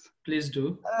things. Please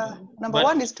do. Number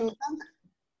one is to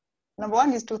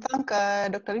thank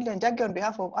Dr. Lilian Njagi on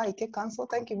behalf of IK Council.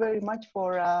 Thank you very much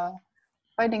for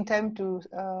finding time to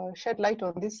shed light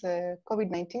on this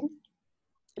COVID-19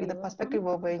 in the perspective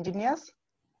of engineers.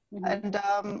 And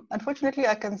unfortunately,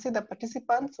 I can see the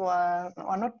participants were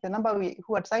not the number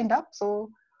who had signed up.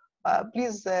 So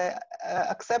please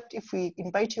accept if we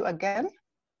invite you again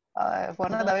for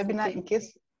another webinar in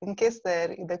case in case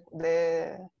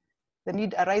the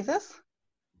need arises.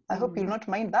 I hope you'll not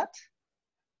mind that.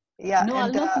 Yeah. No,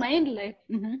 I'll not mind. Like.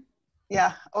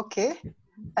 Yeah. Okay.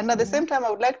 And at the same time, I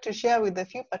would like to share with a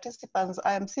few participants.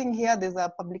 I am seeing here there's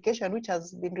a publication which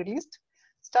has been released,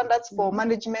 Standards for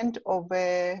Management of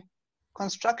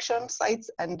Construction Sites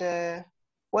and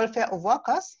Welfare of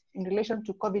Workers in relation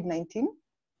to COVID-19,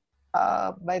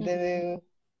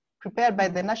 prepared by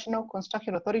the National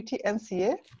Construction Authority,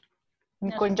 NCA,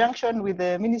 in conjunction with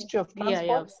the Ministry of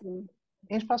Transport,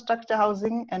 Infrastructure,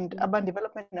 Housing, and Urban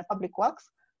Development and Public Works.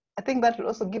 I think that will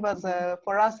also give us,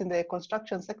 for us in the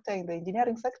construction sector, in the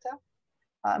engineering sector,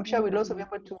 I'm sure we'll also be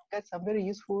able to get some very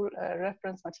useful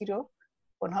reference material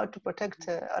on how to protect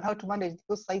and how to manage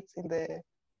those sites in the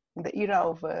era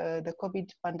of the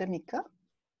COVID pandemic.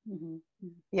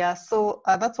 Yeah, so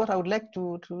that's what I would like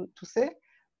to say.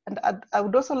 And I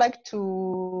would also like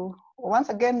to once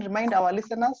again remind our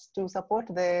listeners to support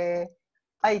the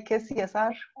IK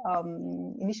CSR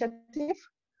initiative.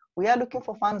 We are looking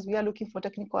for funds, we are looking for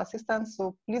technical assistance.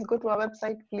 So please go to our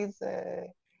website, please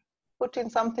put in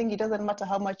something. It doesn't matter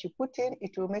how much you put in,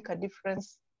 it will make a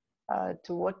difference it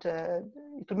will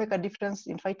make a difference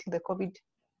in fighting the COVID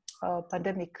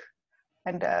pandemic.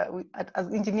 And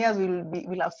as engineers,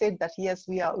 we'll have said that yes,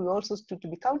 we also stood to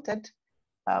be counted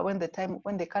when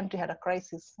the country had a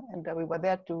crisis, and we were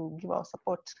there to give our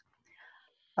support.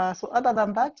 So other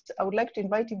than that, I would like to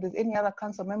invite, if there's any other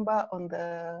council member on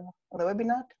the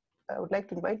webinar, I would like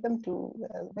to invite them to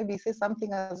maybe say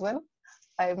something as well.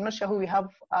 I'm not sure who we have.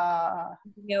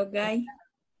 Engineer Ogai.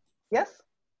 Yes?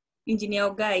 Engineer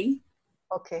Ogai.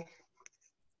 Okay.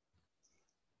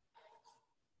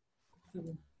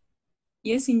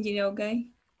 Yes, Engineer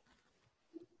Ogai.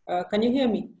 Can you hear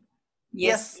me?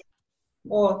 Yes.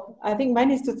 Oh, I think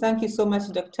mine is to thank you so much,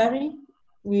 Dr.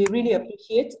 We really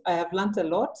appreciate. I have learned a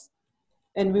lot,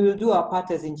 and we will do our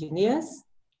part as engineers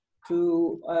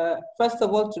to, first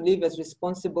of all, to live as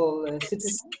responsible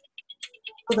citizens,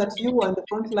 so that you on the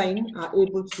front line are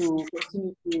able to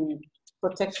continue to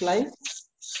protect life.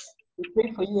 We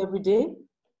pray for you every day.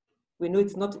 We know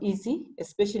it's not easy,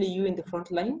 especially you in the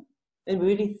front line, and we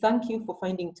really thank you for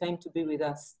finding time to be with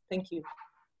us. Thank you.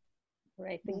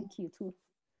 Right, thank you too.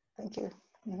 Thank you.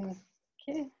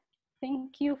 Okay.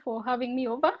 Thank you for having me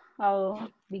over. I'll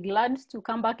be glad to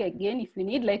come back again if you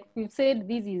need. Like we've said,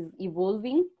 this is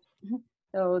evolving.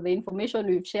 So the information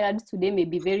we've shared today may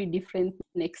be very different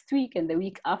next week and the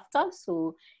week after.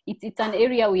 So it's an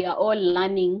area we are all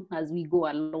learning as we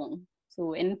go along.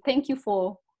 So, and thank you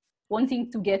for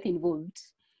wanting to get involved.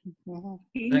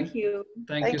 Thank you.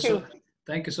 Thank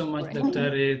you so much,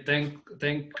 Dr.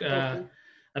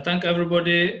 I thank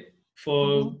everybody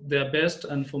for their best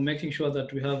and for making sure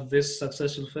that we have this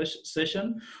successful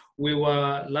session. We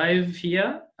were live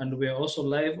here and we are also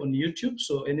live on YouTube.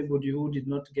 So anybody who did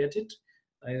not get it,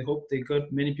 I hope they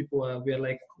got. Many people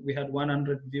we had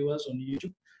 100 viewers on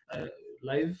YouTube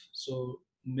live. So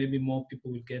maybe more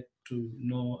people will get to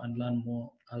know and learn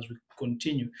more as we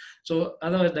continue. So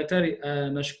otherwise, Daktari,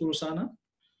 nashukuru sana.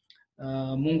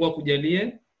 Mungu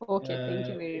akujalie. Okay, thank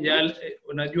you very much.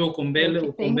 Unajua uko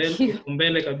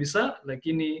mbele kabisa,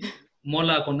 lakini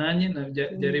Mola ako nanyi na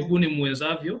jaribuni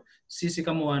muwezavyo. Sisi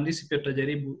kama wahandisi pia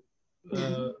tutajaribu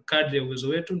kadri ya uwezo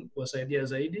wetu kuwasaidia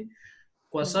zaidi.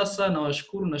 Kwa sasa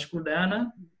nashukuru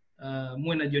Diana,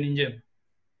 muwe na jioni njema.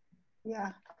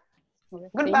 Yeah.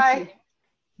 Goodbye.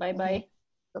 Bye bye.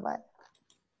 Bye bye.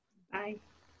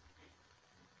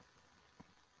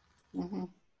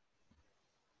 Bye.